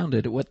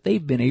astounded at what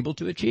they've been able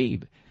to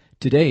achieve.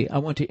 Today, I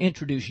want to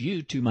introduce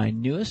you to my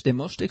newest and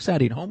most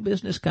exciting home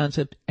business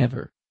concept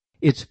ever.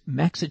 It's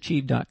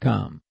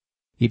MaxAchieve.com.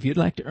 If you'd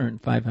like to earn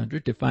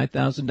 $500 to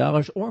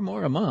 $5,000 or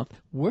more a month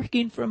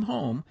working from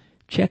home,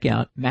 check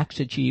out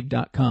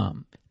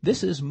MaxAchieve.com.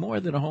 This is more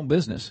than a home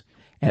business.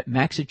 At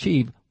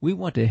MaxAchieve, we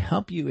want to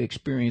help you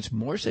experience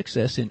more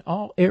success in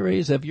all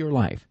areas of your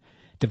life.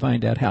 To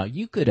find out how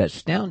you could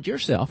astound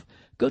yourself,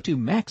 go to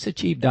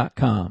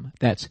MaxAchieve.com.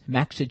 That's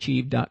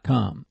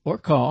MaxAchieve.com. Or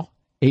call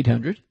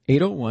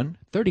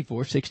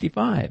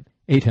 800-801-3465.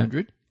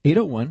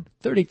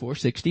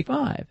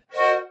 800-801-3465.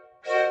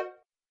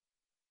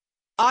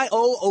 I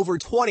owe over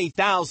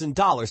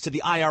 $20,000 to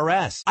the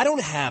IRS. I don't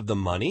have the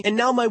money, and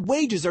now my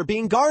wages are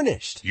being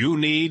garnished. You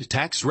need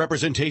tax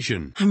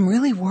representation. I'm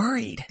really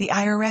worried. The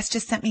IRS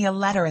just sent me a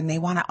letter and they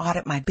want to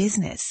audit my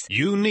business.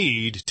 You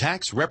need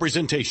tax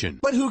representation.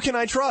 But who can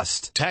I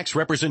trust? Tax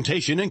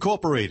Representation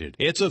Incorporated.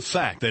 It's a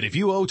fact that if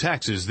you owe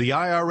taxes, the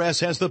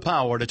IRS has the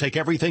power to take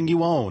everything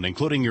you own,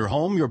 including your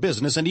home, your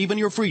business, and even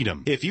your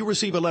freedom. If you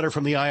receive a letter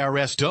from the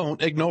IRS, don't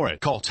ignore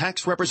it. Call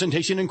Tax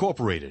Representation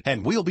Incorporated,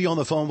 and we'll be on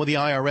the phone with the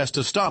IRS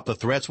to stop the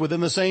threats within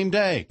the same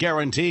day.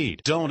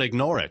 Guaranteed. Don't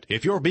ignore it.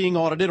 If you're being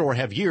audited or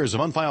have years of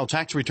unfiled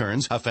tax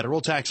returns, a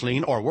federal tax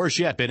lien, or worse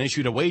yet, been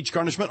issued a wage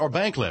garnishment or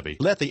bank levy,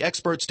 let the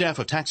expert staff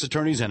of tax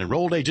attorneys and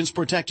enrolled agents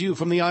protect you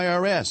from the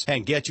IRS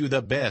and get you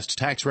the best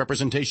tax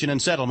representation and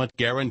settlement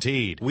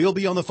guaranteed. We'll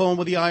be on the phone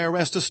with the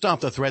IRS to stop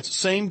the threats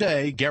same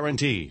day,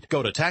 guaranteed.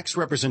 Go to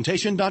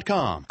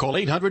taxrepresentation.com. Call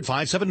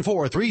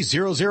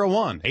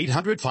 800-574-3001.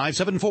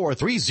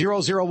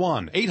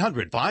 800-574-3001.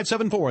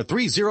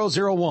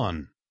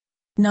 800-574-3001.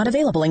 Not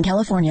available in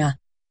California.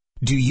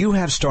 Do you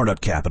have startup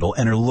capital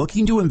and are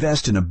looking to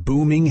invest in a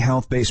booming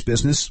health-based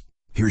business?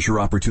 Here's your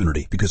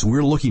opportunity, because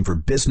we're looking for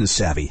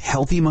business-savvy,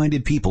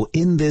 healthy-minded people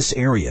in this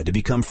area to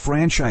become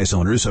franchise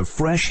owners of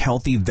Fresh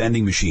Healthy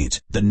Vending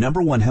Machines, the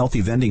 #1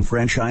 healthy vending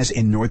franchise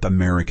in North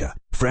America.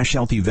 Fresh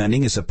Healthy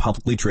Vending is a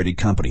publicly traded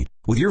company.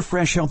 With your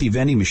Fresh Healthy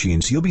Vending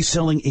Machines, you'll be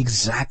selling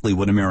exactly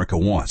what America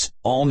wants: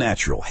 all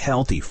natural,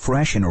 healthy,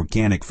 fresh, and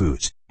organic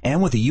foods.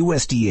 And with the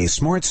USDA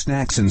Smart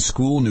Snacks and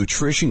School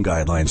Nutrition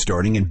Guidelines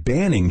starting and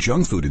banning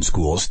junk food in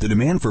schools, the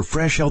demand for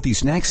fresh, healthy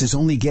snacks is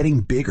only getting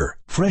bigger.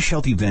 Fresh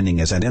Healthy Vending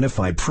has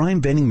identified prime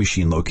vending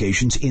machine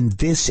locations in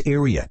this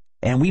area,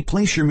 and we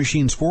place your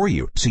machines for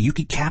you so you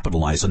can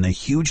capitalize on the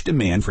huge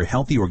demand for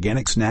healthy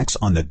organic snacks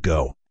on the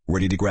go.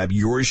 Ready to grab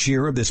your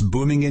share of this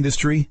booming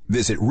industry?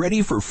 Visit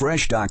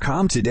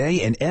ReadyForFresh.com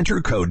today and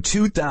enter code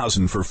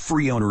 2000 for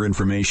free owner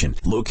information.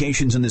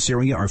 Locations in this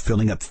area are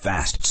filling up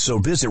fast, so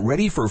visit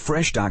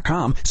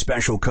ReadyForFresh.com,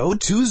 special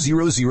code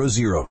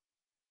 2000.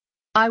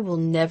 I will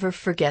never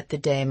forget the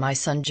day my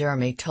son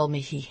Jeremy told me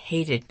he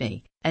hated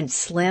me and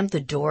slammed the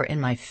door in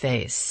my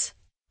face.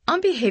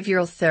 I'm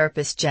behavioral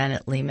therapist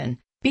Janet Lehman.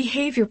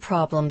 Behavior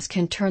problems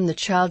can turn the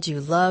child you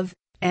love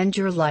and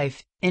your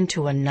life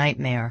into a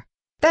nightmare.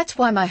 That's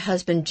why my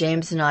husband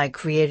James and I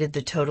created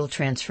the Total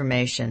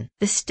Transformation,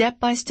 the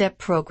step-by-step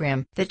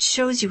program that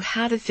shows you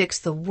how to fix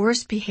the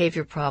worst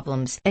behavior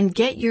problems and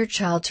get your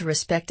child to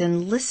respect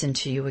and listen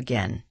to you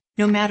again.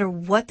 No matter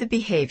what the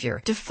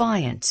behavior,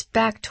 defiance,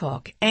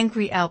 backtalk,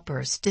 angry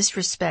outbursts,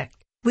 disrespect,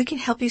 we can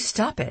help you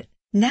stop it.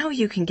 Now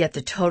you can get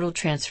the Total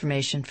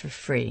Transformation for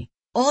free.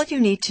 All you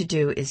need to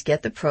do is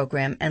get the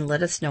program and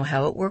let us know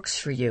how it works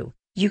for you.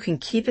 You can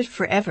keep it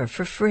forever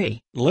for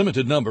free.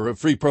 Limited number of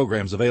free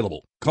programs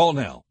available. Call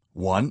now.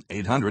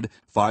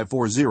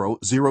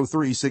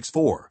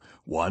 1-800-540-0364.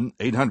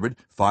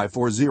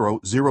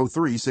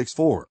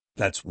 1-800-540-0364.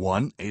 That's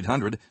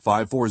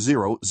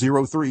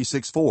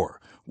 1-800-540-0364.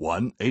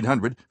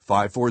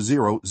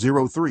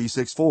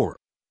 1-800-540-0364.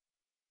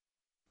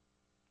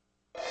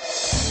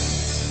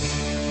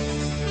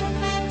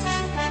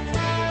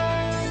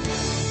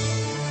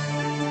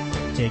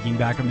 Taking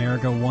back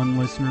America one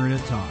listener at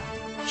a time.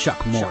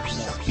 Chuck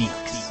Morse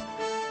speaks.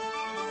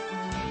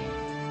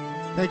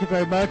 Thank you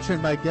very much.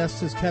 And my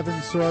guest is Kevin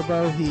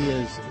Sorbo.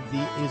 He's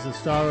the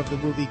star of the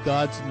movie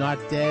God's Not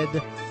Dead,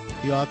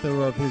 the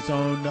author of his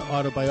own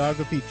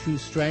autobiography, True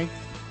Strength,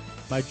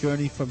 My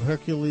Journey from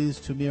Hercules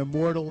to Mere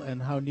Mortal,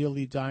 and How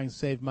Nearly Dying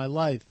Saved My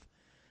Life.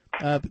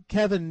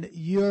 Kevin,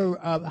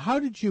 how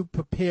did you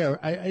prepare?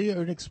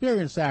 You're an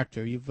experienced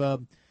actor. You've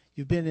been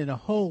in a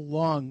whole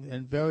long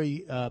and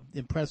very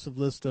impressive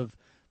list of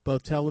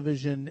both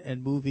television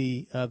and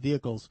movie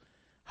vehicles.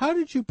 How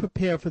did you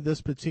prepare for this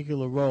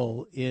particular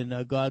role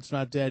in God's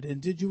Not Dead,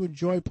 and did you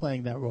enjoy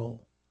playing that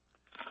role?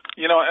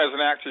 As an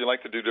actor, you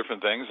like to do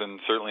different things, and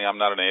certainly I'm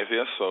not an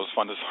atheist, so it's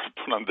fun to sort of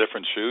put on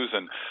different shoes.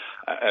 And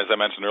as I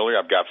mentioned earlier,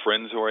 I've got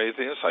friends who are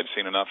atheists. I've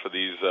seen enough of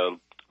these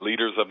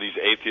leaders of these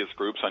atheist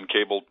groups on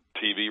cable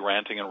TV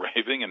ranting and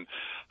raving, and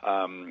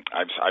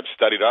I've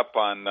studied up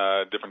on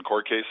different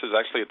court cases.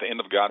 Actually, at the end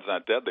of God's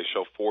Not Dead, they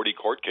show 40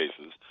 court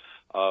cases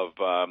of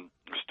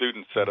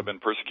students that have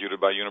been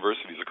persecuted by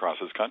universities across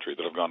this country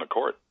that have gone to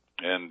court.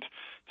 And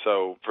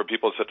so for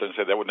people to sit there and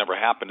say that would never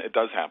happen, it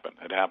does happen.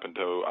 It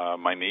happened to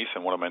my niece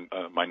and one of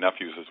my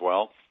nephews as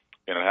well,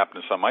 and it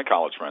happened to some of my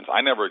college friends. I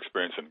never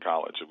experienced it in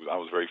college.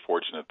 I was very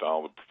fortunate that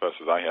all the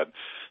professors I had,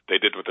 they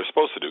did what they're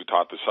supposed to do,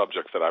 taught the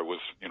subjects that I was,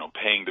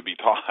 paying to be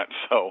taught.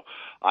 So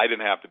I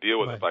didn't have to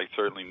deal with it, but I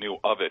certainly knew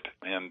of it.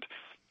 And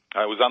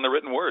I was on the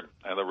written word,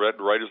 and the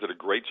writers did a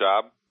great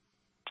job,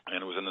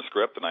 and it was in the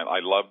script, and I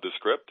loved the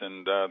script,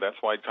 and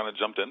that's why I kind of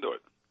jumped into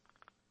it.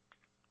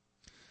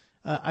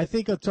 I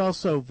think it's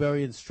also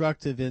very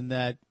instructive in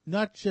that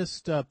not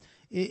just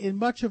in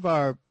much of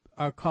our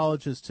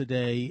colleges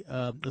today,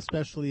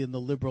 especially in the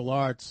liberal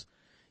arts,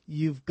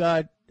 you've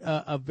got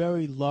a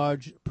very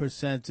large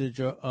percentage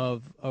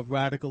of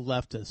radical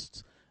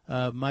leftists.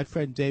 My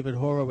friend David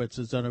Horowitz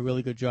has done a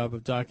really good job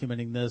of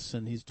documenting this,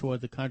 and he's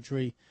toured the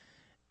country.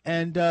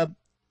 And,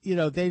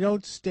 they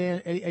don't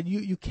stand, and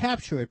you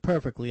capture it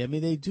perfectly. I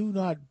mean, they do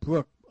not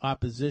brook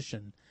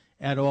opposition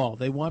at all.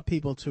 They want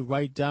people to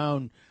write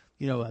down,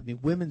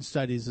 women's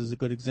studies is a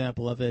good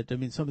example of it. I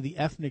mean, some of the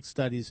ethnic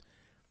studies.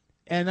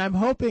 And I'm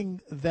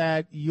hoping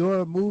that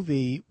your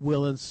movie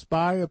will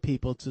inspire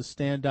people to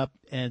stand up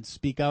and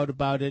speak out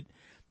about it.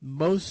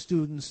 Most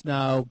students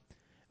now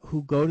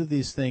who go to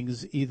these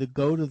things either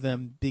go to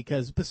them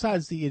because,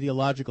 besides the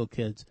ideological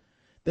kids,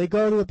 they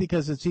go to it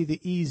because it's either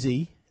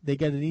easy, they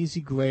get an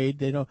easy grade,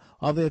 they know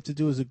all they have to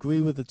do is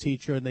agree with the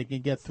teacher and they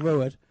can get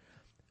through it,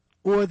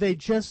 or they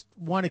just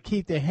want to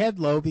keep their head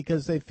low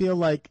because they feel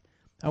like,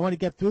 I want to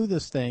get through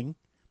this thing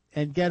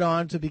and get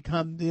on to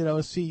become, a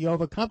CEO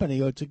of a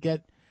company or to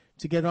get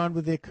on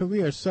with their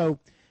career. So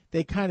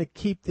they kind of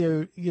keep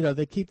their,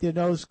 they keep their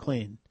nose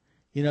clean.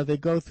 They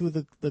go through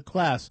the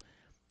class.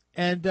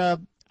 And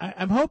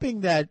I'm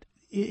hoping that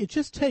it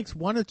just takes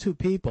one or two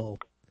people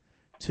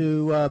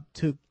to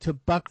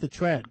buck the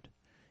trend,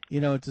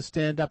 to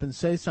stand up and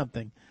say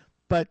something.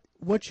 But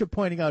what you're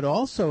pointing out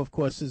also, of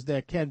course, is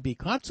there can be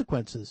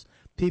consequences.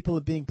 People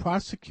are being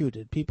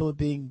prosecuted. People are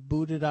being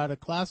booted out of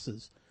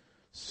classes.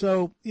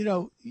 So,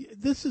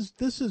 this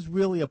is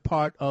really a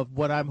part of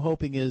what I'm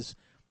hoping is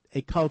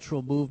a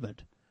cultural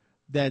movement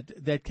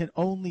that can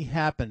only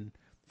happen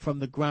from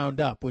the ground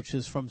up, which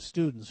is from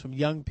students, from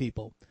young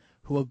people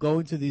who are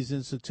going to these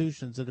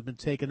institutions that have been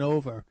taken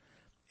over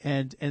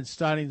and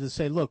starting to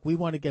say, look, we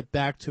want to get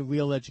back to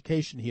real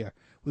education here.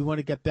 We want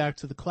to get back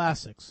to the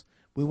classics.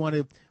 We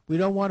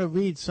don't want to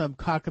read some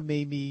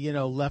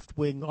cockamamie,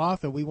 left-wing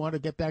author. We want to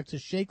get back to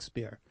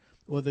Shakespeare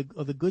or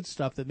the good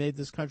stuff that made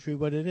this country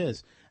what it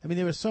is. I mean,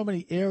 there are so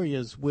many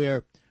areas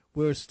where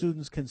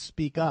students can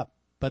speak up,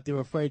 but they're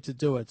afraid to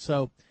do it.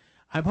 So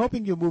I'm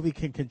hoping your movie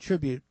can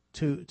contribute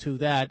to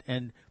that.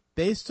 And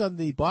based on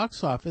the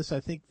box office, I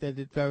think that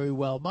it very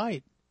well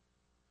might.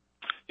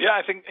 Yeah,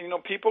 I think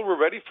people were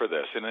ready for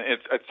this, and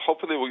it's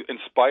hopefully will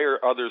inspire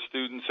other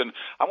students. And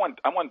I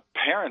want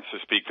parents to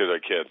speak to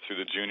their kids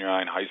through the junior high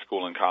and high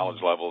school and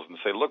college levels, and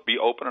say, look, be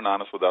open and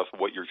honest with us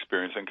with what you're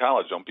experiencing in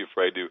college. Don't be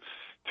afraid to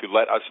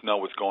let us know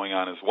what's going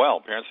on as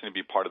well. Parents need to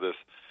be part of this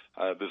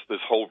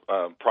whole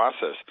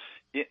process.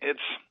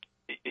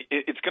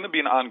 It's going to be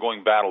an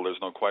ongoing battle,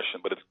 there's no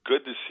question, but it's good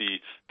to see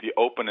the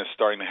openness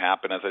starting to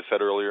happen. As I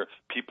said earlier,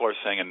 people are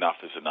saying enough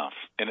is enough,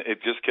 and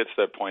it just gets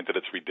to that point that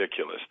it's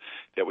ridiculous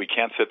that we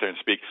can't sit there and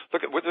speak.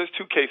 Look, there's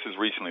two cases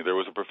recently. There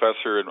was a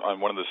professor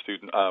on one of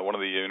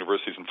the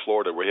universities in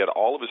Florida where he had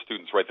all of his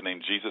students write the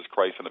name Jesus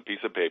Christ on a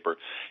piece of paper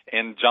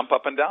and jump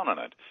up and down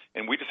on it.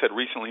 And we just had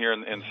recently here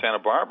in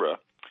Santa Barbara,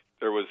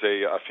 there was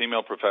a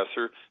female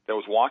professor that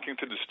was walking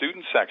through the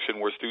student section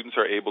where students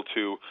are able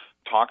to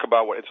talk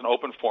about it's an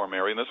open forum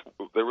area, and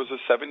there was a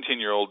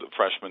 17-year-old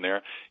freshman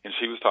there, and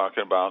she was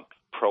talking about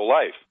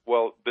pro-life.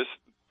 Well, this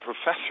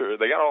professor,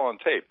 they got it all on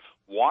tape,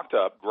 walked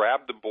up,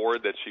 grabbed the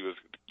board that she was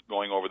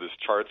going over these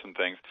charts and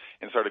things,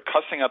 and started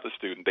cussing out the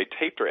student. They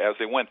taped her as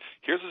they went.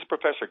 Here's this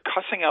professor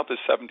cussing out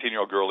this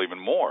 17-year-old girl even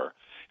more.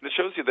 And it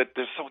shows you that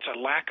there's such a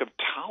lack of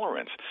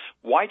tolerance.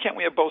 Why can't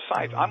we have both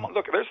sides?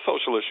 Look, there's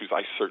social issues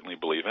I certainly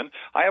believe in.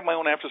 I have my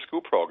own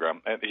after-school program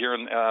here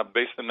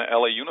based in the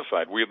LA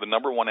Unified. We have the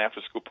 #1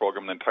 after-school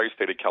program in the entire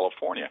state of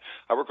California.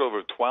 I work with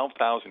over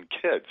 12,000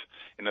 kids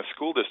in a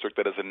school district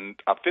that has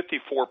a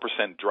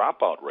 54%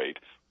 dropout rate.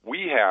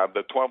 We have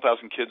the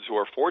 12,000 kids who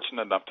are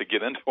fortunate enough to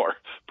get into our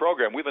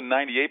program. We have a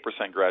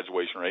 98%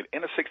 graduation rate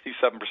and a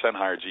 67%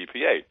 higher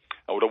GPA.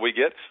 And what do we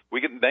get?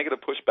 We get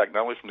negative pushback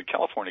not only from the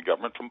California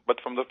government,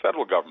 but from the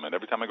federal government.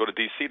 Every time I go to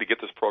D.C. to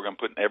get this program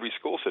put in every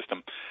school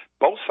system,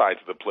 both sides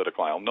of the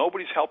political aisle,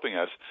 nobody's helping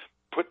us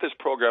put this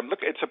program, look,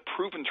 it's a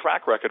proven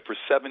track record for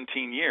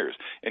 17 years,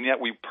 and yet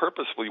we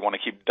purposefully want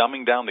to keep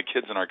dumbing down the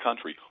kids in our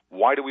country.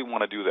 Why do we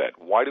want to do that?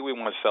 Why do we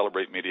want to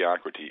celebrate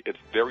mediocrity? It's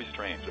very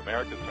strange.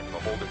 America's in a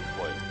whole different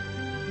place.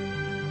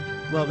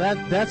 Well,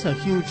 that's a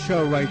huge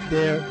show right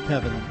there,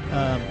 Kevin.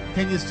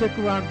 Can you stick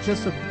around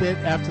just a bit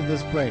after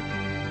this break?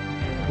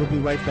 We'll be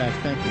right back.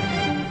 Thank you.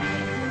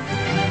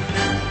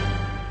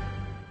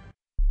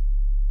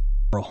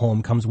 Our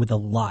home comes with a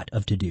lot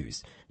of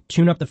to-dos.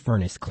 Tune up the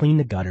furnace, clean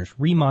the gutters,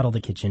 remodel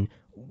the kitchen.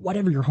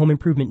 Whatever your home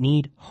improvement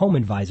need, Home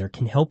Advisor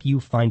can help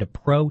you find a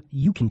pro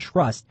you can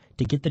trust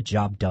to get the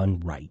job done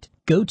right.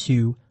 Go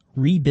to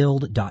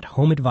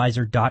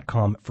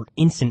rebuild.homeadvisor.com for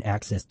instant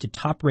access to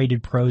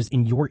top-rated pros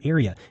in your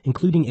area,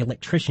 including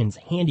electricians,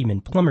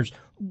 handymen, plumbers,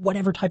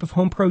 whatever type of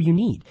home pro you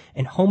need.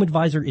 And Home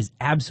Advisor is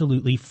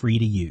absolutely free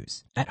to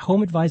use. At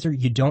Home Advisor,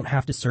 you don't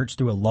have to search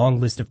through a long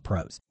list of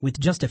pros. With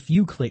just a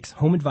few clicks,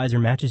 Home Advisor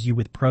matches you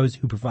with pros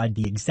who provide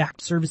the exact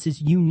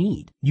services you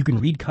need. You can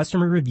read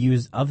customer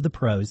reviews of the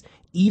pros,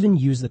 even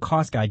use the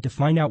cost guide to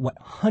find out what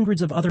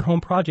hundreds of other home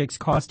projects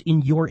cost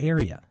in your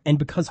area. And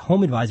because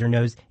Home Advisor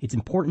knows it's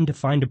important to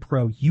find a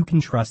pro you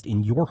can trust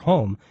in your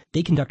home,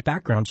 they conduct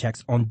background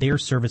checks on their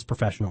service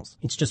professionals.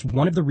 It's just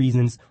one of the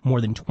reasons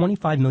more than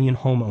 25 million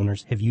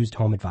homeowners have used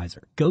Home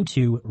Advisor. Go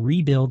to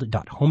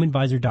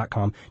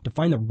rebuild.homeadvisor.com to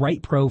find the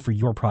right pro for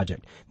your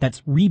project.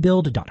 That's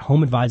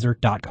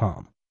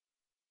rebuild.homeadvisor.com.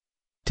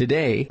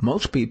 Today,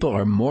 most people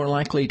are more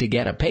likely to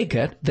get a pay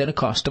cut than a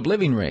cost of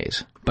living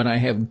raise. But I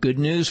have good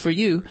news for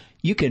you.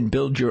 You can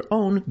build your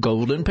own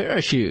golden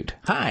parachute.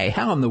 Hi,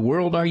 how in the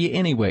world are you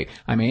anyway?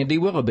 I'm Andy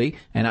Willoughby,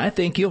 and I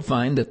think you'll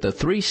find that the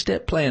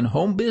 3-step plan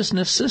home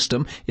business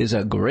system is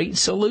a great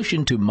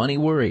solution to money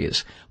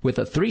worries. With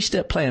a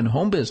 3-step plan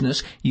home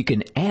business, you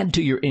can add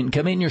to your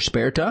income in your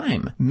spare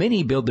time.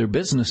 Many build their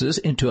businesses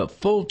into a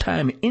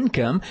full-time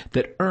income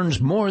that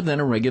earns more than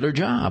a regular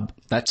job.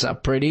 That's a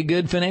pretty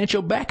good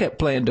financial backup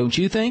plan, don't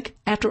you think?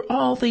 After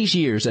all these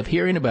years of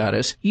hearing about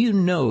us, you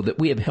know that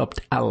we have helped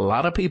a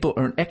lot of people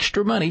earn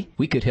extra money.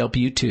 We could help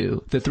you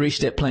too. The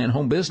 3-step plan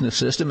home business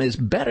system is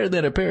better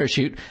than a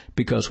parachute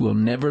because we'll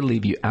never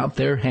leave you out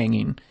there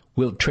hanging.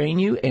 We'll train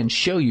you and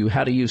show you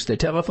how to use the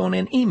telephone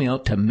and email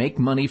to make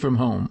money from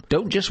home.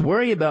 Don't just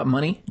worry about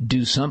money,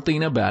 do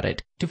something about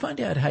it. To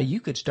find out how you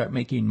could start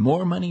making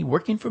more money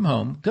working from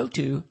home, go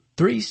to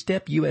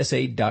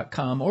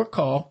 3stepusa.com or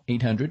call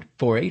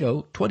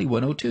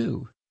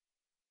 800-480-2102.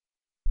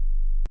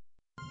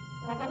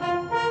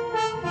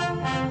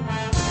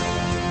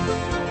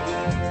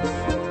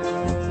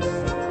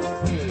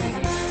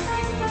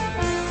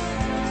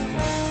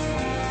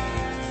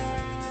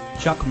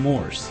 Chuck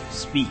Morse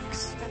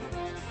speaks.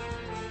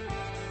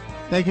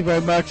 Thank you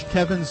very much.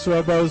 Kevin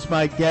Sorbo's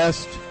my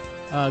guest.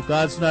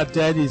 God's Not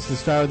Dead. He's the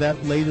star of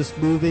that latest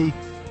movie.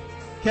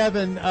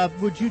 Kevin,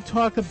 would you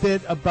talk a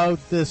bit about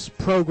this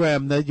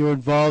program that you're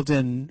involved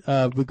in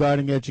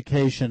regarding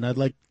education? I'd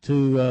like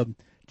to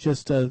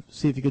just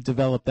see if you could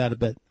develop that a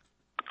bit.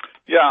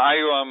 Yeah,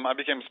 I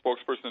became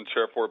spokesperson and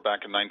chair for it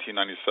back in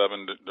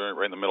 1997,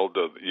 right in the middle of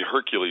the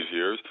Hercules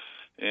years,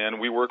 and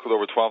we work with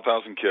over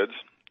 12,000 kids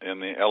in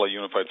the LA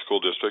Unified School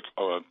District,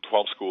 12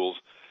 schools.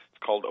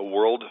 It's called A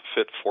World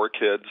Fit for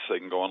Kids.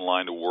 They can go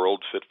online to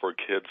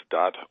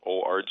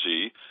worldfitforkids.org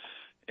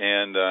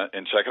and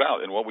check it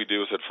out. And what we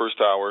do is that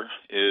first hour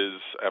is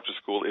after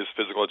school is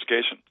physical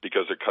education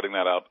because they're cutting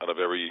that out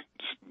of every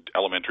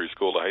elementary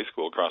school to high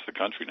school across the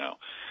country now.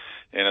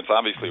 And it's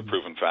obviously a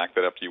proven fact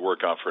that after you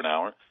work out for an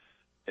hour,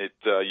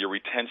 your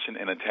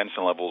retention and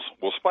attention levels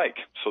will spike.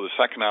 So the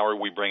second hour,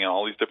 we bring in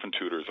all these different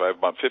tutors. I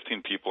have about 15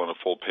 people in a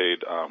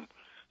full-paid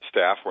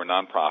staff. We're a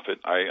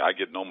nonprofit. I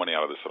get no money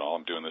out of this at all.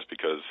 I'm doing this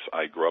because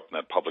I grew up in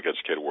that public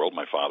educated world.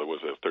 My father was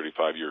a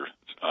 35-year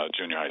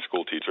junior high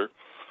school teacher.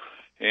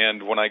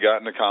 And when I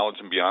got into college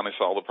and beyond, I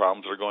saw all the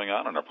problems that are going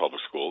on in our public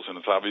schools. And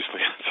it's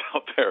obviously it's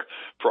out there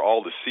for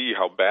all to see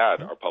how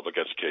bad our public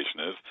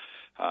education is.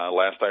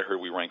 Last I heard,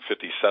 we ranked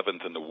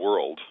 57th in the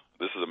world.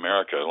 This is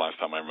America, last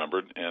time I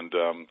remembered. And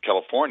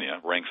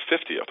California ranks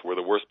 50th. We're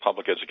the worst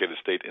public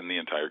educated state in the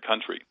entire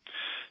country.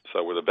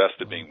 So we're the best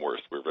at being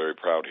worst. We're very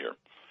proud here.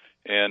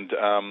 And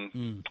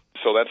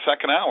so that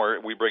second hour,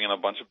 we bring in a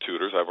bunch of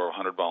tutors. I have over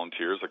 100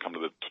 volunteers that come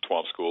to the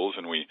 12 schools,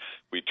 and we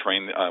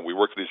train, we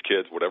work with these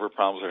kids, whatever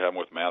problems they're having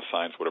with math,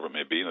 science, whatever it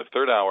may be. And the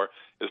third hour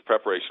is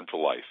preparation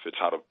for life. It's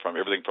from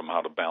everything from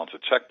how to balance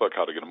a checkbook,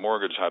 how to get a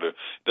mortgage, and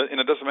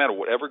it doesn't matter,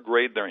 whatever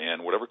grade they're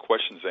in, whatever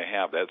questions they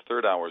have, that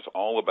third hour is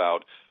all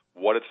about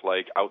what it's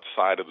like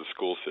outside of the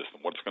school system,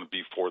 what it's going to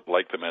be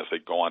like them as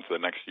they go on to the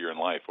next year in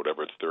life,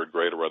 whatever it's third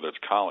grade or whether it's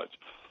college.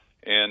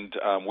 And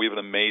we have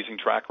an amazing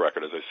track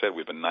record. As I said, we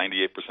have a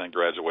 98%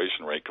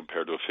 graduation rate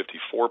compared to a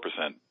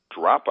 54%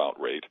 dropout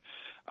rate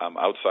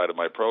outside of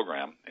my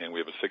program, and we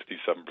have a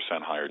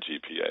 67% higher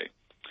GPA.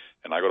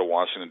 And I go to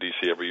Washington,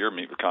 D.C. every year,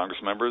 meet with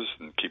Congress members,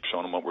 and keep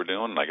showing them what we're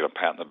doing, and I get a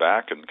pat in the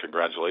back and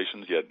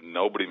congratulations, yet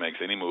nobody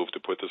makes any move to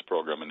put this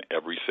program in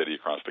every city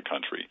across the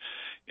country.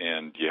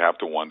 And you have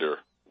to wonder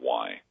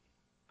why.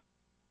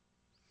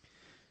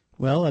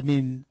 Well, I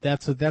mean,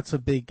 that's a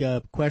big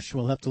question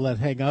we'll have to let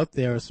hang out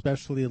there,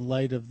 especially in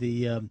light of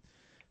the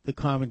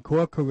Common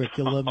Core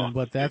curriculum and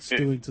what that's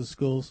doing to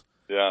schools.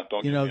 Yeah,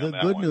 don't you know, the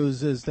good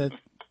news is that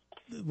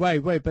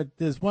right, but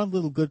there's one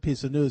little good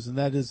piece of news, and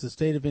that is the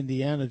state of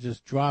Indiana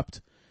just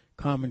dropped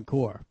Common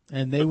Core,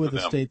 and they were the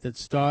state that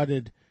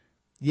started.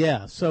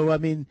 Yeah, so I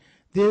mean,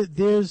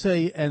 there's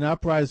an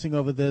uprising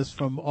over this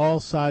from all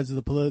sides of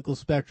the political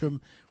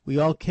spectrum. We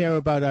all care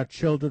about our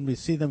children. We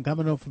see them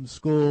coming home from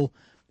school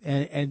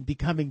and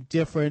becoming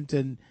different,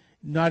 and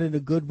not in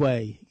a good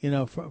way, you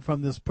know,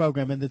 from this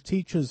program. And the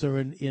teachers are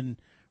in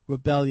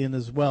rebellion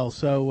as well.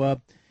 So,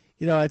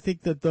 you know, I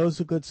think that those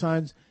are good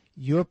signs.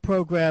 Your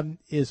program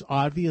is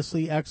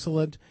obviously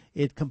excellent.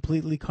 It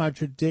completely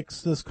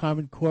contradicts this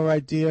Common Core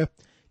idea.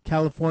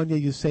 California,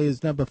 you say,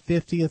 is number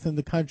 50th in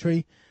the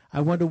country.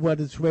 I wonder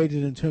what it's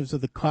rated in terms of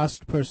the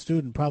cost per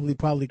student. Probably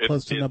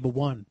close to number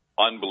one.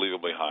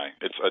 Unbelievably high.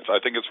 I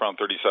think it's around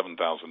 $37,000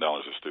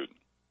 a student.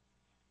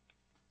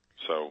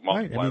 So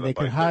multiply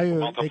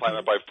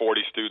that by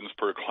 40 students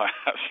per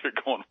class. You're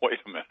going, wait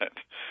a minute.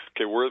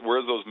 Okay, where's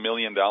those $1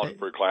 million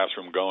per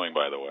classroom going,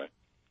 by the way?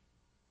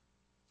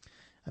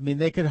 I mean,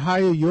 they could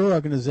hire your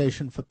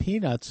organization for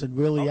peanuts and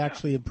really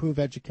actually improve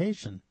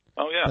education.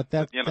 Oh, yeah.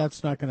 But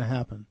that's not going to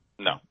happen.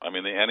 No. I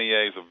mean, the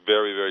NEA is a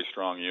very, very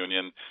strong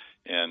union,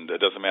 and it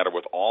doesn't matter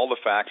with all the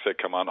facts that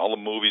come on, all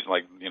the movies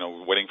like, you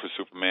know, Waiting for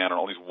Superman and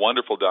all these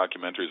wonderful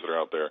documentaries that are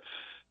out there,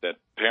 that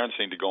parents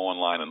need to go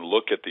online and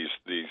look at these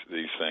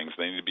things.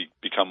 They need to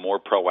become more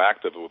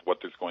proactive with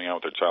what's going on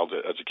with their child's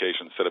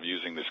education instead of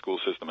using the school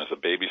system as a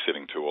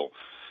babysitting tool.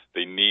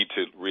 They need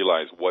to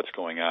realize what's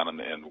going on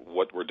and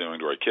what we're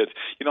doing to our kids.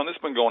 You know, and this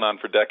has been going on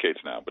for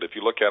decades now. But if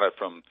you look at it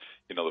from,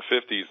 you know, the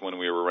 50s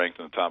when we were ranked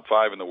in the top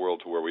 5 in the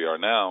world to where we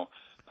are now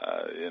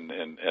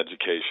in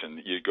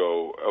education, you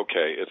go,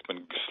 okay, it's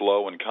been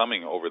slow in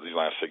coming over these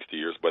last 60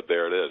 years, but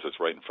there it is. It's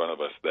right in front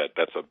of us.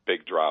 That's a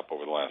big drop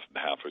over the last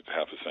half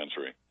a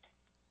century.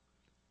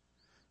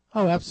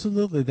 Oh,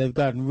 absolutely. They've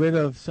gotten rid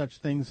of such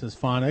things as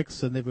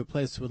phonics, and they've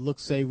replaced it with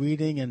look-say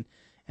reading and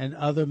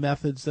other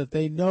methods that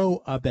they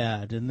know are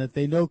bad and that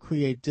they know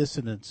create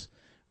dissonance,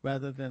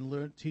 rather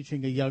than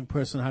teaching a young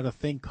person how to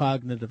think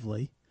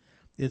cognitively.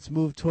 It's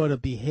moved toward a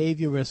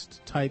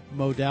behaviorist-type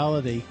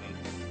modality,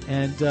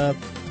 and the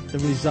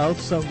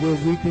results we're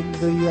reaping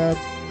the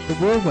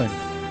whirlwind.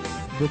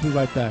 We'll be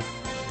right back.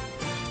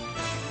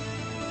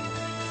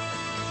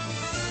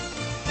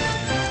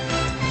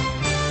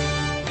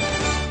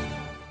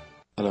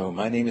 Hello,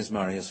 my name is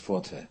Marius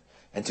Forte,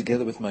 and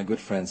together with my good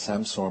friend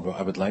Sam Sorbo,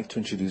 I would like to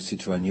introduce you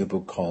to a new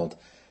book called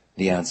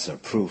The Answer,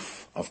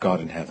 Proof of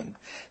God in Heaven.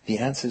 The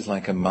answer is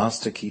like a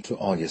master key to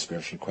all your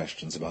spiritual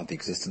questions about the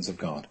existence of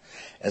God,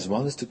 as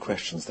well as to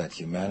questions that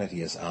humanity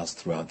has asked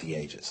throughout the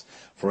ages.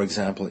 For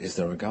example, is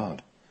there a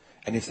God?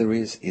 And if there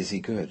is he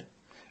good?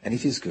 And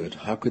if he's good,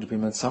 how could it be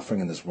meant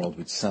suffering in this world,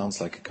 which sounds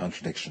like a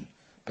contradiction,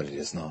 but it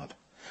is not?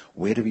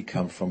 Where do we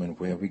come from, and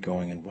where are we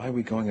going, and why are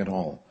we going at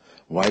all?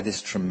 Why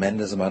this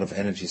tremendous amount of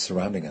energy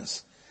surrounding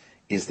us?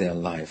 Is there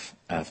life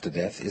after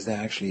death? Is there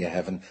actually a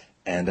heaven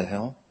and a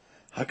hell?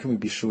 How can we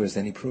be sure as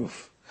any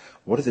proof?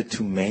 What are the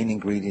two main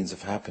ingredients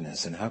of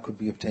happiness, and how could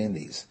we obtain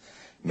these?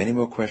 Many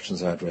more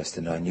questions are addressed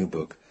in our new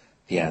book,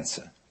 The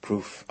Answer,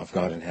 Proof of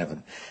God in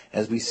Heaven.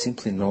 As we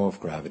simply know of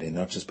gravity,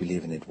 not just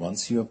believe in it,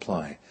 once you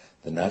apply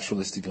the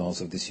naturalistic laws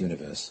of this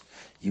universe,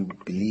 you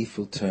belief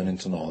will turn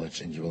into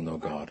knowledge and you will know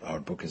God. Our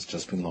book has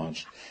just been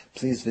launched.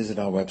 Please visit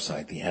our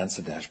website,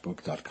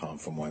 theanswer-book.com,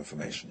 for more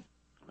information.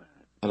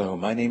 Hello,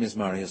 my name is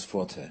Marius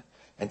Forte,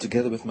 and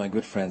together with my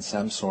good friend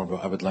Sam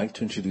Sorbo, I would like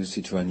to introduce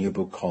you to a new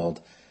book called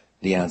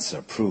The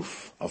Answer,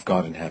 Proof of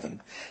God in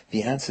Heaven.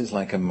 The answer is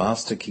like a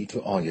master key to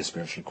all your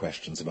spiritual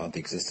questions about the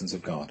existence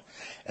of God,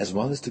 as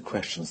well as to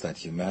questions that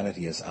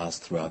humanity has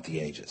asked throughout the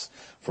ages.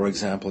 For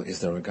example, is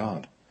there a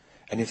God?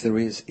 And if there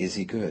is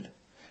he good?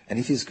 And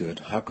if he's good,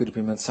 how could it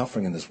be meant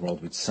suffering in this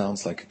world, which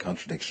sounds like a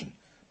contradiction,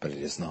 but it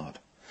is not?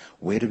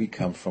 Where do we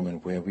come from,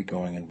 and where are we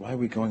going, and why are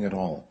we going at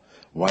all?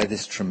 Why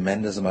this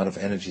tremendous amount of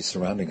energy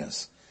surrounding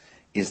us?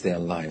 Is there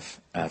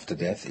life after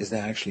death? Is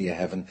there actually a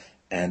heaven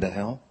and a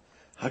hell?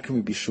 How can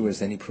we be sure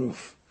as any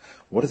proof?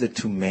 What are the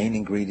two main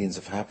ingredients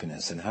of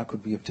happiness, and how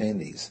could we obtain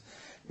these?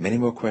 Many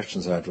more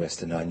questions are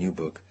addressed in our new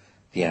book,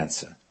 The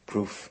Answer,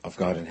 Proof of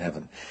God in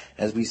Heaven.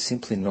 As we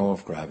simply know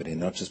of gravity,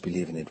 not just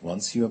believe in it,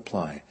 once you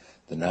apply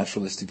the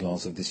naturalistic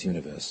laws of this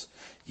universe,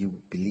 your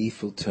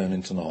belief will turn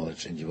into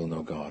knowledge and you will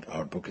know God.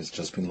 Our book has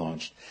just been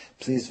launched.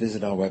 Please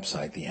visit our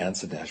website,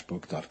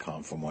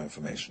 theanswer-book.com, for more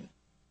information.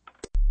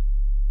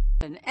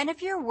 And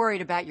if you're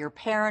worried about your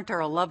parent or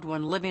a loved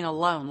one living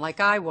alone like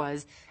I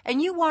was,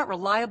 and you want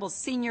reliable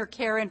senior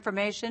care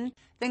information,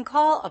 then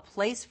call A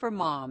Place for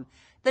Mom,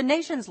 the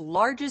nation's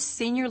largest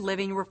senior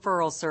living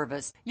referral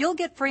service. You'll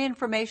get free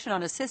information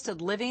on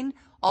assisted living,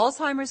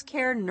 Alzheimer's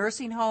care,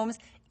 nursing homes,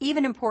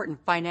 even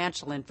important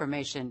financial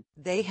information.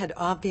 They had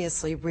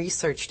obviously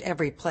researched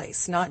every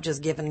place, not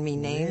just given me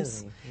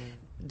names. Really?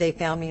 They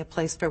found me a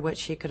place for what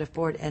she could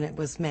afford, and it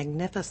was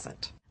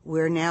magnificent.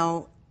 We're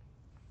now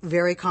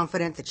very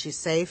confident that she's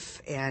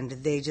safe, and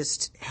they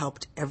just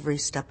helped every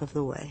step of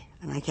the way,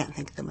 and I can't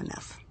thank them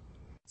enough.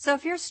 So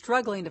if you're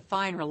struggling to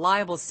find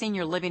reliable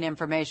senior living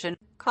information,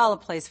 call A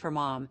Place for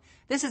Mom.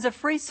 This is a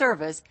free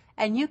service,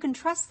 and you can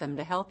trust them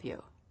to help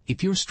you.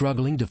 If you're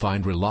struggling to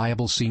find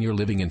reliable senior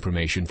living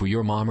information for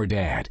your mom or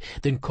dad,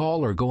 then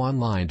call or go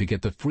online to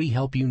get the free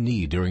help you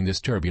need during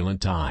this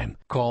turbulent time.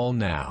 Call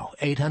now,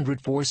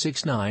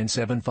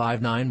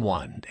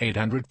 800-469-7591,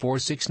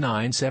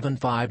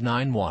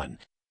 800-469-7591.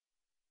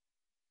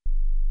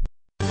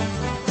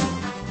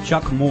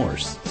 Chuck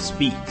Morse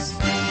speaks.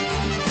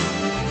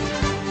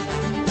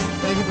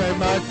 Thank you very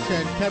much.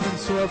 And Kevin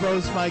Sorbo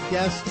is my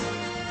guest.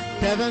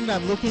 Kevin,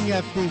 I'm looking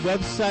at the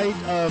website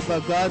of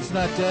God's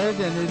Not Dead,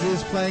 and it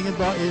is playing in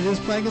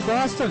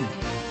Boston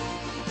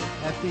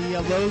at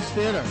the Lowe's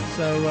Theater.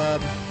 So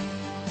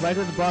right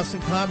at the Boston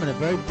Common, a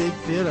very big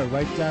theater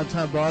right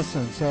downtown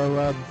Boston.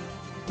 So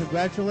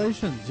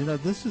congratulations. You know,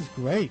 this is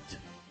great.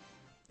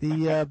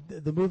 The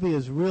movie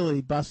is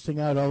really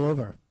busting out all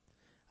over.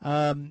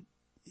 Are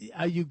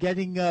you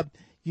getting?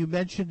 You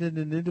mentioned in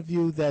an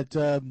interview that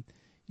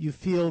you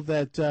feel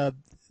that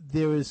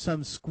there is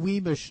some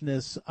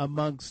squeamishness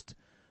amongst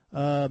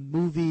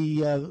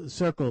movie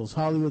circles,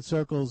 Hollywood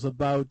circles,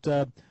 about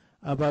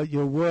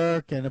your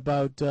work and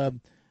about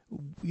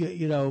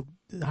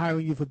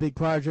hiring you for big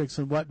projects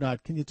and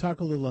whatnot. Can you talk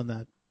a little on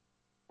that?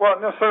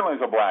 Well, no, certainly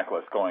there's a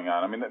blacklist going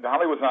on. I mean,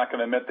 Hollywood's not going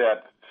to admit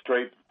that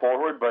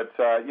straightforward, but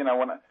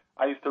when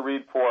I used to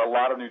read for a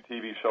lot of new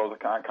TV shows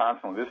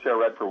constantly. This year I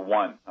read for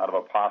one out of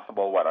a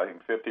possible,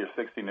 50 or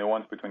 60 new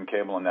ones between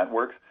cable and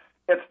networks.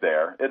 It's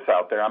there. It's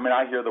out there. I mean,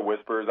 I hear the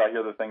whispers. I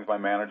hear the things my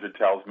manager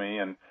tells me,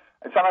 and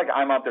it's not like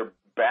I'm out there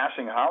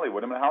bashing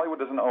Hollywood. I mean, Hollywood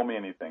doesn't owe me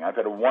anything. I've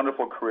had a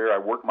wonderful career. I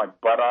worked my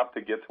butt off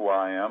to get to where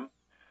I am.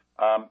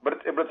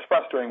 But it's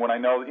frustrating when I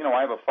know,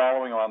 I have a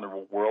following around the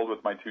world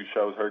with my two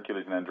shows,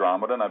 Hercules and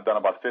Andromeda, and I've done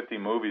about 50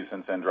 movies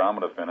since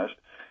Andromeda finished.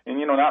 And,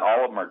 not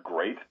all of them are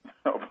great,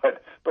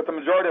 but the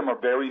majority of them are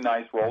very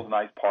nice roles,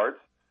 nice parts.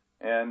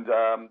 And,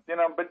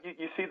 but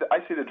I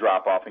see the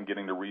drop-off in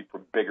getting to read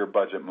for bigger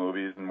budget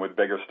movies and with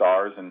bigger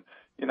stars. And,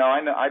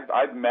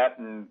 I've met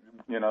and,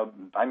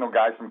 I know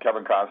guys from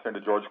Kevin Costner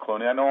to George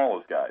Clooney. I know all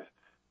those guys.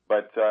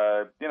 But,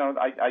 I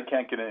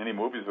can't get in any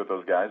movies with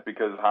those guys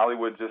because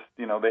Hollywood just,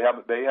 they have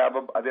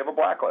a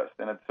blacklist,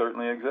 and it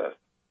certainly exists.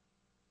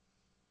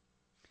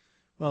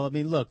 Well, I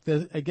mean, look,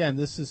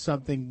 this is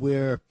something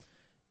where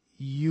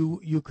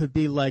you could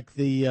be like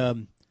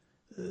the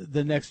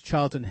next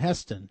Charlton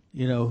Heston,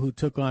 who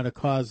took on a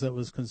cause that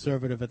was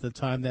conservative at the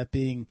time, that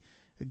being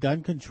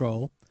gun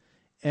control.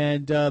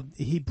 And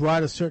he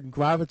brought a certain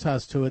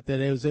gravitas to it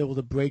that he was able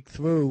to break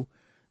through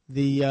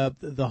the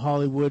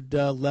Hollywood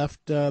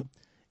left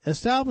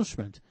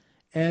establishment.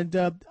 And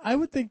I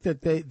would think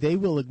that they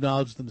will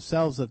acknowledge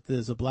themselves that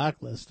there's a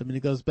blacklist. I mean,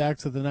 it goes back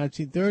to the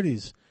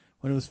 1930s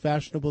when it was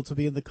fashionable to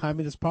be in the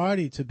Communist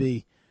Party, to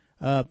be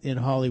in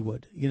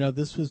Hollywood.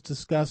 This was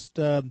discussed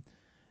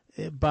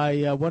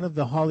by one of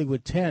the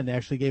Hollywood 10,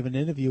 actually gave an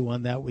interview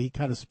on that where he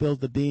kind of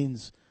spilled the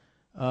beans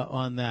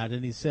on that.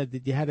 And he said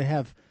that you had to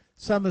have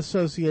some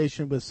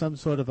association with some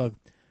sort of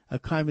a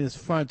communist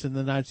front in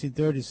the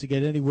 1930s to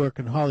get any work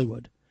in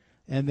Hollywood,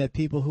 and that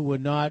people who were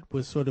not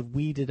were sort of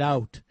weeded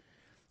out.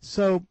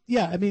 So,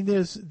 yeah, I mean,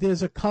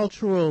 there's a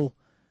cultural,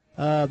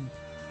 I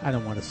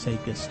don't want to say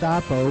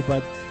Gestapo,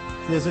 but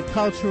there's a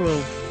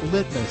cultural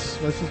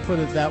litmus. Let's just put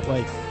it that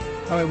way.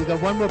 All right, we've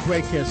got one more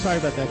break here. Sorry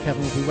about that,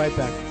 Kevin. We'll be right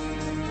back.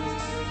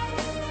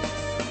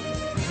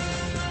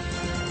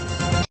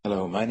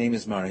 Hello, my name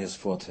is Marius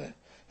Forte,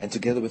 and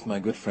together with my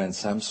good friend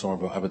Sam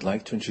Sorbo, I would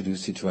like to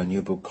introduce you to a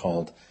new book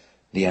called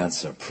The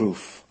Answer,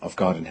 Proof of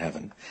God in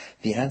Heaven.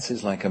 The answer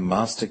is like a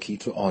master key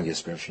to all your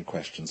spiritual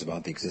questions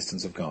about the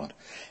existence of God,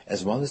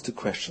 as well as to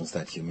questions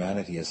that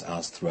humanity has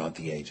asked throughout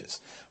the ages.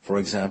 For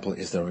example,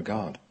 is there a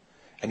God?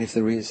 And if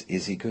there is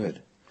he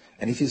good?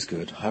 And if he's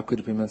good, how could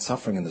it be meant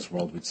suffering in this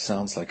world, which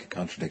sounds like a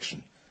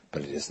contradiction,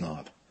 but it is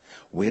not?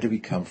 Where do we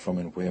come from,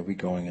 and where are we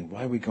going, and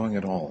why are we going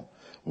at all?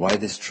 Why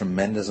this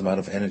tremendous amount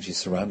of energy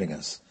surrounding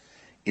us?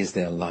 Is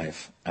there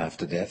life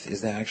after death?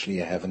 Is there actually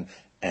a heaven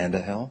and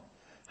a hell?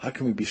 How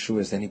can we be sure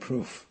there's any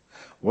proof?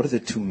 What are the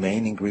two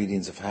main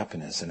ingredients of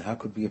happiness, and how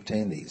could we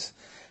obtain these?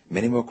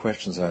 Many more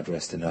questions are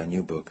addressed in our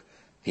new book,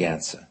 The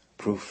Answer,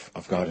 Proof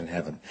of God in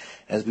Heaven.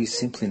 As we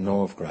simply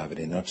know of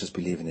gravity, not just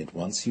believe in it,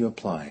 once you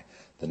apply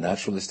the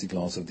naturalistic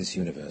laws of this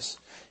universe,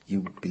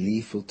 your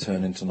belief will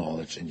turn into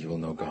knowledge, and you will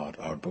know God.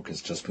 Our book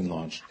has just been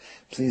launched.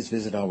 Please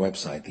visit our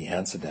website,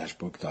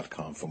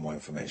 theanswer-book.com, for more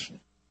information.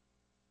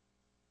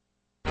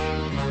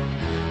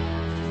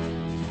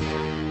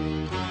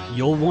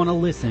 You'll want to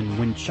listen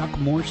when Chuck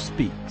Morse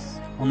speaks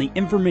on the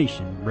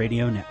Information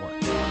Radio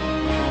Network.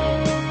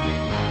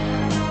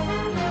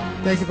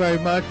 Thank you very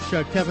much.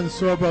 Kevin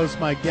Sorbo is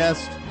my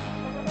guest.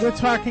 We're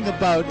talking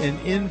about an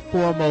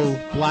informal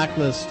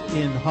blacklist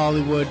in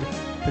Hollywood,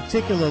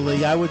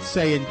 particularly, I would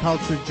say, in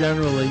culture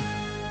generally,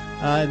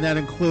 and that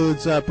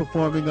includes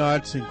performing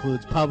arts,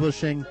 includes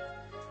publishing.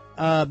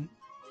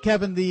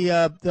 Kevin,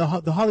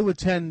 the Hollywood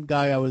 10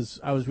 guy I was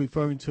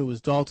referring to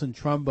was Dalton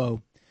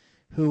Trumbo,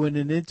 who in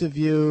an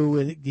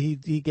interview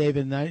he gave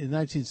in the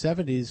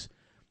 1970s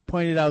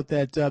pointed out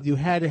that you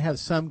had to have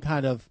some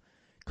kind of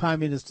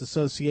communist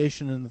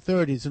association in the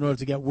 30s in order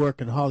to get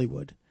work in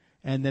Hollywood,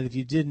 and that if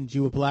you didn't,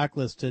 you were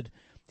blacklisted.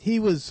 He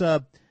was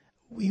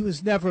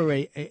never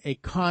a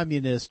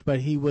communist,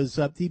 but he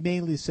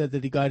mainly said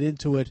that he got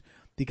into it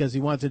because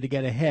he wanted to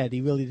get ahead.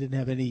 He really didn't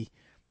have any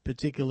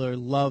particular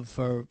love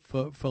for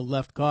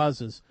left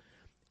causes.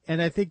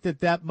 And I think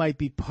that might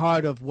be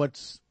part of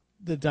what's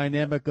the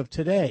dynamic of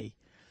today.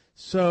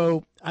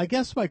 So I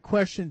guess my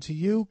question to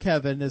you,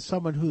 Kevin, as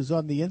someone who's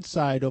on the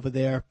inside over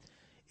there,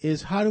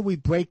 is how do we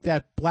break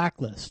that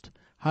blacklist?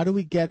 How do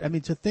we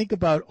to think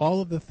about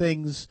all of the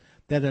things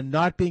that are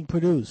not being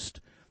produced,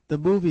 the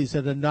movies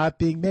that are not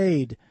being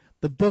made,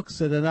 the books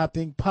that are not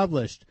being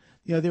published.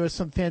 There are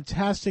some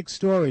fantastic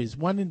stories.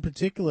 One in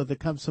particular that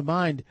comes to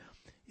mind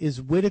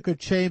is Whittaker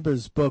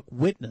Chambers' book,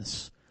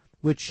 Witness,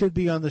 which should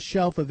be on the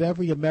shelf of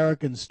every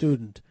American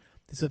student.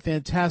 It's a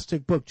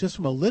fantastic book just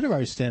from a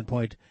literary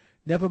standpoint,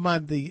 never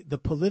mind the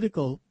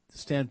political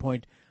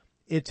standpoint.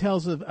 It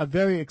tells a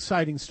very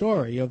exciting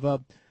story of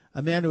a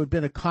man who had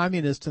been a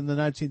communist in the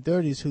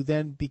 1930s who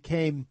then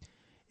became,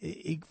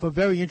 for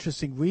very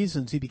interesting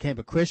reasons, he became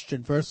a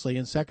Christian, firstly,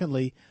 and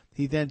secondly,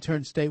 he then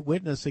turned state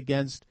witness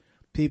against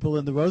people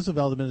in the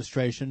Roosevelt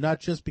administration, not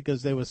just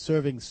because they were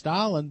serving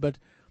Stalin, but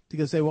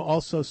because they were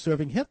also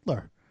serving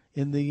Hitler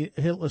in the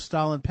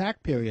Hitler-Stalin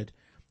Pact period.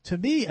 To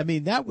me,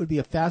 that would be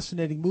a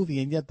fascinating movie,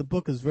 and yet the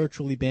book is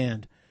virtually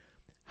banned.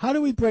 How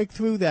do we break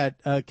through that,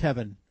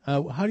 Kevin?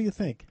 How do you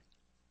think?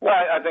 Well,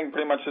 I think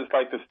pretty much just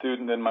like the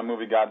student in my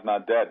movie God's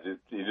Not Dead.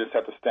 You just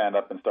have to stand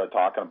up and start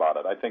talking about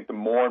it. I think the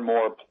more and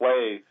more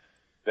play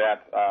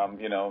that,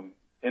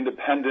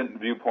 independent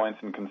viewpoints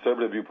and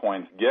conservative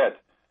viewpoints get,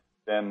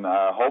 then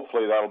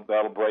hopefully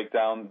that'll break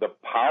down the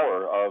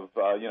power of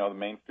the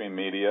mainstream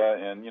media.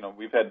 And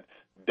we've had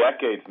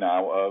decades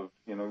now of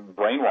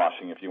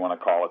brainwashing, if you want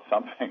to call it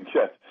something,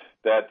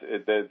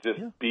 that's just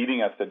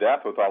beating us to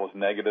death with all those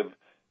negative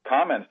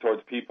comments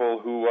towards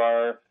people who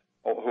are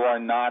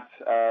not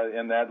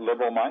in that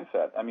liberal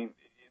mindset.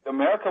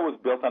 America was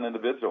built on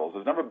individuals. It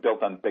was never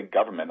built on big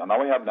government. And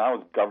all we have now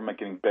is government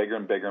getting bigger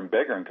and bigger and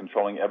bigger and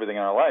controlling everything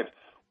in our lives.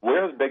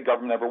 Where has big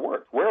government ever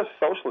worked? Where has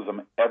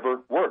socialism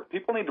ever worked?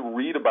 People need to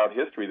read about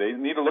history. They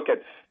need to look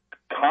at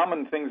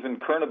common things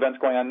and current events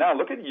going on now.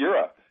 Look at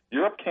Europe.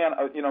 Europe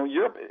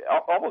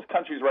all those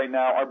countries right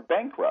now are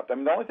bankrupt. The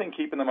only thing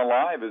keeping them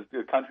alive is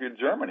the country of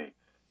Germany.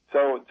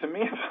 So to me,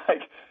 it's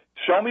like,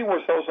 show me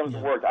where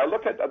socialism worked. I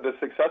look at the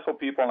successful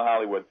people in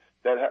Hollywood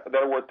that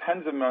are worth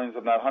tens of millions,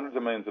 if not hundreds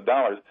of millions of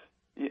dollars.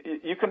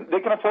 They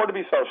can afford to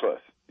be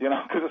socialists,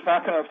 because it's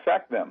not going to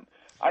affect them.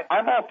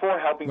 I'm all for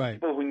helping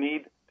people who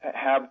need to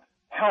have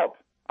help.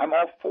 I'm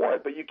all for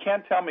it, but you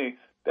can't tell me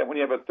that when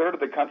you have a third of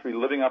the country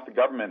living off the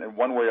government in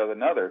one way or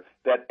another,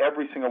 that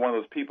every single one of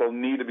those people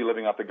need to be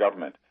living off the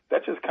government.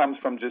 That just comes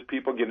from just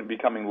people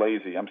becoming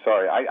lazy. I'm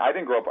sorry. I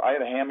didn't grow up. I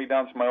had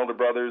hand-me-downs from my older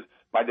brothers.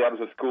 My dad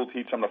was a school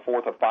teacher. I'm the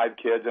fourth of 5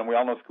 kids, and we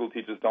all know school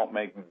teachers don't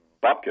make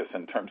bupkis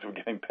in terms of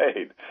getting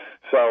paid.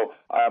 So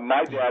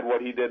my dad,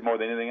 what he did more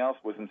than anything else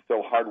was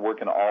instill hard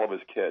work in all of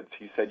his kids.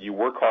 He said, you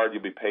work hard,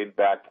 you'll be paid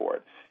back for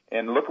it.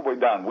 And look at what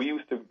we've done. We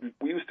used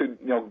to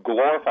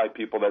glorify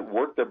people that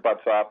worked their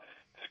butts off,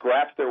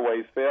 scratched their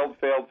ways, failed,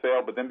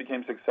 but then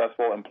became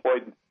successful,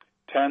 employed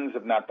tens,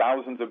 if not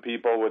thousands of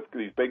people with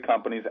these big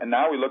companies. And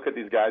now we look at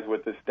these guys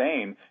with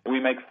disdain, and we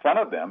make fun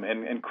of them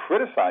and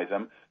criticize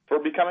them for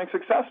becoming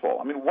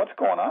successful. What's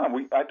going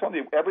on? I told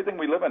you, everything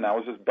we live in now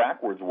is this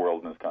backwards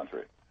world in this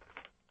country.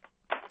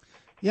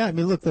 Yeah,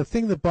 look, the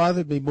thing that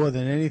bothered me more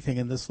than anything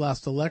in this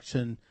last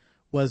election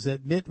was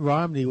that Mitt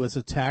Romney was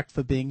attacked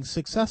for being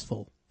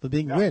successful, for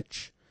being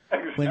rich,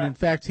 when in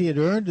fact he had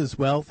earned his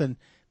wealth. And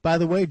by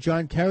the way,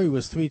 John Kerry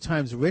was 3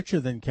 times richer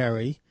than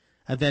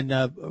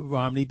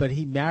Romney, but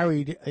he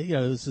married, it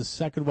was his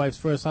second wife's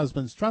first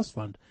husband's trust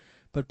fund.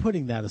 But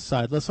putting that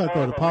aside, let's not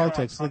go to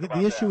politics.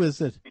 The issue is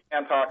that you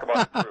can't talk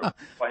about the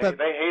truth.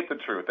 They hate the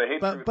truth. They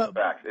hate truth and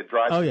facts. It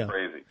drives them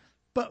crazy.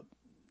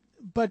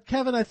 But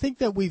Kevin, I think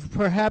that we've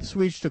perhaps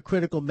reached a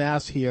critical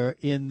mass here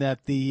in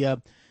that the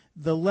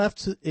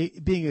left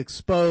being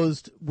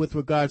exposed with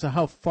regard to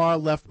how far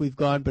left we've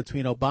gone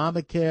between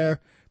Obamacare,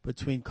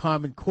 between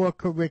Common Core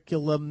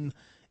curriculum,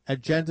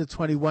 Agenda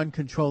 21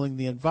 controlling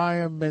the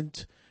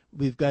environment.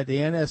 We've got the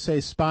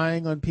NSA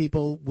spying on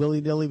people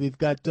willy-nilly. We've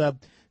got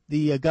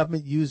the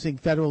government using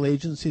federal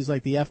agencies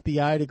like the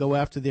FBI to go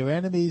after their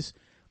enemies.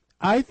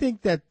 I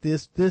think that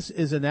this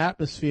is an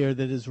atmosphere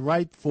that is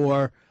ripe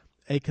for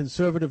a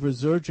conservative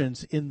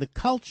resurgence in the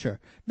culture,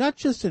 not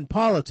just in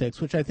politics,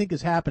 which I think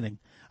is happening.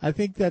 I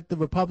think that the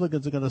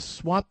Republicans are going to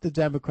swamp the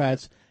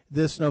Democrats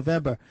this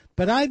November.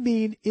 But I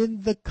mean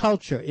in the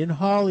culture, in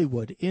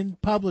Hollywood, in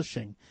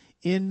publishing,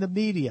 in the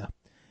media.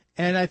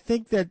 And I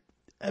think that,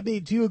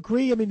 do you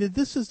agree?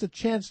 This is the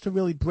chance to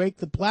really break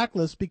the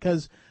blacklist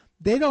because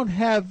they don't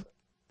have,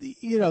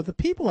 the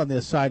people on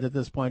their side at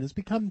this point. It's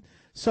become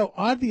so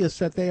obvious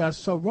that they are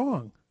so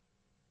wrong.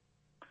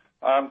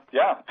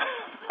 Yeah.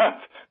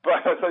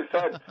 But as I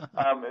said,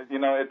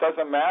 it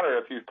doesn't matter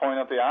if you point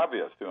out the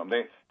obvious to them.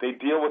 They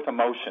deal with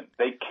emotion.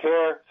 They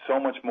care so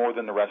much more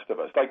than the rest of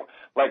us. Like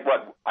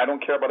what? I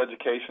don't care about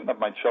education of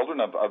my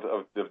children, of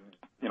the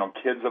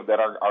kids that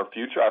are our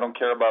future. I don't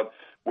care about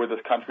where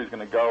this country is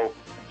going to go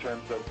in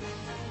terms of.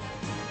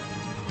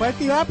 Quite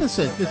the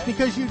opposite. It's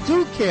because you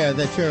do care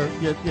that you're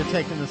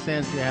taking the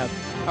stance you have.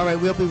 All right,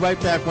 we'll be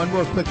right back. One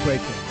more quick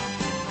break here.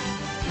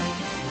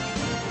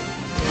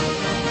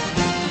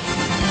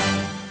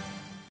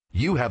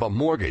 You have a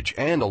mortgage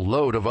and a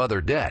load of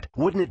other debt.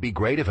 Wouldn't it be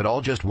great if it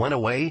all just went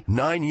away?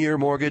 9-year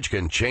mortgage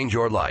can change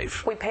your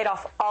life. We paid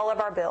off all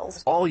of our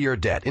bills. All your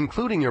debt,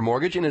 including your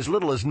mortgage, in as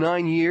little as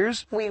 9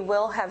 years? We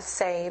will have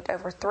saved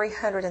over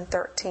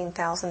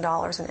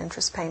 $313,000 in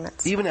interest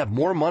payments. Even have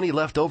more money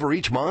left over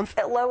each month?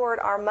 It lowered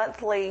our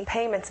monthly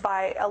payments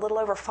by a little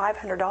over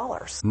 $500.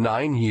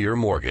 9-year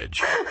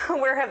mortgage.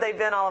 Where have they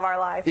been all of our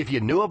life? If you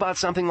knew about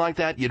something like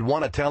that, you'd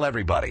want to tell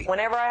everybody.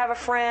 Whenever I have a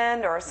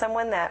friend or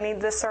someone that needs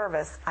this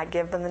service, I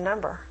give them the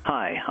number.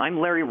 Hi, I'm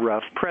Larry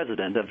Ruff,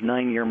 president of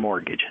 9-Year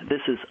Mortgage. This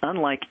is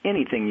unlike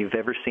anything you've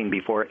ever seen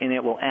before, and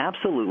it will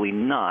absolutely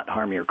not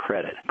harm your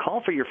credit.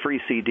 Call for your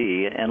free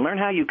CD and learn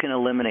how you can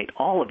eliminate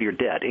all of your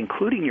debt,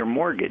 including your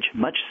mortgage,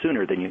 much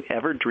sooner than you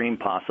ever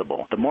dreamed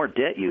possible. The more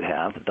debt you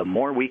have, the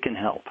more we can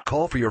help.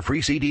 Call for your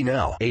free CD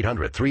now,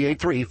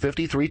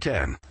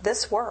 800-383-5310.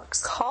 This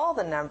works. Call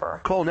the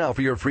number. Call now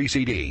for your free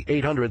CD,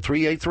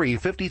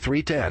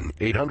 800-383-5310,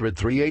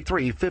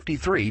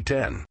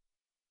 800-383-5310.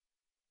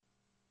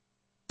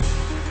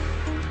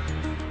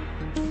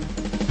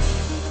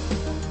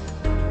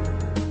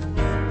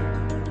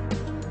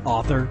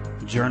 Author,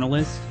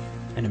 journalist,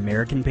 and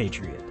American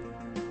patriot.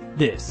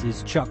 This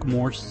is Chuck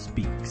Morse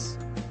Speaks.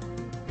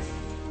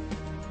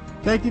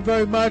 Thank you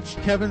very much.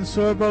 Kevin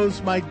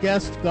Sorbo's my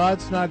guest.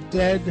 God's Not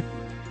Dead.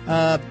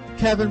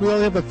 Kevin, we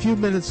only have a few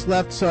minutes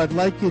left, so I'd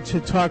like you to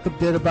talk a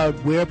bit about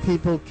where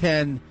people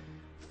can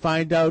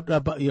find out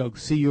about,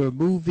 see your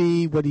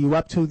movie. What are you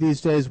up to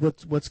these days?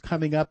 What's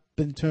coming up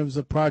in terms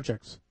of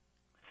projects?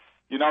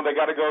 They got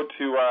to go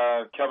to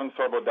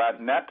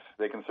kevinsorbo.net.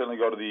 They can certainly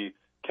go to the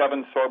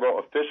Kevin Sorbo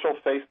official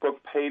Facebook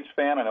page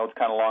fan. I know it's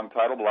kind of long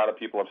titled. A lot of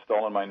people have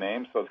stolen my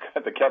name, so it's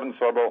the Kevin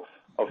Sorbo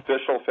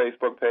official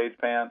Facebook page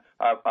page.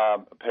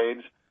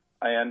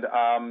 And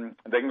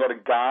they can go to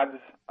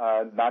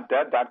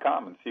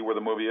godsnotdead.com and see where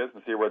the movie is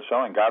and see where it's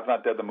showing.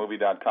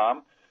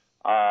 godsnotdeadthemovie.com.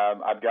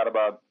 I've got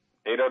about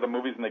 8 other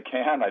movies in the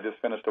can. I just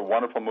finished a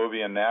wonderful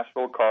movie in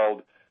Nashville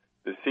called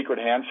The Secret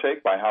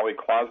Handshake by Howie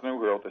Klausner,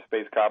 who wrote the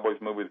Space Cowboys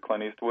movie with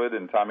Clint Eastwood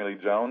and Tommy Lee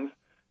Jones.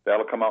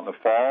 That'll come out in the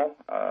fall.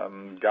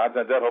 God's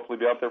Not Dead, hopefully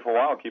be out there for a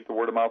while. Keep the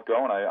word of mouth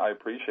going. I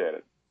appreciate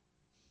it.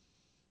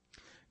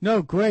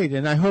 No, great.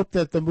 And I hope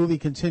that the movie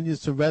continues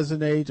to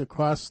resonate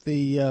across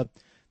the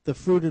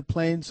fruited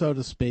plain, so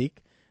to speak.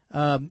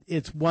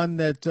 It's one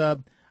that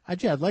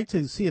I'd like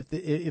to see if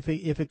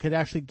it could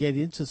actually get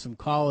into some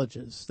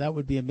colleges. That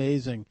would be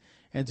amazing.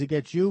 And to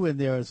get you in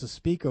there as a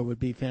speaker would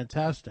be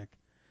fantastic.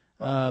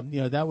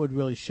 That would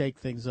really shake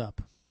things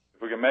up.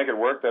 If we can make it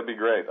work, that'd be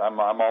great. I'm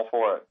all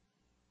for it.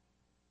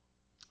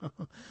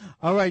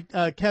 All right,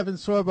 Kevin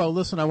Sorbo,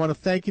 listen, I want to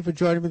thank you for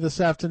joining me this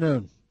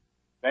afternoon.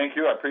 Thank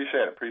you. I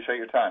appreciate it. Appreciate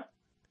your time.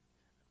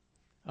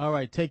 All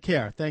right, take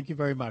care. Thank you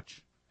very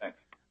much. Thanks.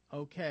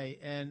 Okay,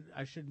 and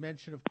I should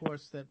mention, of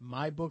course, that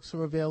my books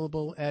are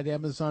available at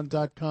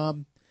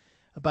Amazon.com.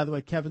 By the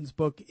way, Kevin's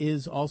book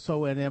is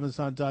also at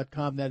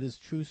Amazon.com. That is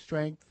True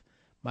Strength,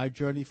 My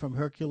Journey from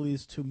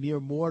Hercules to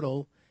Mere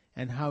Mortal,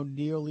 and How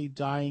Nearly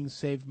Dying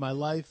Saved My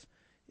Life.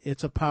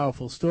 It's a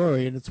powerful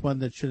story, and it's one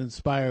that should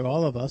inspire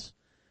all of us.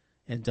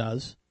 And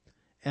does.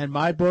 And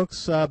my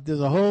books,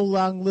 there's a whole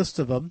long list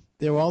of them.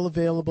 They're all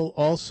available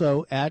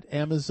also at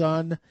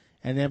Amazon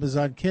and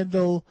Amazon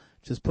Kindle.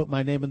 Just put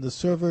my name in the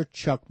server,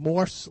 Chuck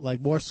Morse, like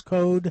Morse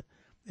code,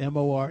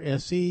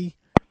 Morse,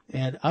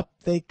 and up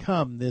they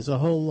come. There's a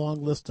whole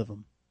long list of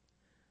them.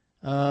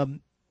 I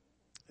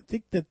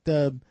think that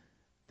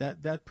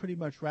that pretty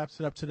much wraps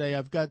it up today.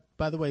 I've got,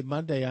 by the way,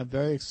 Monday, I'm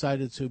very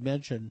excited to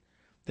mention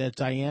that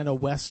Diana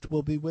West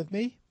will be with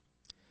me.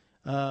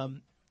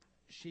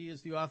 She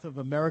is the author of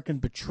American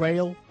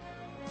Betrayal.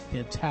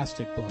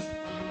 Fantastic book.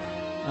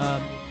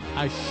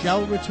 I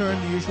shall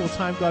return the usual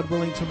time, God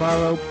willing,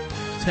 tomorrow,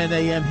 10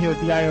 a.m. here at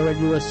the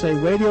IRN USA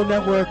Radio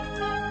Network.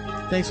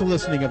 Thanks for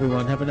listening,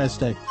 everyone. Have a nice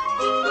day.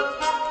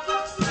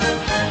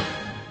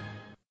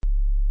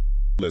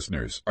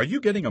 Listeners, are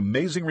you getting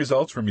amazing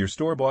results from your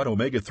store-bought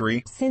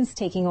omega-3? Since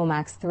taking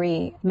Omax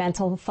 3,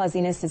 mental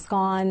fuzziness is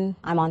gone.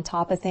 I'm on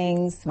top of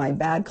things. My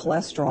bad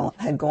cholesterol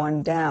had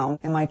gone down,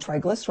 and my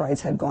triglycerides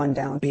had gone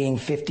down. Being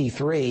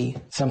 53,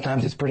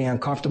 sometimes it's pretty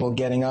uncomfortable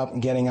getting up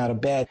and getting out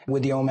of bed.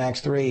 With the Omax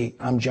 3,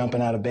 I'm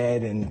jumping out of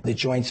bed, and the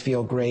joints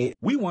feel great.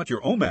 We want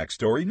your Omax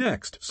story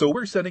next, so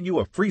we're sending you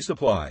a free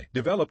supply.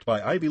 Developed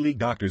by Ivy League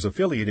doctors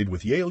affiliated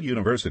with Yale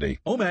University,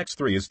 Omax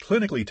 3 is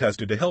clinically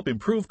tested to help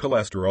improve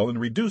cholesterol and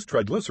reduce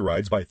triglycerides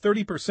triglycerides by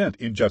 30%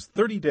 in just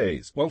 30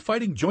 days, while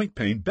fighting joint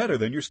pain better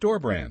than your store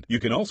brand. You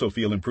can also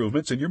feel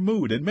improvements in your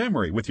mood and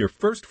memory with your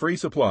first free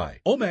supply.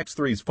 Omax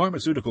 3's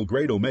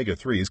pharmaceutical-grade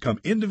omega-3s come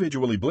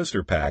individually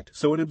blister-packed,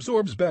 so it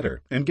absorbs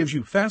better and gives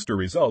you faster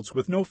results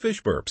with no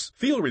fish burps.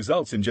 Feel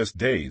results in just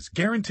days,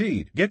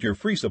 guaranteed. Get your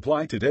free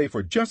supply today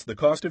for just the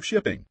cost of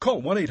shipping.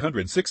 Call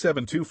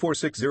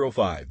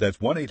 1-800-672-4605. That's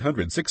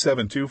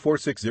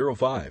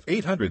 1-800-672-4605.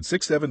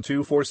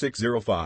 800-672-4605.